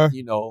 that's fire.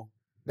 You know,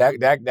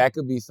 that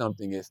could be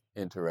something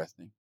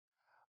interesting.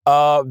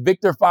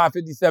 Victor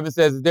 557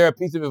 says, is there a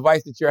piece of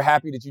advice that you're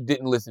happy that you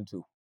didn't listen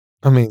to?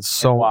 I mean,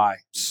 why?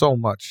 So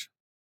much.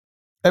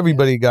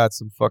 Everybody got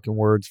some fucking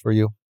words for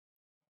you.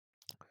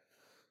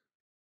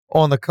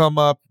 On the come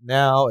up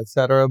now,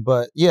 etc.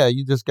 But yeah,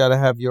 you just got to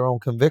have your own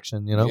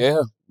conviction, you know?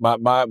 Yeah.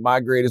 My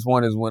greatest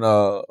one is when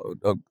a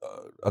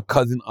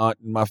cousin aunt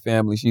in my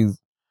family,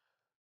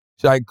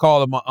 I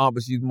call her my aunt,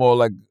 but she's more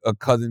like a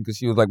cousin because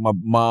she was like my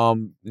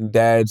mom and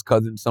dad's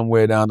cousin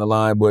somewhere down the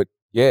line. But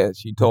yeah,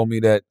 she told me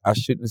that I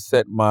shouldn't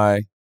set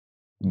my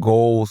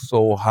goals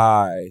so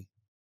high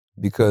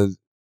because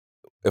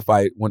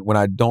when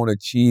I don't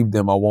achieve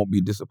them, I won't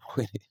be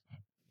disappointed.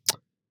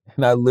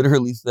 And I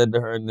literally said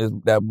to her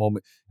in that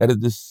moment, that is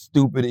the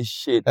stupidest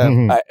shit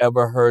I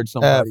ever heard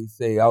somebody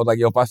say. I was like,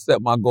 yo, if I set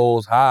my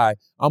goals high,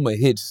 I'm going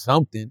to hit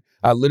something.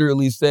 I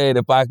literally said,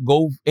 if I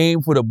go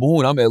aim for the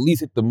moon, I'm at least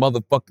hit the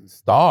motherfucking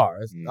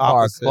stars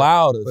or a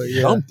cloud or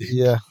something.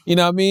 Yeah. You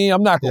know what I mean?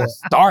 I'm not going to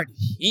start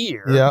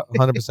here. Yeah,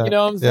 100%. You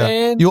know what I'm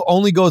saying? You'll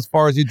only go as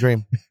far as you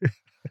dream.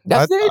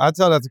 That's it. I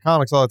tell that to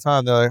comics all the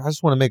time. They're like, I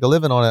just want to make a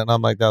living on it. And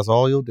I'm like, that's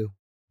all you'll do.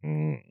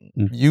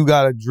 You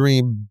got to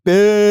dream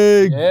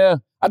big. Yeah.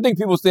 I think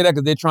people say that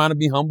because they're trying to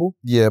be humble.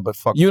 Yeah, but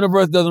fuck.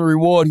 Universe doesn't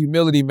reward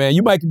humility, man.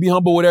 You might be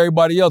humble with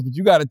everybody else, but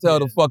you got to tell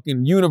the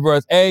fucking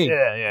universe, hey,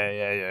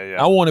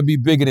 I want to be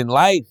bigger than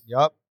life.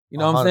 Yup. You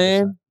know what I'm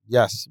saying?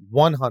 Yes,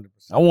 100%.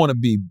 I want to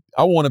be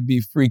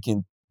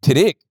freaking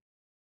Tidik.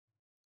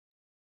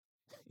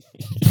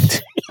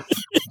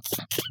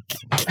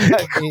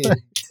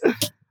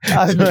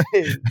 I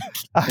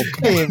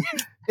mean,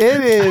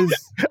 it is.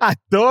 I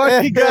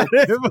thought he got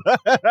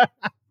it.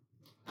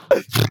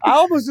 I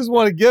almost just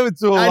want to give it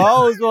to him. I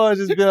always want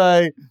to just be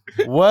like,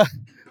 what?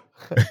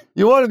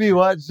 You want to be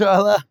what,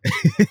 Charlotte?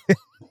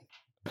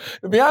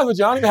 To be honest with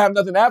you, I don't even have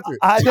nothing after it.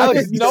 I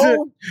just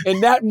know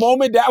in that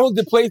moment, that was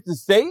the place to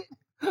say it.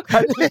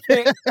 I just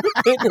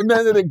think of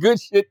none of the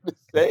good shit to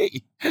say.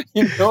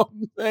 You know what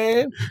I'm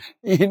saying?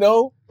 You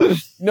know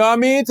what I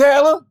mean,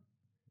 Taylor?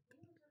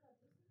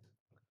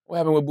 What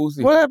happened with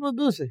Boosie? What happened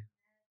with Boosie?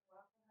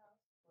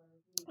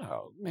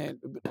 Oh, man.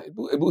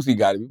 Boosie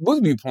got it.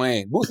 Boosie be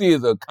playing. Boosie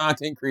is a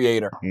content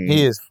creator.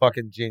 He is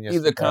fucking genius.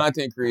 He's a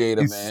content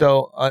creator,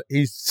 man.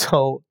 He's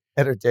so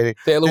entertaining.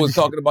 Taylor was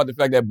talking about the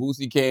fact that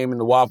Boosie came in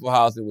the Waffle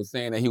House and was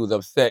saying that he was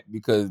upset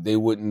because they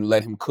wouldn't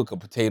let him cook a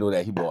potato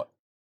that he bought.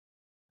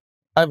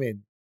 I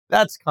mean,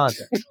 that's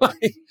content.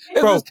 This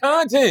is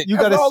content. You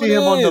got to see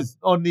him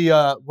on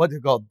the what's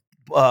it called?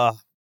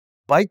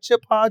 Bite Your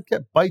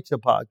Podcast? Bite Your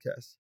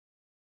Podcast.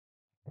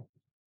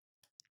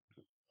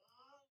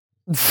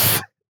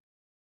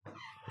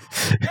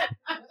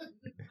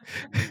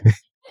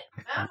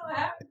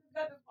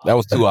 That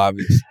was too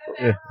obvious.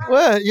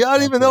 What? Y'all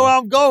don't even know where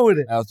I'm going with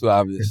it. That was too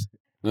obvious.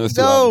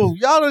 Y'all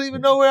don't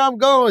even know where I'm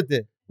going with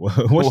it.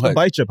 What's the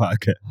Bite Your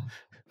Podcast?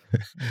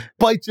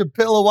 Bite your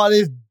pillow while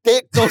his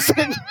dick goes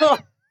in your...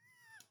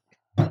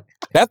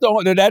 That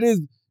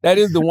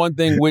is the one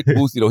thing with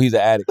Boosie though. He's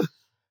an addict.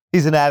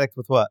 He's an addict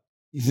with what?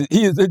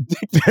 He is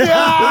addicted.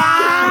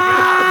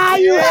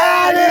 You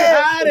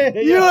had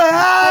it! You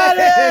had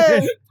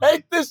it!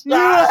 Take this shot. You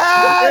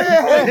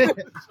had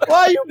it!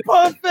 Why you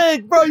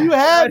perfect, bro? You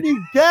had me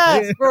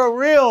gassed for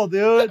real,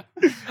 dude.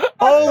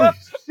 Holy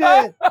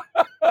shit.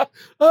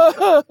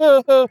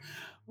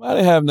 I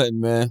didn't have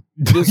nothing, man.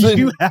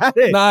 You had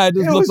it. Nah, it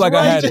just looked like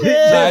I had it.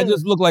 Nah, it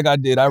just looked like I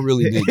did. I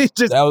really did.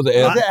 That was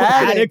an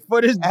addict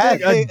for this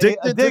dick. Addicted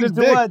to this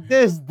dick. What?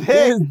 This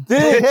dick.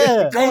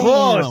 Yeah. Come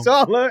on,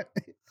 Charlotte.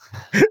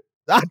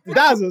 That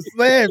was a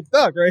slam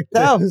dunk right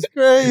there. That was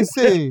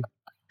crazy.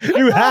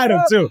 You had him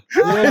too.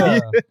 Yeah.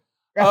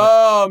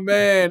 Oh,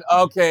 man.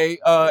 Okay.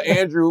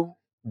 Andrew,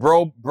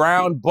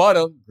 Brown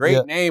Butter.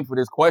 Great name for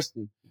this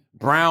question.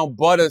 Brown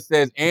Butter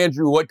says,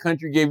 Andrew, what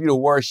country gave you the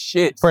worst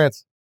shit?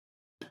 France.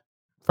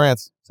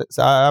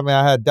 So, I mean,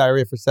 I had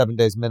diarrhea for 7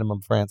 days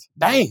minimum. France.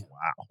 Damn.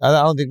 Wow.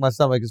 I don't think my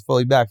stomach is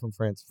fully back from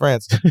France.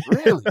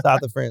 Really?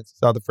 South of France.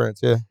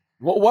 Yeah.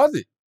 What was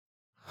it?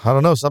 I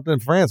don't know. Something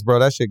in France, bro.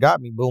 That shit got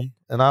me. Boom.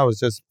 And I was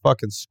just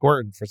fucking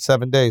squirting for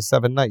 7 days,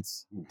 7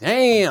 nights.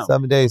 Damn.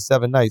 7 days,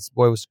 7 nights.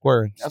 Boy was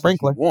squirting. That's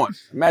Sprinkler. What you want.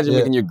 Imagine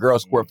making your girl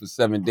squirt for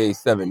 7 days,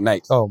 7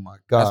 nights. Oh, my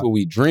God. That's what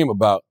we dream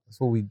about. That's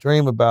what we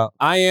dream about.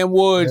 I Am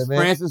Woods, Yeah,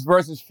 Francis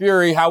versus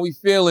Fury. How we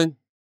feeling?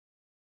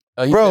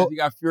 He says he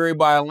got Fury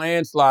by a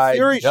landslide.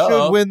 Fury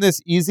should win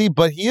this easy,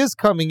 but he is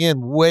coming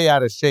in way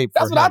out of shape.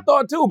 That's what I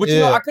thought too. But you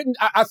know,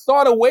 I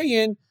saw the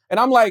weigh-in, and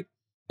I'm like,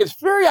 is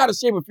Fury out of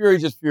shape or Fury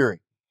just Fury?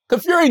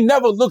 Because Fury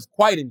never looks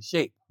quite in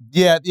shape.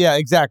 Yeah,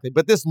 exactly.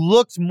 But this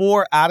looks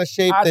more out of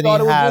shape than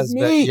he has.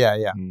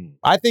 Yeah.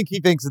 I think he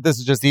thinks that this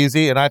is just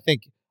easy, and I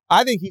think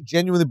he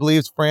genuinely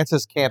believes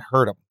Francis can't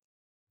hurt him,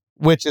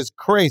 which is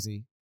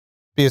crazy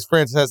because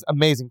Francis has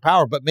amazing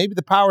power. But maybe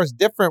the power is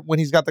different when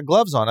he's got the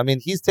gloves on. I mean,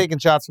 he's taking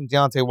shots from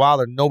Deontay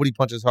Wilder. Nobody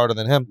punches harder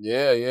than him.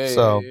 Yeah.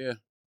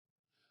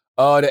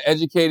 The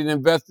educated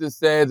investor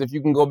says, if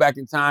you can go back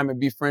in time and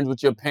be friends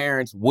with your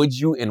parents, would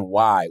you and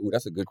why? Ooh,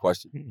 that's a good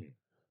question.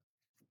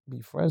 Be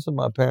friends with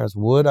my parents,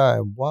 would I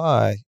and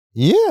why?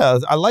 Yeah,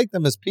 I like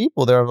them as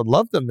people. I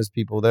love them as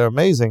people. They're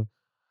amazing.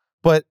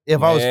 But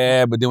if I was...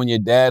 Yeah, but then when your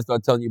dad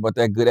started telling you about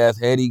that good-ass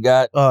head he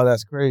got... Oh,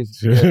 that's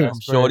crazy. Yeah,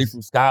 that's shorty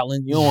from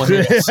Scotland. You don't want to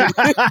hear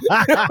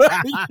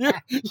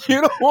that shit.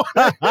 You don't want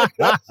to hear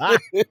that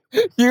shit.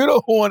 You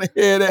don't want to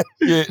hear that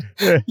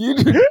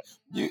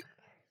shit.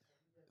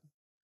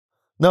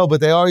 No,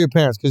 but they are your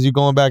parents because you're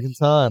going back in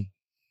time.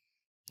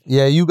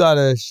 Yeah, you got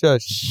to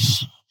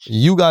shush.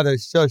 You got to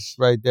shush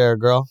right there,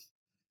 girl.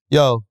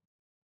 Yo,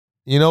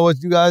 you know what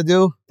you got to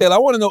do? Taylor, I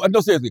want to know, no,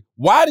 seriously,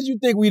 why did you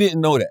think we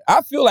didn't know that? I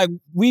feel like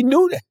we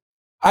knew that.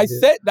 I just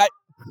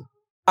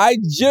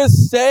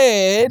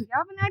said.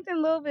 Y'all been acting a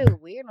little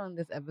bit weird on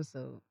this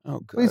episode. Oh,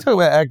 God. What are you talking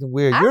about acting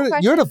weird?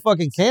 You're the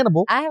fucking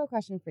cannibal. I have a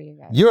question for you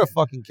guys. You're a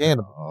fucking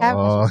cannibal.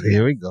 Oh,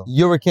 here we go.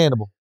 You're a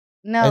cannibal.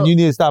 No. And you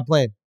need to stop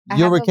playing.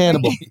 You're a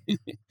cannibal.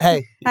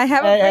 Hey. I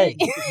have hey,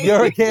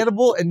 you're a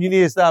cannibal and you need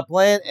to stop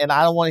playing and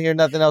I don't want to hear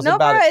nothing else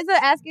about it. No, bro,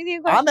 it's asking you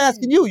a question. I'm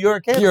asking you. You're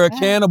a cannibal. You're a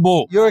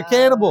cannibal. You're a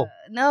cannibal.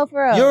 No,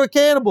 for real. You're a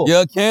cannibal.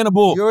 You're a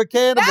cannibal. You're a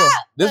cannibal.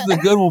 This is a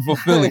good one for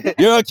Philly.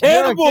 You're a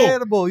cannibal. You're a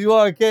cannibal. You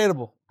are a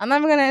cannibal. I'm not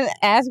even going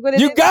to ask what it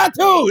is. You got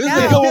to. This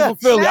is a good one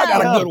for Philly. I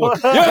got a good one.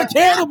 You're a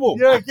cannibal.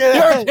 You're a cannibal.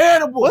 You're a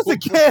cannibal. What's a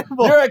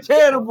cannibal? You're a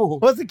cannibal.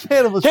 What's a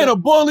cannibal? Can a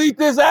bull eat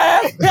this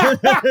ass?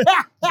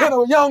 Can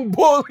a young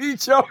bull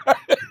eat your ass?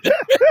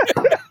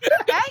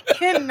 I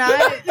cannot.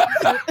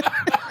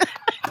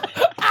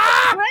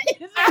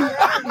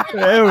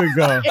 There we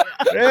go.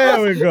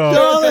 There we go.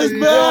 Dollar's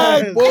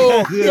back.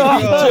 Bro, can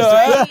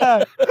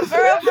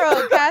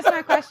I ask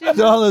my question?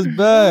 Dollar's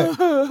back.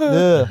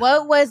 Yeah.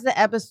 What was the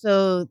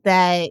episode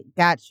that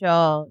got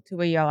y'all to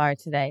where y'all are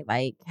today?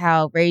 Like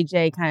how Ray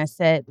J kind of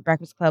set the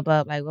Breakfast Club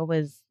up. Like what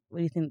do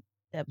you think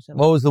the episode was?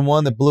 What was the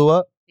one that blew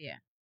up? Yeah.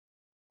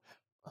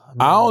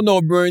 I don't know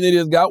if Brilliant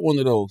Idiots got one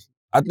of those.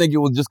 I think it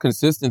was just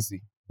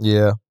consistency.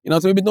 Yeah. You know,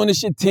 so we've been doing this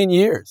shit 10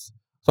 years.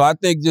 So I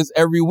think just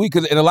every week,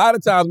 and a lot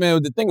of times,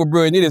 man, the thing with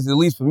Brilliant Idiots, at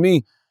least for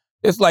me,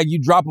 it's like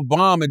you drop a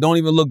bomb and don't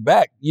even look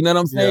back. You know what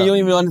I'm saying? Yeah. You don't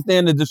even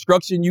understand the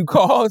destruction you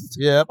caused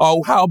yeah.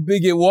 or how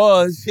big it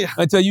was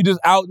until you just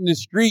out in the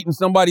street and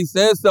somebody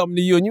says something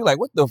to you and you're like,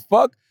 what the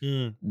fuck?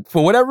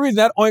 For whatever reason,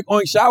 that oink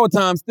oink shower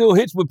time still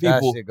hits with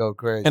people. That shit go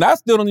crazy. And I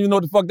still don't even know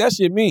what the fuck that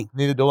shit means.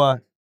 Neither do I.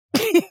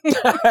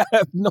 I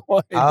have no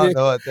idea. I don't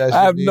know what that shit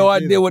I have means no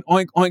either. idea what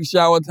oink oink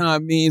shower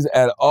time means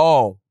at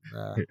all.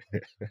 Nah.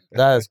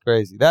 That is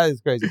crazy. That is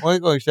crazy.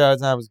 Oink oink shower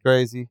time is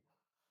crazy.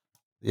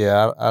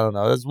 Yeah, I don't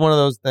know. It's one of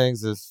those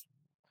things.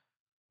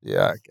 We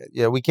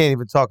can't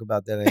even talk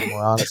about that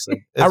anymore.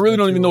 Honestly, I really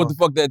don't even know what the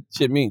fuck that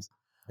shit means.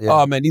 Yeah.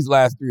 Oh man, these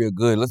last three are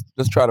good.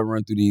 Let's try to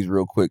run through these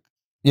real quick.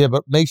 Yeah,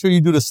 but make sure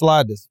you do the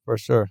slide this for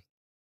sure.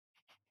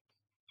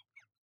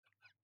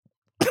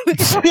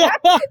 Look how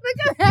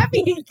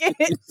happy he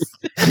gets.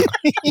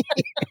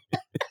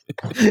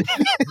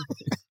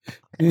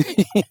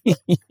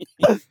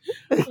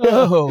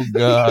 Oh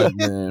God,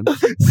 man.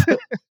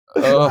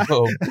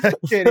 Oh, I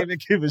can't even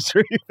keep it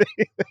straight.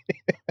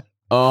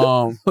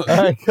 All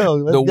right, go.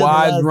 Let's The get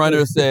wise last runner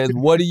one. says,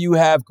 "What do you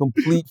have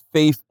complete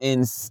faith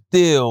in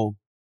still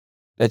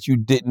that you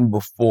didn't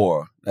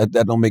before?" That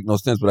don't make no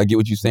sense, but I get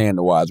what you're saying.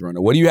 The wise runner.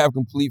 What do you have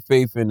complete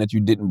faith in that you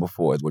didn't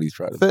before? Is what he's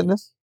trying to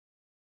Fitness.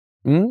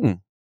 say.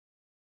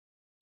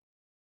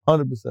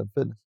 100%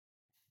 fitness.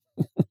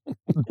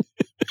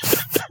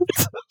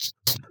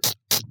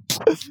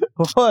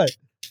 What?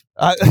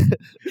 I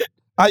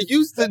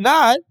used to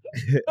not,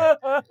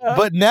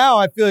 but now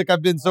I feel like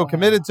I've been so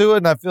committed to it,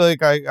 and I feel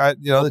like I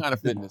What kind of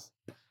fitness?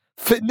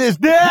 Fitness.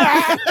 Gay.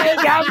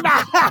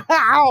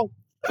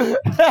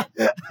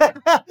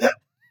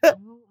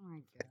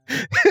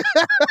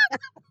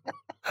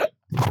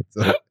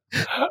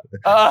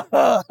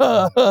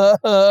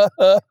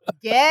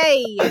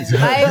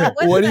 Like,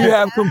 What do you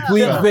have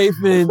complete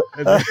faith in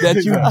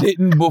that you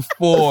didn't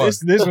before?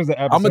 This was an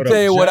episode I'm gonna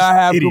tell you of what I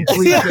have Just Idiots.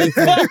 complete faith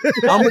in.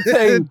 I'm gonna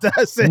tell you,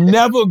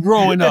 never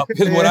growing up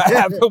is what I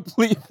have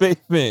complete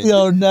faith in.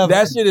 Yo, never.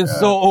 That shit is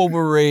so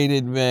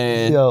overrated,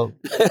 man. Yo,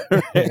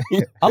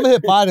 I'm gonna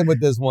hit Biden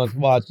with this one.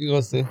 Watch, you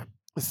gonna see.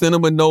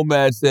 Cinema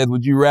Nomad says,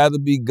 "Would you rather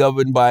be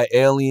governed by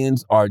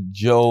aliens or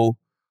Joe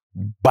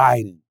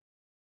Biden?"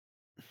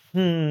 How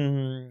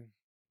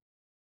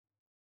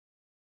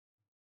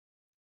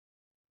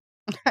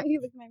are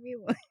you looking at me?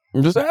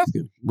 I'm just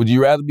asking. Would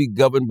you rather be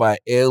governed by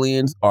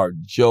aliens or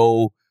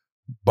Joe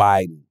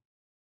Biden.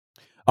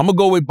 I'm going to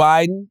go with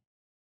Biden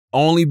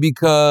only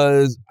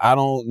because I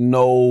don't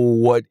know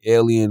what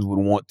aliens would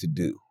want to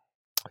do.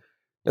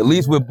 At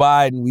least with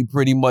Biden, we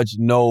pretty much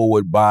know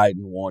what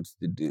Biden wants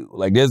to do.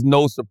 Like, there's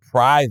no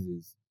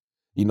surprises.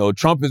 You know,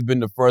 Trump has been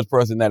the first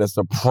person that has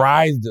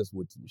surprised us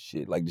with some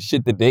shit, like the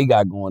shit that they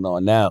got going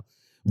on now.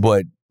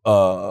 But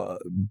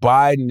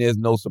Biden, there's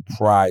no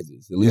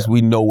surprises. At least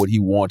we know what he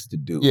wants to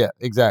do. Yeah,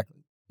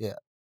 exactly. Yeah.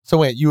 So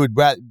wait,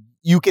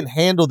 you can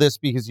handle this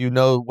because you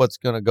know what's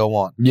going to go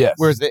on. Yes.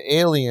 Whereas the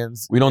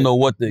aliens, we don't know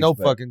what they no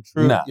expect. fucking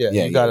truth. Nah.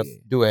 You got to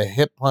do a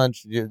hip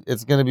punch.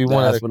 It's going to be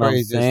one of the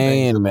craziest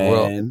things in the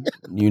world.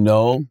 You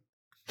know.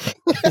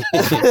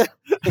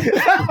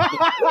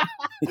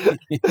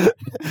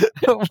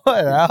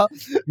 What, Al?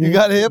 You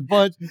got a hip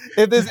punch.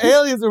 If there's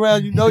aliens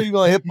around, you know you're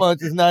going to hip punch.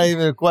 It's not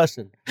even a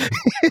question.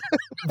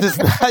 It's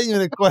not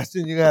even a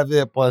question. You have the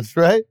hip punch,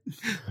 right?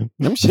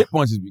 Them shit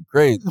punches be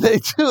crazy. They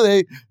do.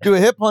 They do a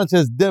hip punch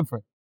is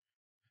different.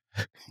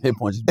 Hip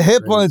punch.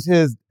 Hip punch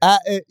is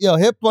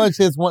hip punch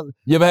is one.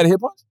 You ever had a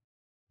hip punch,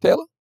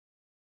 Taylor?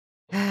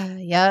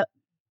 Yep.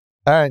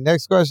 All right,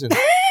 next question.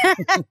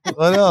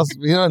 What else?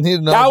 You don't need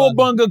to know.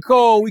 Cowabunga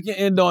Cole. We can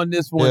end on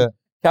this one. Yeah.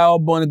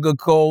 Cowabunga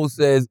Cole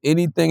says,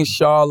 anything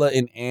Charlotte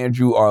and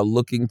Andrew are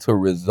looking to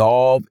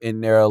resolve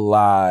in their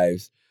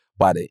lives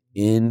by the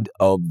end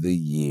of the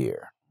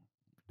year.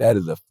 That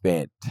is a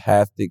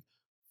fantastic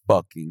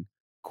fucking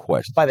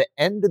question. By the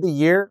end of the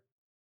year?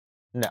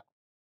 No.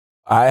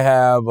 I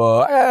have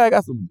I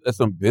got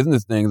some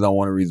business things I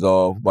want to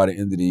resolve by the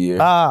end of the year.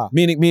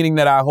 Meaning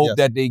that I hope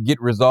that they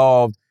get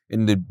resolved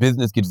and the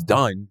business gets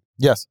done.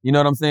 Yes. You know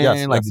what I'm saying?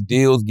 Yes, like the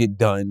deals get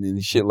done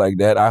and shit like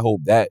that. I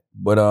hope that.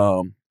 But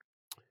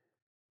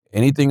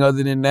anything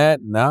other than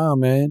that, nah,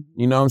 man.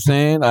 You know what I'm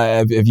saying?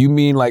 If you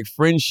mean like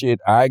friend shit,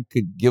 I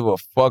could give a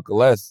fuck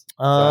less.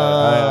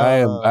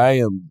 I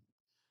am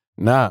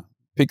nah.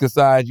 Pick a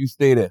side, you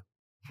stay there.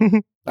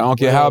 I don't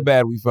care how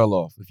bad we fell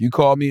off. If you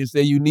call me and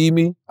say you need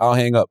me, I'll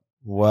hang up.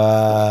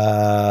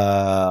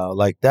 Wow.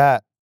 Like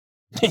that.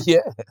 Yeah.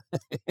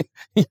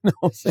 You know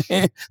what I'm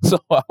saying? So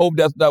I hope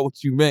that's not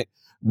what you meant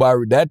by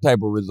that type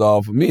of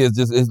resolve. For me, it's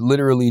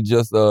literally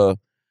just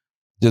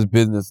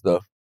business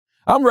stuff.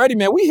 I'm ready,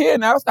 man. We here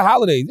now. It's the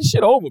holidays. This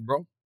shit over,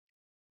 bro.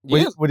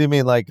 What do you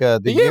mean, like the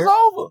year's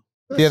over?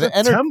 Yeah, the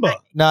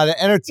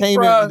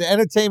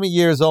entertainment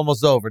year is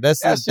almost over.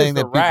 That's the That's thing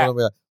just that a people wrap. don't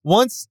realize.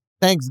 Once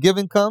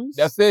Thanksgiving comes,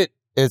 That's it.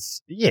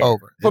 it's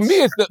over. For me,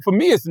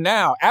 it's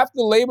now. After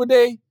Labor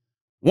Day,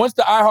 once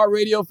the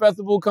iHeartRadio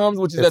Festival comes,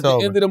 which is It's at the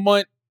over. end of the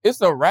month, it's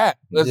a wrap.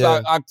 It's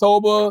Yeah.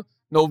 October,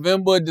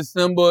 November,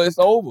 December, it's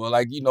over.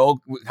 Like, you know,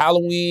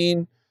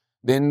 Halloween,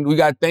 then we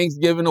got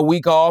Thanksgiving a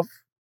week off.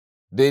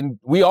 Then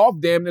we off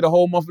damn near the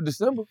whole month of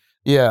December.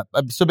 Yeah.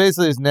 So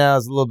basically, it's now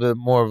is a little bit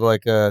more of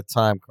like a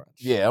time crunch.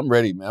 Yeah, I'm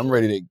ready, man. I'm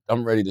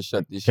ready to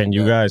shut this shit Can you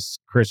down. guys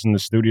christen the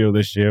studio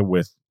this year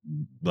with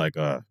like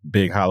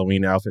big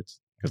Halloween outfits?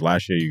 Because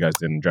last year you guys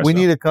didn't dress We up.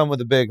 need to come with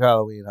the big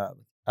Halloween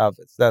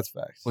outfits. That's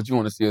facts. What you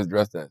want to see us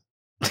dressed as?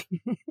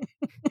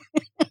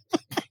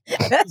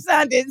 That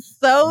sounded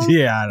so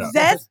Yeah, I know.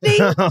 zesty.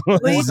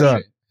 What's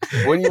up?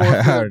 What do you want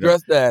to see us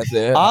dressed as,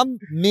 man?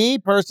 Me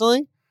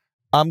personally,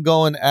 I'm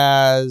going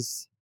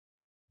as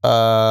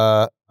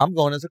a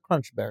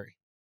Crunchberry.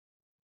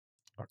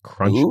 A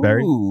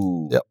Crunchberry?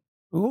 Ooh. Yep.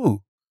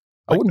 Ooh.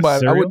 Like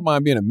I wouldn't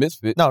mind being a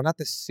misfit. No, not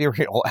the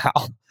cereal,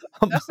 Al.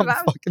 I'm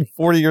fucking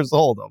 40 years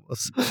old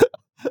almost.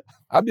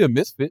 I'd be a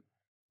misfit.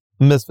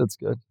 Misfit's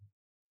good.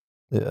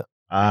 Yeah.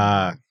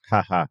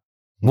 Haha.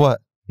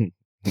 What?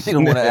 You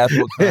don't want to ask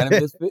what kind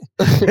of misfit?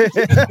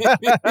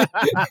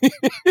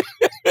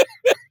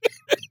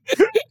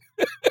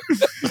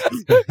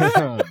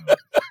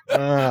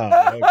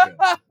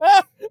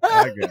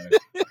 Okay.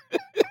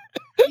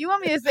 You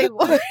want me to say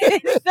what?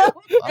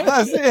 I'm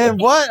not saying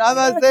what. I'm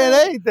not saying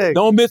anything.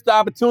 Don't miss the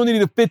opportunity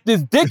to fit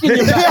this dick in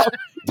your mouth.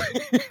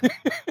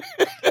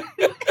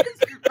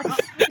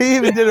 He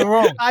even did it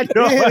wrong. I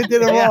know. He even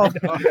did it wrong.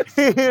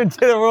 He even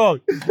did it wrong.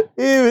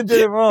 He even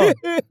did it wrong.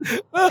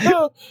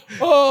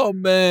 Oh,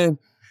 man.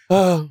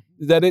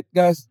 Is that it,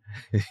 guys?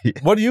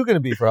 What are you going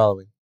to be for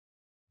Halloween?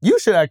 You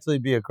should actually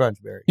be a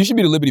Crunchberry. You should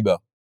be the Liberty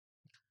Bell.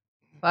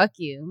 Fuck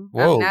you.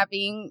 Whoa. I'm not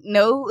being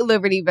no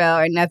Liberty Bell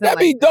or nothing That'd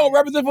be like dope.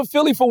 Represent for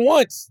Philly for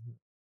once.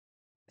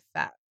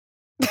 Stop.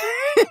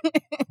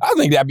 I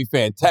think that'd be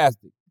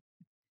fantastic.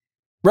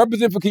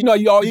 Represent for, you know,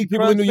 all you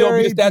people in New York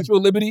be the Statue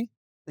of Liberty.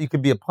 You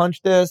could be a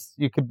punch disc.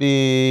 You could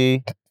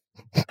be...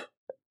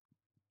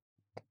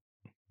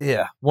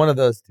 Yeah, one of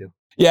those two.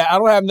 Yeah, I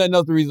don't have nothing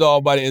else to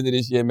resolve by the end of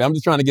this year, man. I'm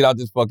just trying to get out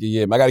this fucking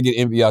year, man. I got to get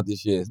Envy out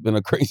this year. It's been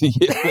a crazy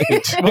year.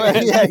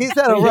 Yeah, he's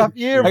had a rough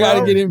year, I got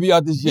bro. to get Envy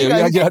out this year. You We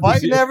gotta guys get out this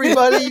fighting year.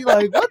 everybody.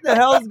 Like, what the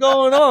hell's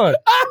going on?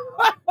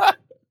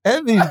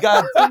 Envy's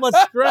got too much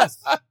stress.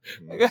 I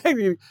got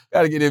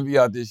to get Envy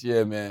out this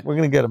year, man. We're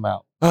going to get him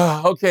out.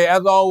 Okay,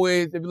 as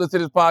always, if you listen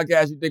to this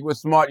podcast, you think we're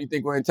smart, you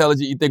think we're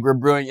intelligent, you think we're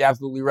brilliant, you're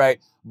absolutely right.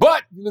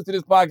 But if you listen to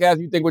this podcast,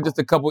 you think we're just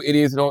a couple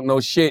idiots who don't know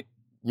shit,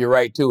 you're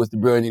right too. It's the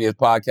Brilliant Idiots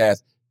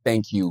Podcast.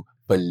 Thank you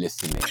for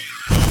listening.